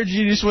Fred the Hair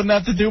Genius wouldn't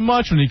have to do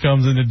much when he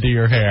comes in to do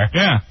your hair.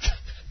 Yeah.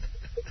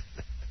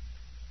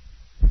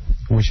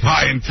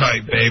 High and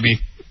tight, baby.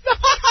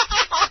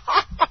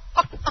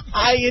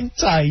 High and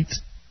tight.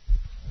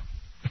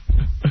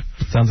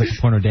 Sounds like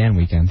a Porno Dan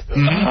weekend.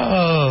 Mm-hmm.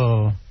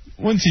 Oh.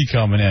 When's he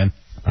coming in?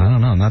 I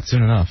don't know. Not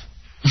soon enough.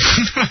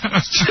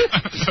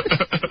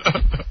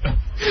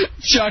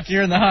 Chuck,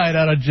 you're in the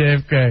Hideout on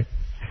JFK.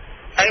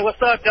 Hey,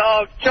 what's up,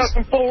 dog? Chuck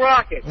from Full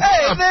Rocket.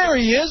 Hey, there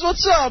he is.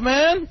 What's up,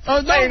 man?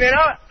 Hey, man,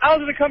 I was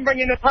going to come bring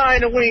you the pie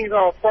and the wings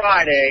on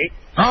Friday.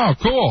 Oh,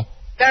 cool.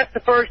 That's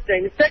the first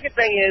thing. The second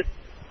thing is,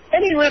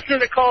 any listener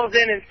that calls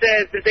in and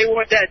says that they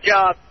want that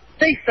job,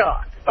 they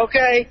suck,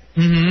 okay?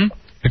 Mm-hmm.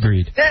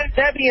 Agreed.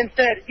 That being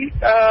said, you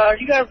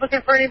guys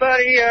looking for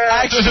anybody?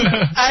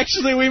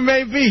 Actually, we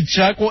may be,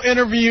 Chuck. We'll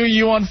interview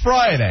you on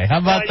Friday.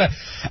 How about that?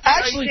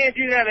 Actually, you can't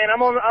do that, man.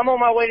 I'm on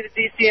my way to the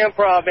DC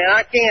Improv, man.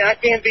 I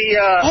can't be.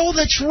 Oh,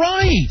 that's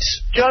right.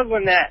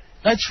 Juggling that.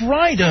 That's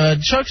right.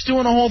 Chuck's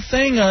doing a whole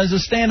thing as a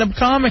stand-up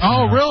comic.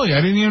 Oh, now. really?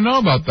 I didn't even know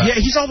about that. Yeah,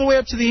 he's all the way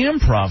up to the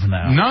Improv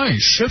now.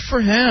 Nice. Good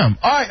for him.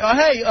 All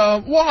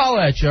right. We'll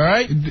holler at you. All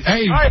right.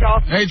 Hey, all right,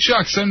 Austin. Hey,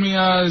 Chuck, send me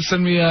a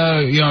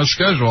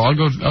schedule. I'll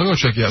go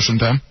check you out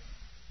sometime.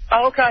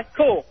 Oh, okay,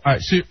 cool. All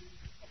right. See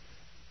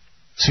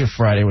you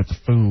Friday with the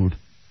food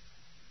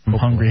from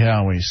Hungry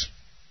Howie's.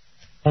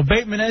 Well,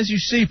 Bateman, as you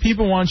see,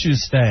 people want you to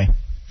stay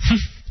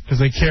because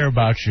they care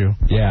about you.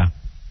 Yeah.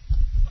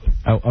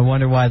 I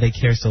wonder why they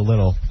care so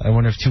little. I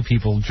wonder if two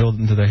people drilled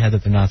into their head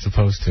that they're not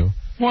supposed to.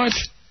 What?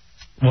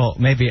 Well,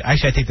 maybe.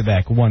 Actually, I take that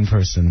back. One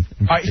person.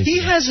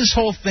 He has this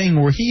whole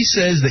thing where he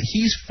says that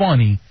he's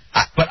funny,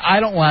 but I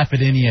don't laugh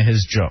at any of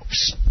his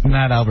jokes.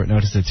 Matt Albert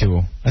noticed it,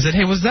 too. I said,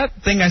 hey, was that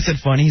thing I said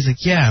funny? He's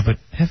like, yeah, but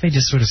Hefe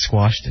just sort of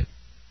squashed it.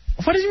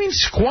 What do you mean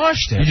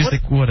squashed it? You're just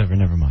like, whatever,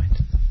 never mind.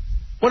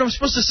 What, I'm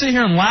supposed to sit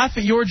here and laugh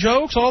at your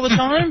jokes all the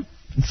time?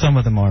 Some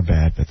of them are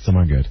bad, but some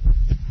are good.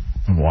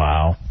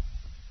 Wow.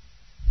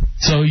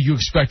 So you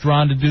expect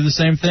Ron to do the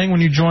same thing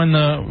when you join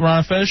the Ron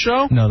and Fez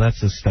show? No,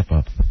 that's a step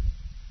up.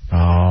 Oh,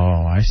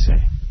 I see.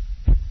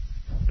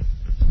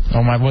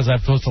 Oh, was I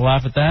supposed to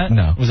laugh at that?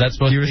 No. Was that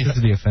supposed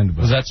to be offended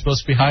by? Was that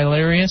supposed to be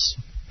hilarious?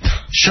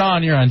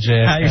 Sean, you're on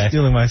JFK. How you're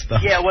stealing my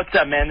stuff. Yeah, what's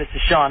up, man? This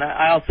is Sean.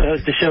 I also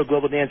host the show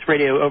Global Dance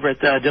Radio over at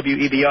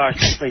WEBR.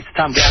 Same place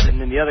Tom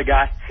Gavin and the other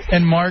guy.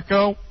 And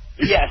Marco?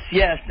 Yes.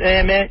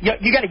 Hey, man,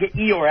 you got to get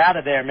Eeyore out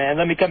of there, man.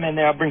 Let me come in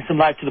there. I'll bring some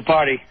life to the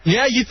party.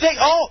 Yeah, you think?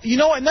 Oh, you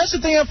know what? And that's the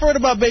thing I've heard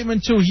about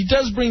Bateman, too. He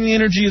does bring the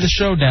energy of the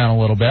show down a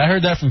little bit. I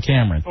heard that from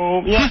Cameron.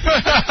 Oh, yeah.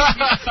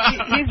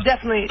 He's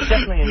definitely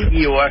an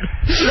Eeyore.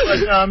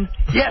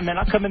 But, yeah, man,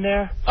 I'll come in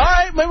there. All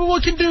right, maybe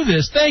we can do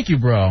this. Thank you,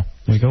 bro.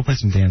 We go play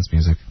some dance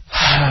music.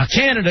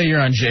 Canada,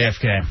 you're on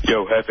JFK.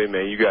 Yo, Hefe,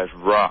 man, you guys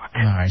rock.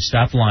 All right,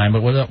 stop lying.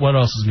 But what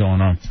else is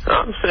going on?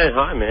 I'm saying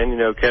hi, man. You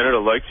know, Canada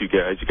likes you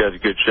guys. You guys are a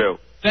good show.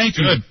 Thank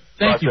you. Good.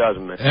 Thank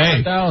 5,000, you. man.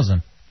 Hey.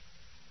 5,000.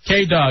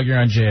 K-Dog, you're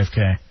on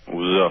JFK.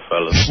 What's up,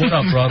 fellas? What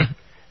up, brother?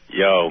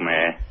 Yo,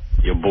 man,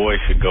 your boy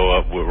should go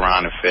up with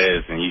Ron and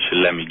Fez, and you should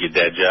let me get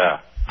that job.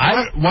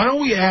 Why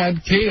don't we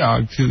add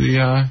K-Dog to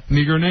the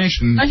Negro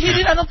Nation?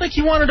 I don't think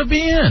he wanted to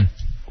be in.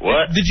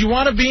 What? Did you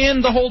want to be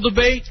in the whole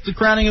debate, the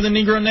crowning of the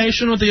Negro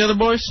Nation with the other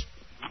boys?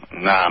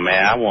 Nah,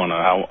 man, I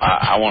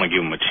wanna give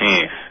him a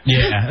chance.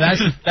 Yeah,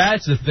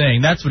 that's the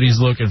thing. That's what he's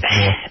looking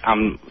for.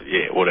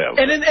 Whatever.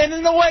 And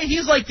in a way,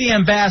 he's like the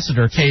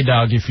ambassador,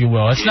 K-Dog, if you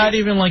will. It's not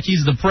even like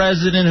he's the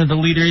president or the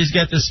leader. He's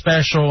got this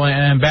special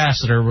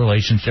ambassador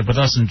relationship with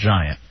us and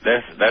Giant.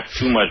 That's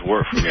too much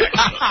work for me.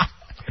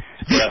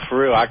 But for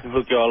real, I can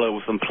hook y'all up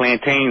with some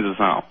plantains or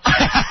something.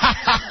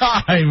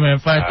 Hey, man,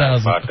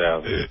 5,000.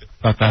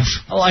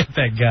 5,000. I like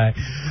that guy.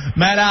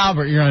 Matt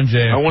Albert, you're on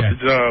JFK. I want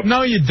the job.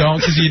 No, you don't,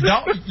 because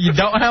you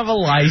don't have a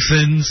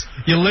license.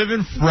 You live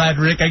in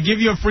Frederick. I give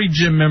you a free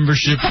gym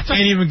membership. You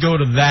can't even go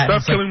to that.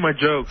 Stop killing my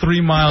jokes.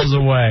 3 miles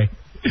away.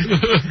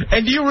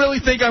 And do you really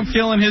think I'm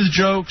killing his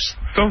jokes?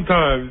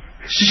 Sometimes.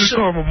 You just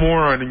call him a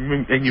moron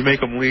and you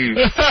make him leave.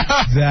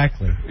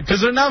 Exactly.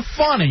 Because they're not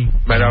funny.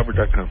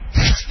 MattAlbert.com.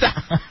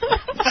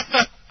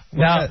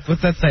 Now,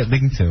 what's that site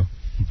linked to?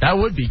 That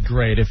would be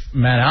great if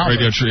Matt Albert.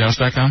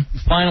 RadioTreehouse.com.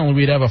 Finally,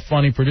 we'd have a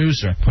funny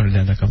producer.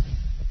 PornoDan.com.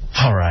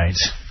 All right.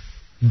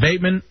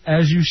 Bateman,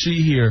 as you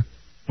see here,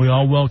 we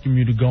all welcome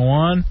you to go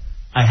on.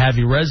 I have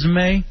your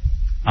resume.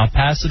 I'll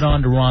pass it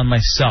on to Ron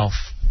myself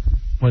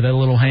with a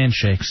little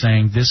handshake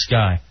saying, this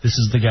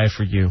is the guy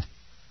for you.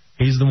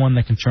 He's the one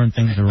that can turn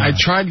things around. I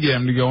tried to get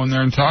him to go in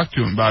there and talk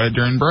to him about it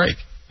during break.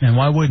 And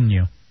why wouldn't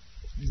you?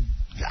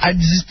 I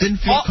just didn't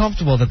feel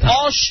comfortable at the time.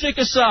 All shtick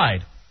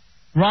aside,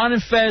 Ron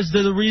and Fez,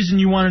 they're the reason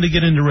you wanted to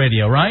get into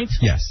radio, right?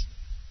 Yes.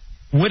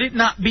 Would it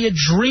not be a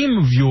dream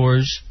of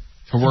yours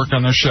to work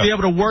on their show? To be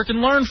able to work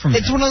and learn from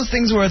It's one of those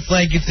things where it's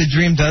like, if the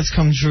dream does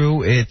come true,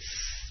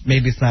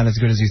 maybe it's not as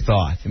good as you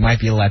thought. It might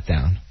be a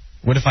letdown.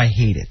 What if I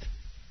hate it?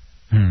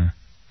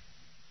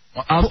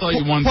 Well, I'll tell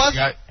you one Plus,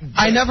 thing.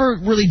 I never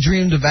really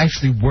dreamed of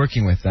actually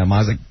working with them. I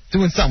was like,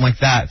 doing something like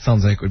that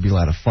sounds like it would be a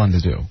lot of fun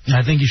to do.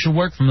 I think you should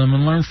work from them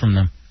and learn from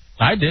them.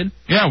 I did.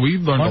 Yeah, we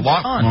learned a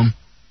lot from them.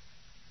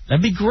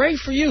 That'd be great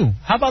for you.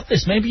 How about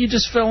this? Maybe you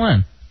just fill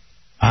in.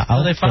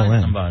 I'll they fill find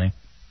in. somebody.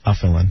 I'll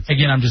fill in.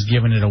 Again, I'm just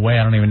giving it away.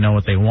 I don't even know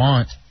what they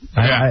want.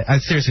 I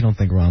seriously don't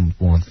think Ron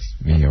wants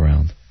me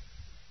around.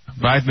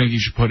 But I think you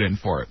should put in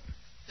for it.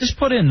 Just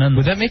put in. Then.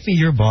 Would that make me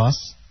your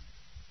boss?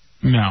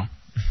 No.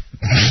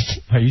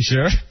 Are you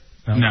sure?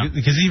 No.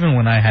 Because even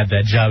when I had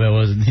that job, it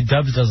wasn't.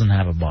 Dubs doesn't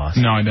have a boss.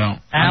 No, I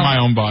don't. I'm my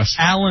own boss.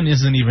 Alan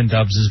isn't even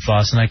Dubs'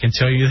 boss, and I can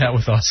tell you that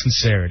with all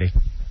sincerity.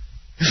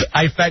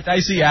 In fact, I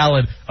see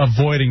Alan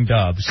avoiding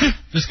Dubs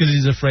just because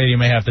he's afraid he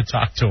may have to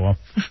talk to him.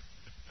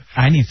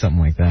 I need something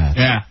like that.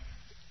 Yeah.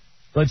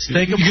 Let's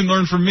take You can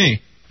learn from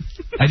me.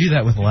 I do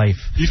that with life.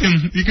 You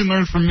can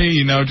learn from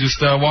me,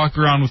 just walk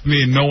around with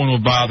me and no one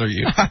will bother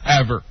you.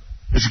 Ever.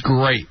 It's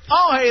great.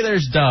 Oh, hey,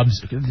 there's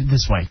Dubs.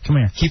 This way. Come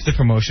here. Keep the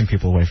promotion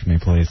people away from me,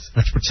 please.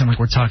 Let's pretend like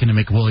we're talking to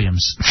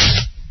McWilliams.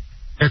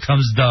 Here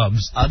comes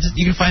Dubs.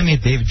 You can find me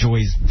at Dave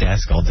Joy's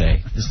desk all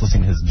day, just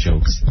listening to his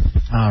jokes.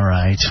 All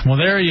right. Well,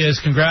 there he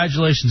is.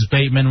 Congratulations,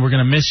 Bateman. We're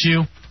going to miss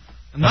you.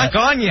 I'm not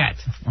gone yet.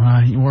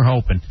 We're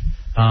hoping.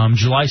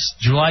 July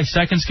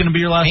 2nd is going to be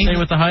your last day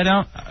with the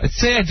Hideout?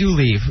 Say I do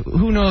leave.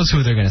 Who knows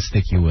who they're going to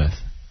stick you with?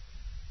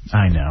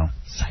 I know.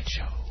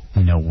 Sideshow.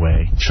 No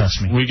way.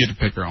 Trust me. We get to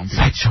pick our own people.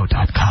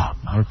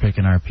 Sideshow.com. We're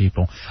picking our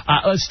people.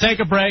 Let's take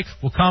a break.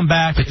 We'll come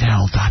back.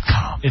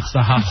 Fidel.com. It's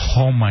the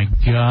oh my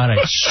God,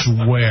 I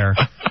swear.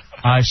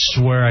 I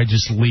swear I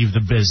just leave the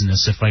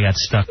business if I got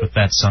stuck with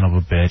that son of a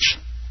bitch.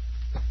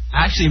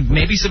 Actually,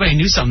 maybe somebody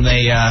knew something.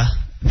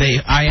 They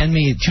IM'd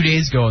me 2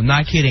 days ago. I'm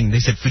not kidding. They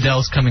said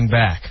Fidel's coming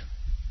back.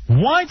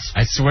 What?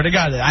 I swear to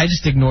God, I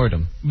just ignored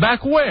him.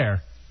 Back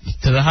where?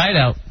 To the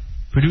Hideout.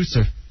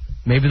 Producer.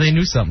 Maybe they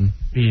knew something.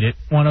 Beat it.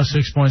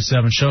 106.7.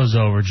 Show's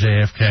over,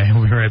 JFK.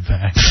 We'll be right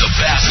back. The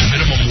best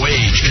minimum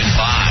wage can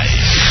buy.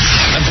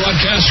 That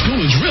broadcast school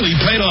has really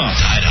paid off.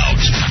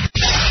 Hideout.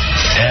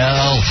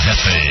 El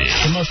Jefe.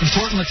 The most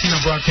important Latino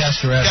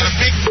broadcaster ever. Got a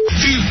big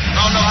feet.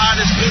 I don't know how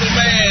this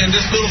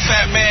little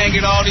fat man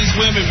get all these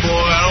women,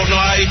 boy. I don't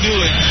know how he do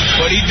it,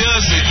 but he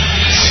does it.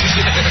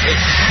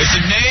 It's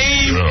a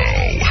name.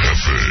 El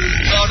Jefe.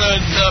 Or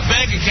the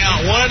bank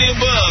account, one of the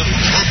above.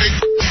 Or big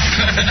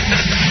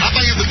I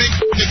think it's the big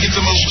that gets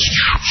the most.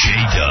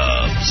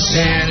 J-Dubs.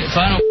 And if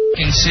I don't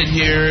sit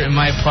here in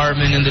my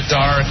apartment in the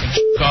dark and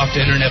off to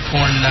internet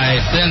porn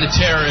tonight, then the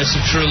terrorists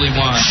have truly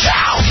won.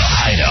 Now the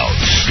Hideout,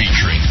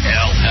 featuring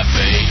El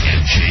Jefe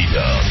and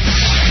J-Dubs.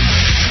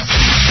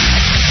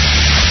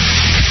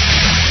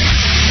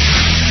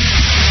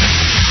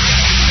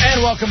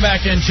 And welcome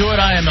back into it.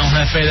 I am El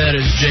Jefe. That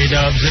is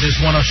J-Dubs. It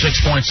is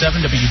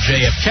 106.7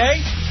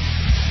 WJFK.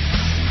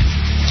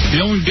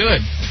 Feeling good.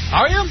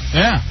 Are you?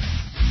 Yeah.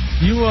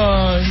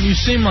 You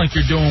seem like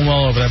you're doing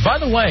well over there. By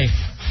the way,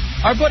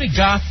 our buddy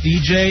Goth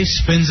DJ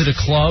spins at a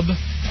club,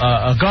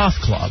 a goth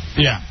club.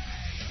 Yeah.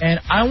 And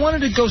I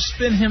wanted to go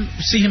see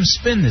him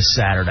spin this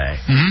Saturday.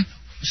 Mm-hmm.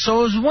 So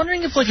I was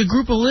wondering if like a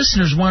group of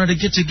listeners wanted to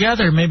get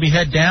together, maybe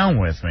head down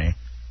with me.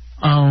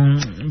 All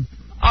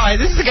right,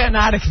 this is getting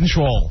out of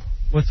control.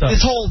 What's up?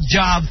 This whole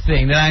job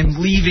thing that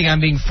I'm leaving, I'm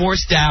being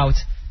forced out.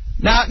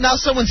 Now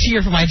someone's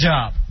here for my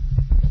job.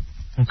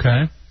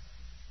 Okay.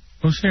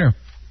 Who's here?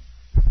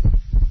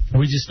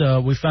 We just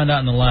we found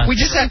out in the last. We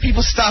just had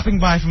people stopping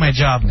by for my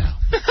job now.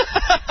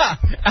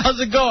 How's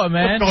it going,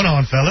 man? What's going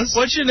on, fellas?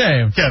 What's your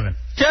name? Kevin.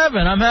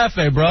 Kevin, I'm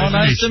Hefe, bro.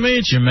 Nice to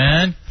meet you,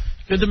 man.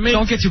 Good to meet you.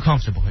 Don't get too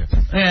comfortable here.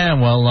 Yeah,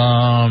 well,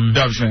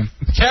 Dubs, man.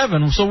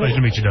 Kevin, so nice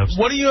to meet you, Dubs.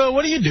 What do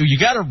you do? You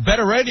got a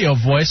better radio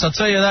voice, I'll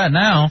tell you that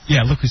now.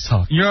 Yeah, look who's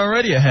talking. You're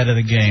already ahead of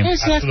the game.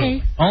 Yes,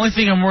 Lefty. Only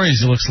thing I'm worried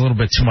is he looks a little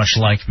bit too much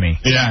like me.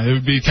 Yeah, it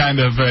would be kind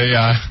of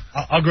a...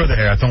 I'll grow the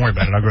hair out. Don't worry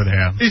about it. I'll grow the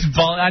hair out. He's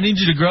bald. I need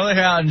you to grow the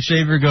hair out and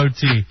shave your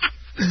goatee.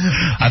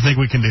 I think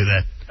we can do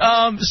that.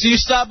 So you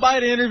stopped by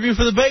to interview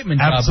for the Bateman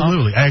job,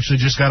 Absolutely. Huh? I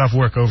actually just got off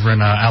work over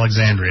in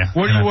Alexandria.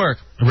 Where do you work?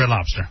 Red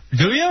Lobster.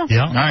 Do you?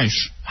 Yeah.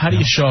 Nice. How do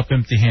you show up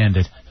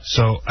empty-handed?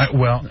 So, I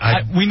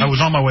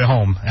was on my way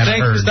home. And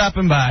Thanks for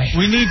stopping by.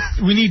 We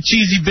need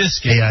cheesy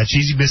biscuits. Yeah,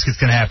 cheesy biscuits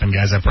can happen,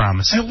 guys. I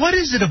promise. And what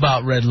is it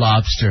about Red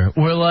Lobster?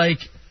 We're like,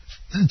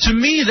 to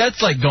me,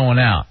 that's like going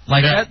out.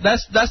 Like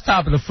that's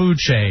top of the food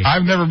chain.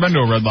 I've never been to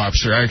a Red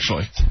Lobster,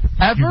 actually.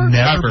 Ever? You've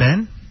never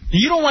been?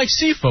 You don't like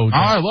seafood? Oh,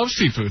 I love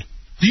seafood.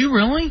 Do you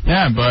really?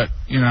 Yeah, but,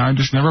 I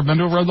just never been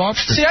to a Red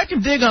Lobster. See, I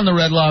can dig on the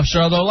Red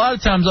Lobster, although a lot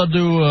of times I'll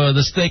do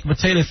the steak and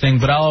potato thing,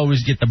 but I'll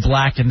always get the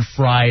blackened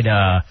fried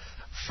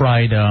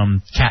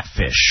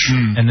catfish.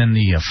 And then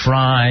the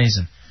fries.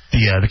 And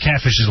The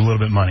catfish is a little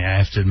bit money, I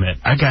have to admit.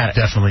 I got it.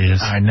 Definitely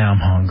is. All right, now I'm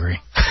hungry.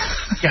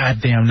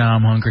 Goddamn, now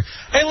I'm hungry.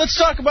 Hey, let's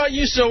talk about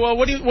you. So,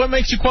 what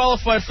makes you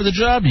qualified for the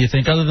job, do you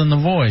think, other than the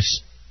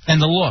voice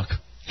and the look?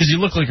 Because you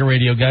look like a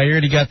radio guy. You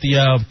already got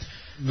the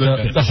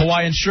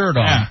Hawaiian shirt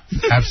on. Yeah,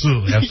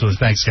 absolutely.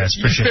 Thanks, guys.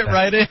 Appreciate you fit that.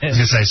 right in. I was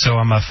going to say, so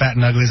I'm fat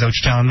and ugly, is that what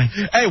you're telling me?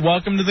 Hey,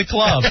 welcome to the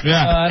club. Yeah.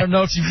 I don't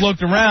know if you've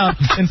looked around.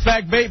 In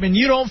fact, Bateman,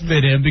 you don't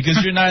fit in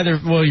because you're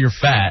you're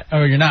fat,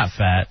 or you're not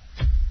fat.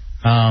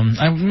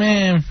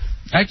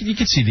 You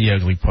can see the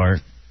ugly part.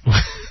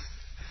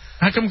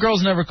 How come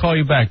girls never call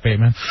you back,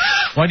 Bateman?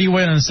 Why do you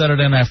wait on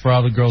Saturday night for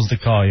all the girls to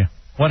call you?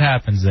 What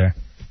happens there?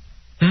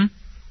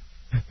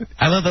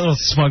 I love that little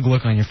smug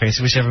look on your face.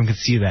 I wish everyone could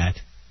see that.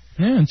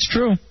 Yeah, it's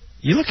true.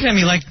 You're looking at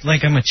me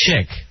like I'm a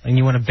chick and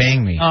you want to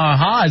bang me.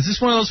 Uh-huh. Is this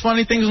one of those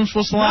funny things I'm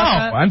supposed to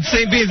laugh at? No, I'm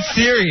saying being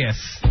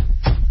serious. All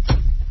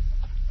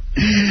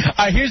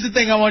right, here's the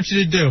thing I want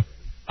you to do.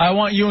 I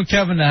want you and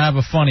Kevin to have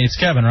a funny. It's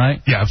Kevin,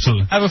 right? Yeah,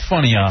 absolutely. Have a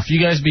funny off. You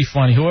guys be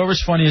funny.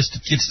 Whoever's funniest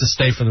gets to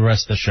stay for the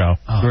rest of the show.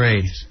 Oh,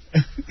 great.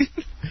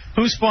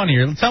 Who's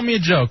funnier? Tell me a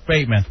joke,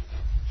 Bateman.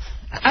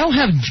 I don't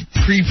have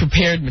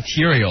pre-prepared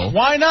material.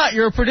 Why not?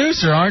 You're a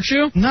producer, aren't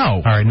you?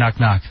 No. All right, knock,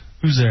 knock.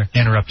 Who's there?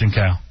 Interrupting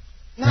Kyle.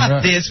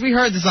 Not this. We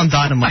heard this on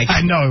Dynamite.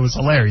 I know. It was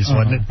hilarious,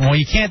 wasn't it? Well,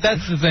 you can't.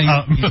 That's the thing.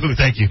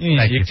 Thank you.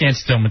 You can't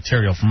steal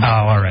material from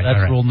all right. That's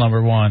all right. rule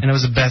number one. And it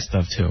was the best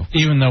of, too.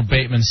 Even though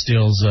Bateman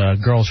steals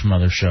girls from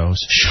other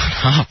shows.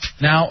 Shut up.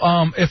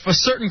 Now, if a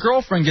certain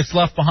girlfriend gets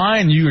left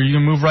behind, are you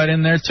going to move right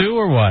in there, too,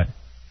 or what?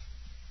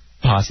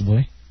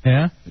 Possibly.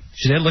 Yeah?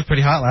 She did look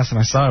pretty hot last time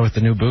I saw her with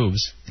the new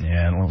boobs.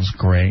 Yeah, that was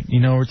great. You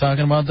know what we're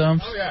talking about,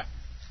 Dubs? Oh, yeah.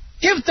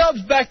 Give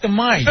Dubs back the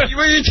mic.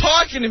 Were you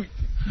talking to me?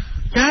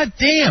 God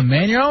damn,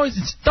 man.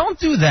 Don't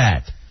do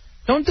that.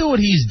 Don't do what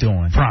he's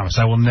doing. Promise,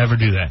 I will never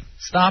do that.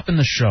 Stopping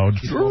the show.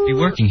 You won't be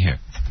working here.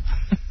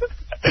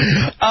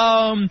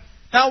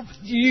 Now,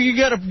 you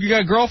got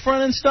a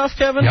girlfriend and stuff,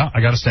 Kevin? Yeah, I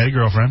got a steady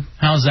girlfriend.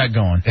 How's that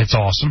going? It's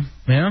awesome.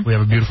 Yeah? We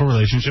have a beautiful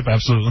relationship,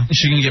 absolutely. Is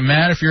she going to get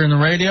mad if you're in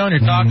the radio and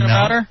you're talking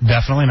about her?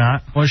 Definitely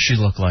not. What does she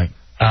look like?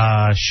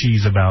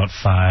 She's about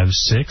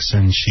 5'6",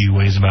 and she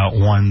weighs about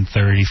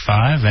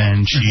 135,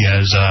 and she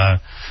has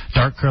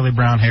dark curly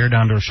brown hair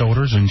down to her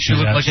shoulders. And she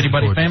look like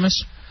anybody gorgeous.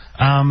 famous?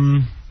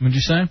 Would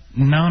you say?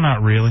 No,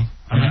 not really.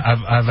 I mean,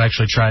 I've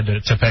actually tried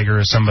to peg her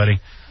as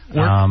somebody.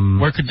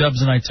 Where could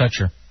Dubs and I touch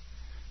her?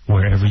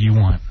 Wherever you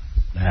want.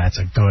 That's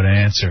a good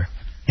answer.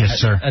 Yes,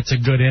 sir. That's a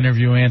good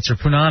interview answer.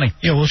 Punani.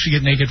 Yeah, will she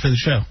get naked for the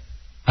show?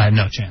 I have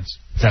no chance.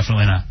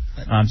 Definitely not.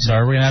 I'm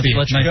sorry, we're going to have to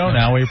let you go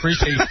now. We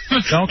appreciate you.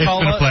 Don't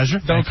call us. It's been a pleasure.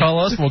 Don't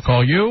call us. We'll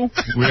call you.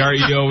 We are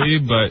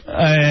EOE, but...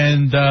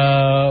 And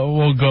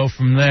we'll go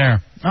from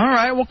there. All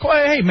right. Well,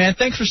 hey, man,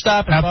 thanks for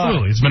stopping by.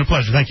 Absolutely. It's been a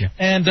pleasure. Thank you.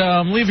 And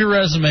leave your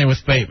resume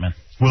with Bateman.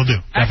 Will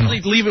do.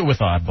 Actually, leave it with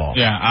Oddball.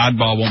 Yeah,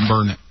 Oddball won't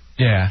burn it.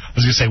 Yeah. I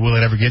was going to say, will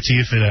it ever get to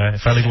you if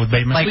I leave it with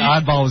Bateman? Like,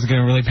 Oddball was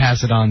going to really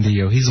pass it on to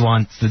you. He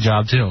wants the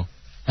job, too.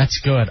 That's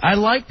good. I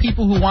like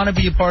people who want to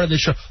be a part of this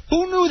show.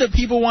 Who knew that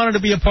people wanted to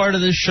be a part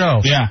of this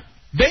show? Yeah.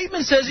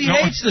 Bateman says he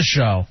hates the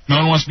show. No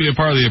one wants to be a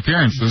part of the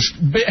appearances.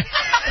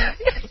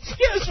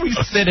 Yes, we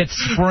sit at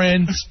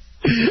Sprint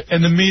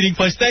and the meeting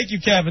place. Thank you,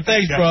 Kevin.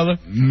 Thanks, brother.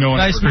 No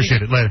one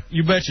appreciate it. Later.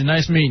 You betcha.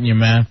 Nice meeting you,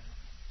 man.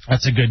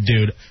 That's a good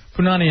dude.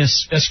 Punani,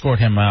 escort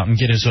him out and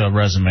get his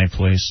resume,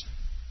 please.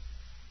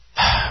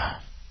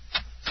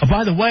 Oh,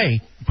 by the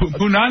way,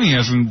 Punani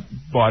hasn't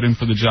bought in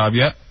for the job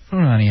yet.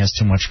 Punani has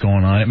too much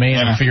going on. It may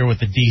interfere with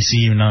the DC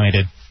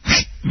United.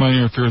 Might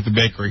interfere with the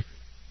bakery.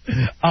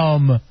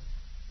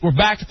 We're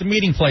back at the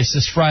meeting place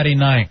this Friday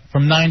night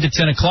from 9 to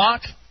 10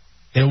 o'clock.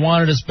 They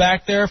wanted us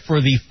back there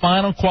for the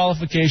final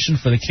qualification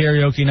for the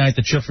karaoke night,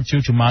 the Trip for Two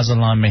to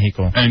Mazatlan,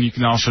 Mexico. And you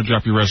can also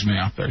drop your resume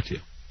out there, too.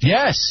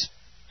 Yes.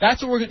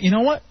 That's what we're going to... You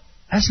know what?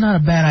 That's not a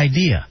bad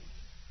idea.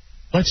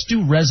 Let's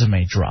do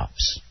resume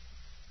drops.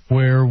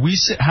 Where we...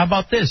 How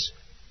about this?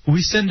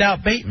 We send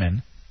out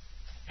Bateman,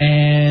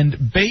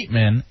 and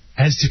Bateman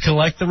has to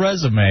collect the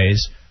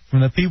resumes from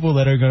the people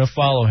that are going to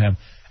follow him.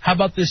 How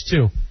about this,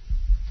 too?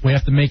 We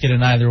have to make it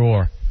an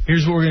either-or.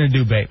 Here's what we're going to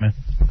do, Bateman.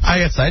 I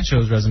got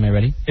Sideshow's resume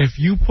ready. If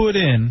you put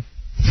in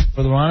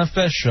for the Ron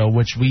Fest show,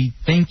 which we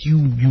think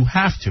you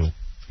have to,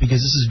 because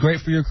this is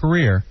great for your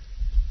career,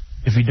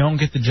 if you don't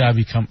get the job,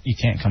 you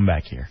can't come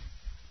back here.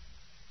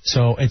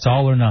 So it's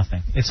all or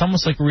nothing. It's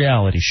almost like a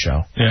reality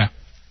show. Yeah.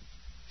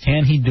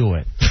 Can he do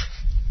it?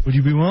 Would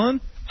you be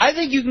willing? I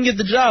think you can get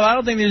the job. I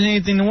don't think there's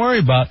anything to worry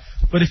about.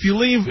 But if you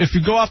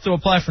go off to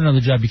apply for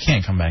another job, you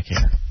can't come back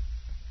here.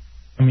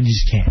 I mean, you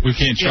just can't. We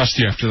can't trust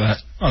you after that.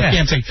 Oh, you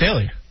can't take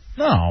failure.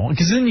 No,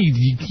 because then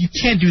you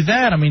can't do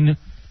that. I mean,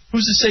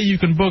 who's to say you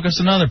can book us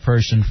another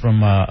person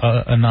from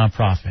a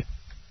nonprofit?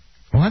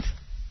 What?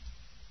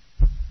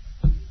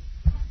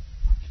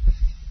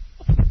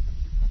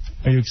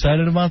 Are you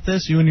excited about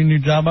this? You and your new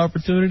job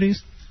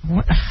opportunities?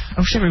 What? I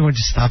wish everyone would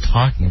just stop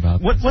talking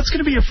about this. What's going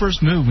to be your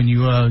first move when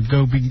you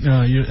go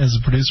as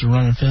a producer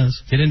running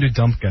Fez? Get into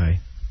Dump Guy.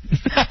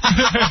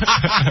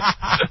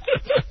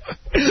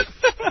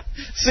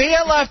 See,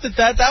 I laughed at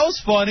that. That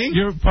was funny.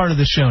 You're part of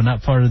the show,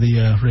 not part of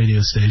the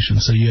radio station,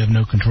 so you have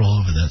no control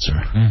over that, sir.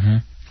 Mm-hmm.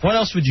 What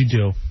else would you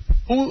do?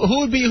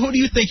 Who do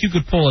you think you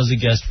could pull as a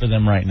guest for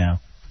them right now?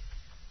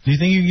 Do you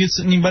think you could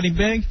get anybody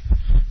big?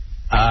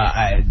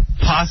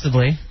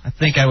 Possibly. I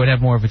think I would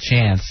have more of a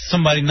chance.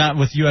 Somebody not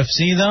with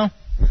UFC, though?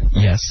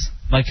 Yes.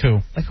 Like who?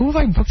 Like who have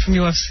I booked from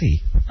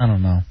UFC? I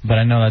don't know, but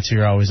I know that's who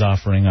you're always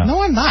offering up.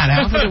 No, I'm not.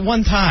 I offered it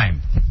one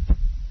time.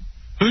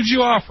 Who'd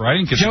you offer? I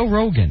didn't get Joe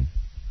Rogan.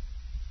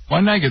 Why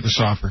didn't I get this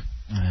offer?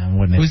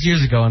 It was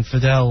years ago, and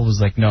Fidel was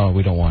like, no,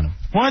 we don't want him.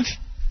 What?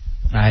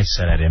 I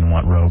said I didn't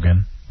want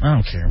Rogan. I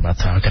don't care about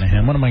talking to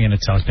him. What am I going to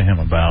talk to him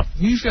about?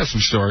 He's got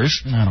some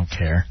stories. I don't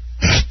care.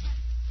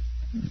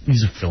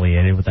 He's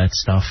affiliated with that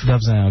stuff.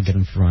 Dubs and I'll get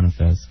him for Ron and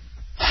Fez.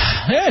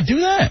 Yeah,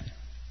 do that.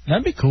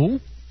 That'd be cool.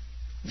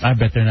 I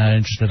bet they're not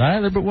interested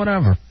either, but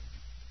whatever.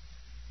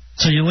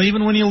 So you're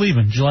leaving? When are you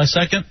leaving? July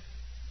 2nd?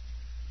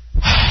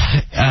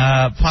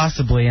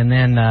 Possibly, and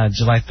then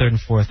July 3rd and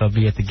 4th I'll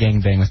be at the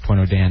Gangbang with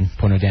Porno Dan,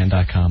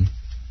 pornodan.com.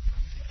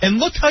 And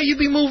look how you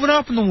be moving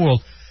up in the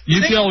world.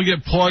 You'd be able to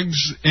get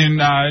plugs in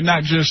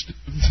not just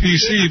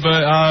D.C.,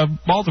 but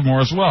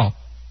Baltimore as well.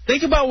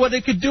 Think about what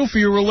it could do for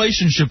your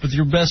relationship with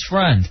your best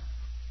friend.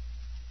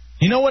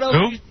 You know what else?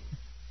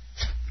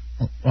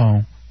 Who?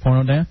 Oh,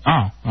 Porno Dan?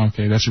 Oh,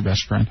 okay, that's your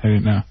best friend. I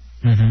didn't know.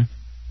 Mm-hmm.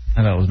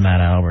 I thought it was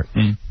Matt Albert.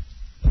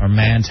 Or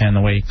Mantan,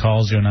 the way he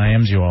calls you and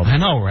IMs you all the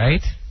time. I know,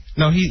 right?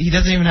 No, he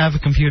doesn't even have a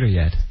computer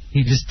yet.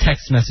 He just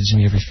text messages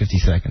me every 50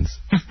 seconds.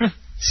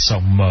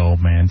 So Mo,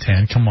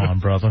 Mantan. Come on,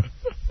 brother.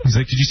 He's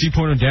like, did you see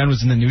Porno Dan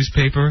was in the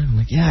newspaper? I'm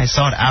like, yeah, I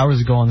saw it hours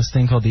ago on this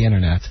thing called the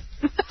Internet.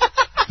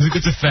 He's like,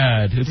 it's a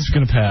fad. It's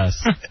going to pass.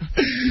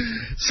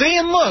 See,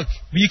 and look,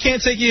 you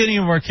can't take any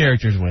of our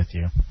characters with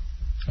you.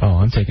 Oh,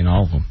 I'm taking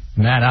all of them.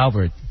 Matt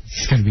Albert,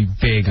 he's going to be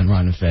big on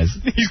Ron and Fez.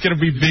 He's going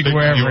to be big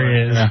wherever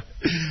he is. Yeah.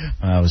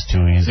 That was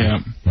too easy.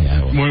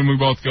 Yeah. When we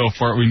both go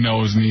for it, we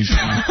know it's an easy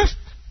one.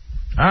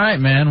 All right,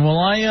 man. Well,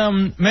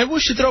 maybe we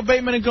should throw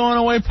Bateman a going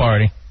away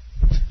party.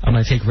 I'm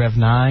going to take Rev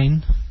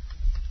 9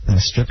 and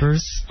the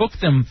strippers. Book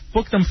them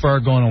for our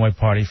going away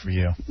party for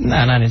you.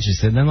 Nah, not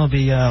interested. Then they'll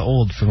be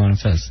old for Ron and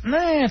Fez.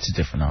 Nah, it's a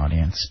different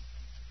audience.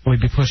 We'll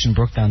be pushing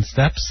Brooke down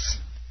steps.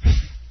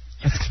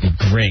 That's going to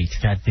be great.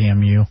 God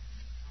damn you.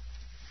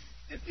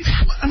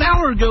 An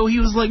hour ago, he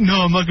was like,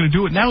 no, I'm not going to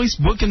do it. Now he's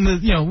booking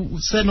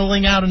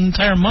settling out an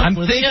entire month.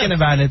 I'm thinking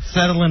about it,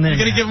 settling in. You're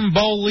going to give him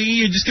Bo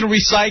Lee? You're just going to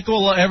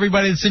recycle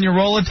everybody that's in your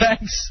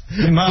Rolodex?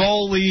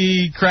 Bo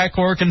Lee, Crack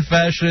Whore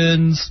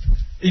Confessions.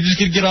 You're just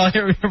going to get all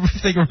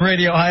everything from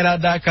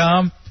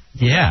RadioHideout.com?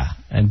 Yeah,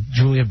 and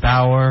Julia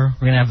Bauer.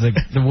 We're going to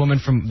have the woman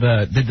from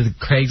the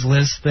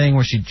Craigslist thing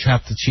where she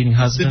trapped the cheating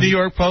husband. The New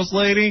York Post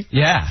lady?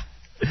 Yeah.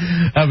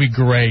 That'd be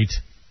great.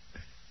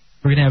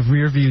 We're going to have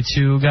Rearview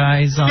 2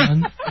 guys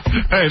on.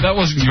 Hey, that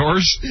wasn't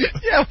yours.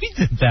 Yeah, we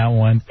did that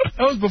one.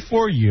 That was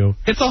before you.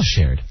 It's all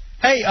shared.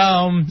 Hey,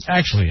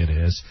 actually it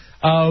is.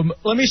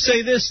 Let me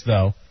say this,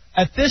 though.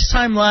 At this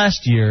time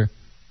last year,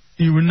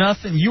 you were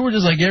nothing. You were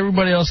just like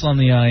everybody else on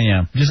the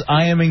IM, just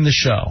IMing the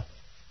show.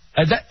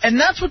 And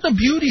that's what the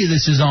beauty of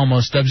this is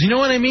almost, Dubs. You know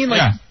what I mean?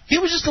 Like, he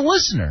was just a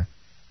listener.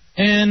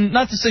 And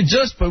not to say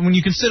just, but when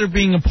you consider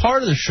being a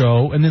part of the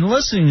show and then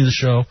listening to the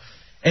show,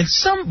 and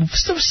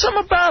some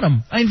about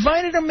him. I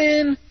invited him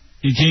in.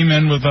 He came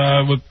in with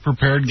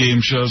prepared game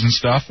shows and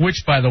stuff.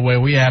 Which, by the way,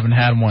 we haven't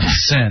had one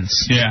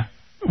since. Yeah.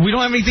 We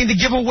don't have anything to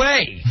give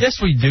away. Yes,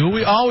 we do.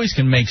 We always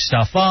can make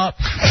stuff up.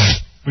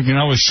 We can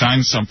always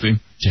sign something.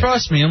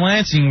 Trust me, in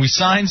Lansing, we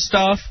signed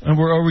stuff, and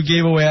we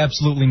gave away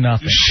absolutely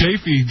nothing.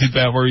 Shafee did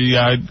that where he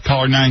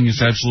caller 9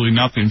 gets absolutely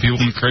nothing. People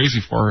went crazy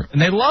for it.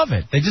 And they love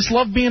it. They just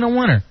love being a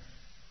winner.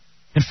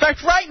 In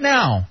fact, right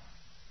now...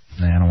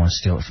 Nah, I don't want to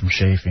steal it from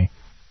Shafee.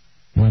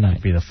 Why not?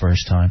 It'll be the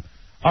first time.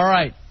 All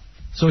right.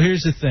 So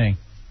here's the thing.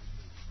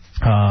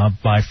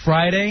 By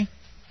Friday,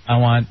 I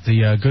want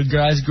the good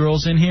guys,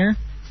 girls in here.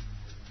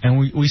 And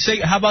we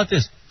say, how about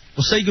this?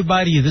 We'll say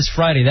goodbye to you this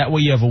Friday. That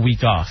way you have a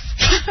week off.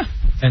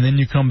 And then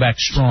you come back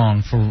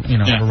strong for,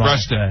 the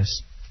rest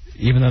guys.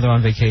 Even though they're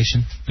on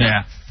vacation?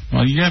 Yeah.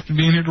 Well, you have to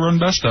be in here to run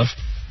best stuff.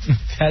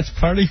 That's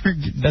part of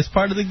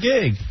the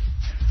gig.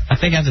 I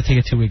think I have to take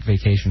a 2-week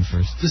vacation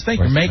first. Just think,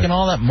 you're making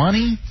all that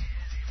money.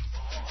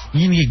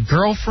 You need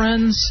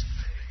girlfriends.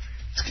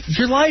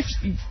 Your life...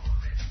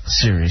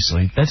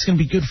 Seriously, that's going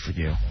to be good for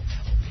you.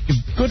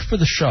 Good for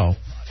the show.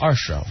 Our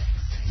show.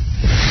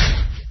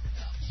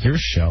 Your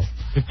show.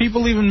 If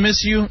people even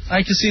miss you,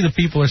 I can see the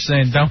people are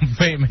saying, don't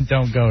Bateman,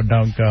 don't go.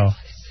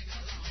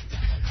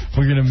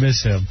 We're going to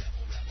miss him.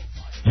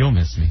 You'll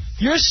miss me.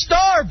 You're a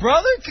star,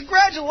 brother.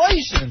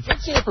 Congratulations.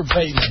 Let's hear it for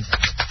Bateman.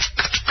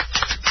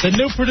 The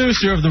new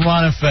producer of the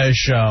Ron and Fez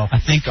show. I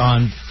think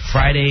on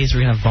Fridays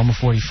we're going to have Bumble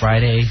 40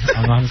 Friday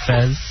on Ron and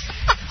Fez.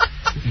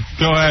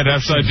 Go ahead,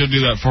 have Sideshow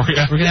do that for you.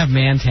 We're going to have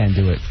Mantan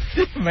do it.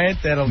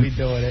 Mantan will be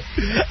doing it.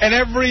 And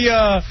every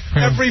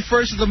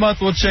first of the month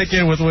we'll check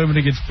in with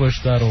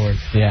womenagainstpush.org.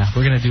 Yeah,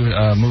 we're going to do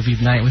a movie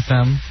night with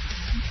them.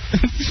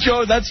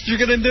 Joe, that's what you're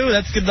going to do?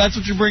 That's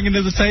what you're bringing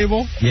to the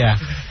table? Yeah.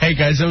 Hey,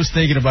 guys, I was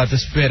thinking about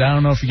this bit. I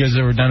don't know if you guys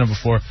have ever done it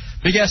before.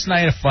 Big Ass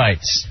Night of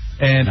Fights.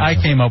 And I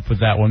came up with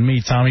that one.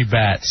 Me, Tommy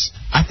Batts.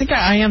 I think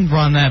I am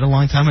on that a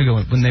long time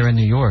ago when they were in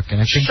New York. And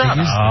I think Shut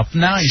up.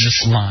 Now you're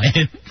just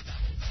lying.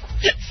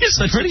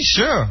 You're pretty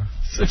sure.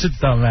 Such a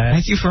dumbass.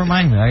 Thank you for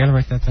reminding me. I got to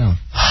write that down.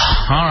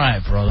 All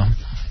right, brother.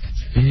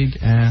 Big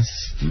Ass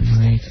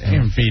Night.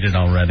 You beat it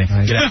already.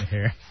 Get out of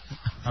here.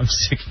 I'm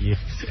sick of you.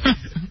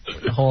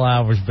 The whole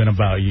hour's been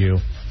about you.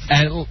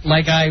 And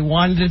like I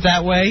wanted it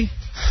that way?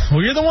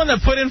 Well, you're the one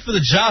that put in for the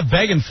job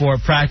begging for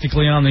it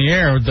practically on the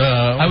air.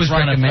 I was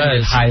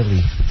recommended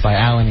highly by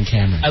Alan and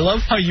Cameron. I love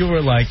how you were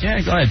like, yeah,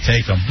 go ahead,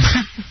 take them.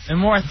 And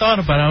the more I thought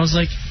about it, I was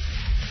like,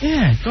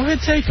 yeah, go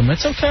ahead, take them.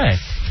 It's okay.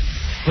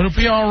 It'll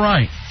be all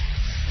right.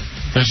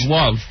 There's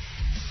love.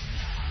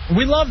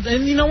 We loved,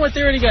 and you know what?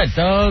 They already got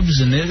dubs,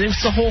 and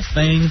it's the whole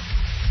thing.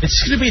 It's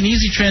going to be an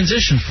easy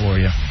transition for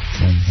you.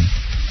 Mm-hmm.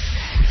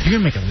 You're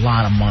going to make a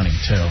lot of money,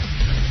 too.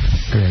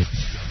 Great.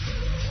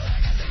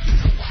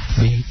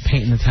 Be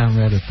painting the town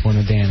red with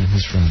Porno Dan and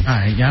his friends. All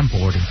right, yeah, I'm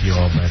bored of you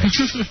already.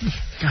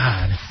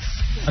 God,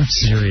 I'm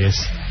serious.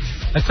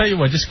 I tell you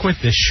what, just quit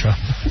this show.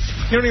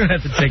 You don't even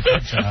have to take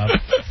that job.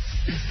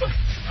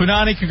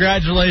 Punani,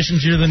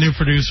 congratulations. You're the new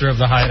producer of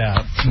The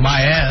Hideout.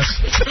 My ass.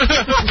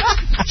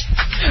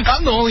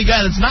 I'm the only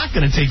guy that's not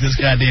going to take this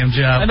goddamn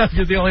job. I know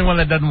you're the only one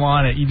that doesn't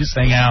want it. You just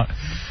hang out.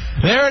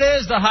 There it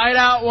is, The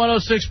Hideout,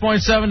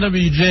 106.7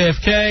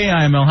 WJFK.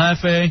 I'm El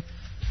Jefe.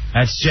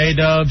 That's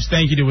J-Dubs.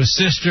 Thank you to his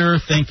sister.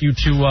 Thank you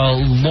to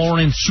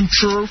Lauren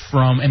Sucher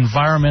from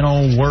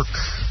Environmental Work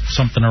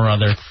something or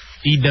other.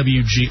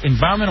 EWG,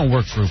 Environmental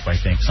Work Group, I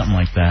think, something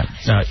like that.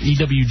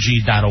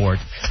 EWG.org.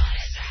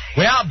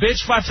 We out,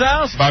 bitch.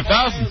 5,000.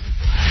 5,000.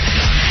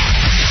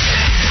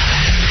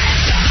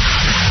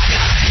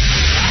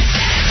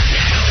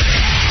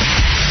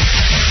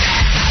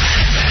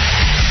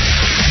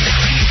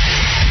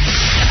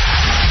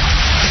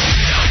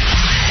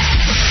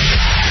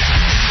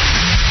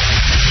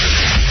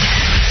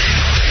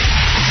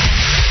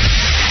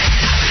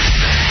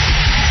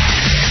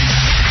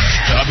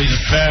 Tommy's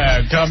a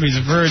fag, Tommy's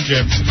a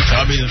virgin.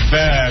 Tommy's a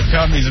fag,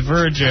 Tommy's a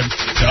virgin.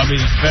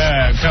 Tommy's a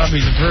fag,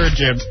 Tommy's a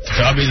virgin.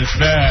 Tommy's a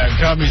fag,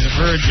 Tommy's a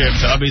virgin.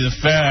 Tommy's a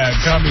fag,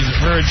 Tommy's a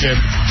virgin.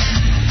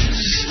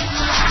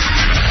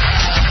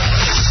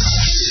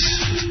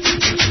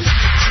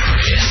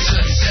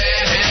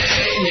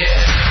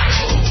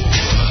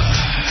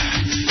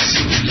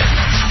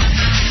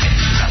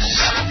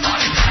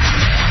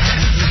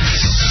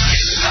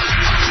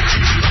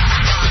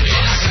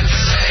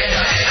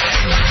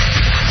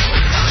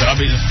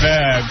 Tommy's a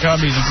fag,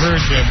 Tommy's a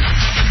virgin.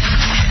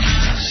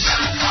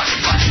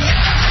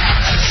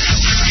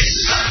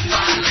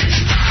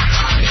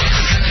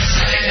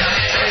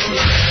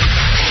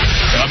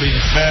 Tommy's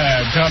a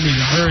fag, Tommy's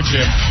a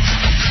virgin.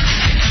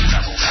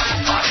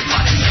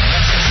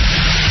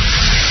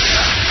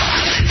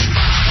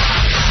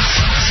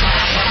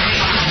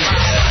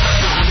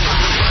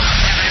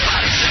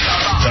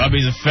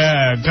 Tommy's a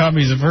fag,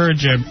 Tommy's a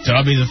virgin.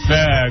 Tommy's a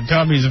fag,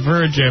 Tommy's a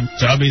virgin.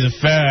 Tommy's a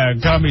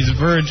fag, Tommy's a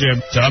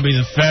virgin. Tommy's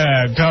a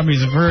fag,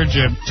 Tommy's a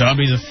virgin.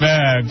 Tommy's a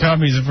fag,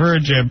 Tommy's a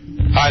virgin.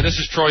 Hi, this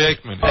is Troy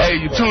Aikman. Hey,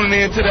 you're tuning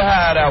in to The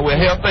Hideout with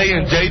Hefe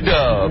and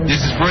J-Dub.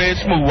 This is Fred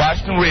Smoot,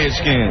 Washington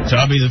Redskins.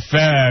 Tommy's a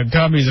fag,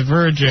 Tommy's a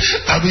virgin.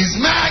 I be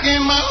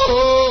smacking my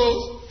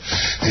hoes.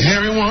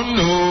 Everyone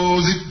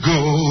knows it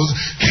goes.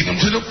 Kick them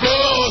to the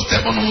floor,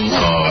 step on them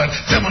hard,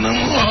 step on them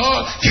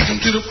hard, kick them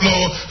to the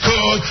floor,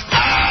 cause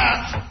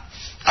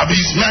I be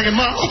smacking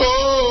my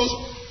hoes.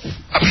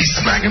 I be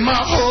smacking my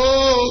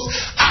hoes.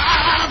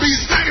 I be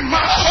smacking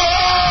my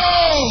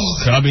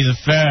hoes. Tommy's a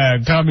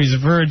fag, Tommy's a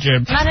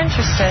virgin. Not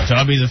interested.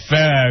 Tommy's a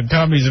fag,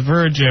 Tommy's a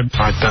virgin.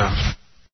 5,000.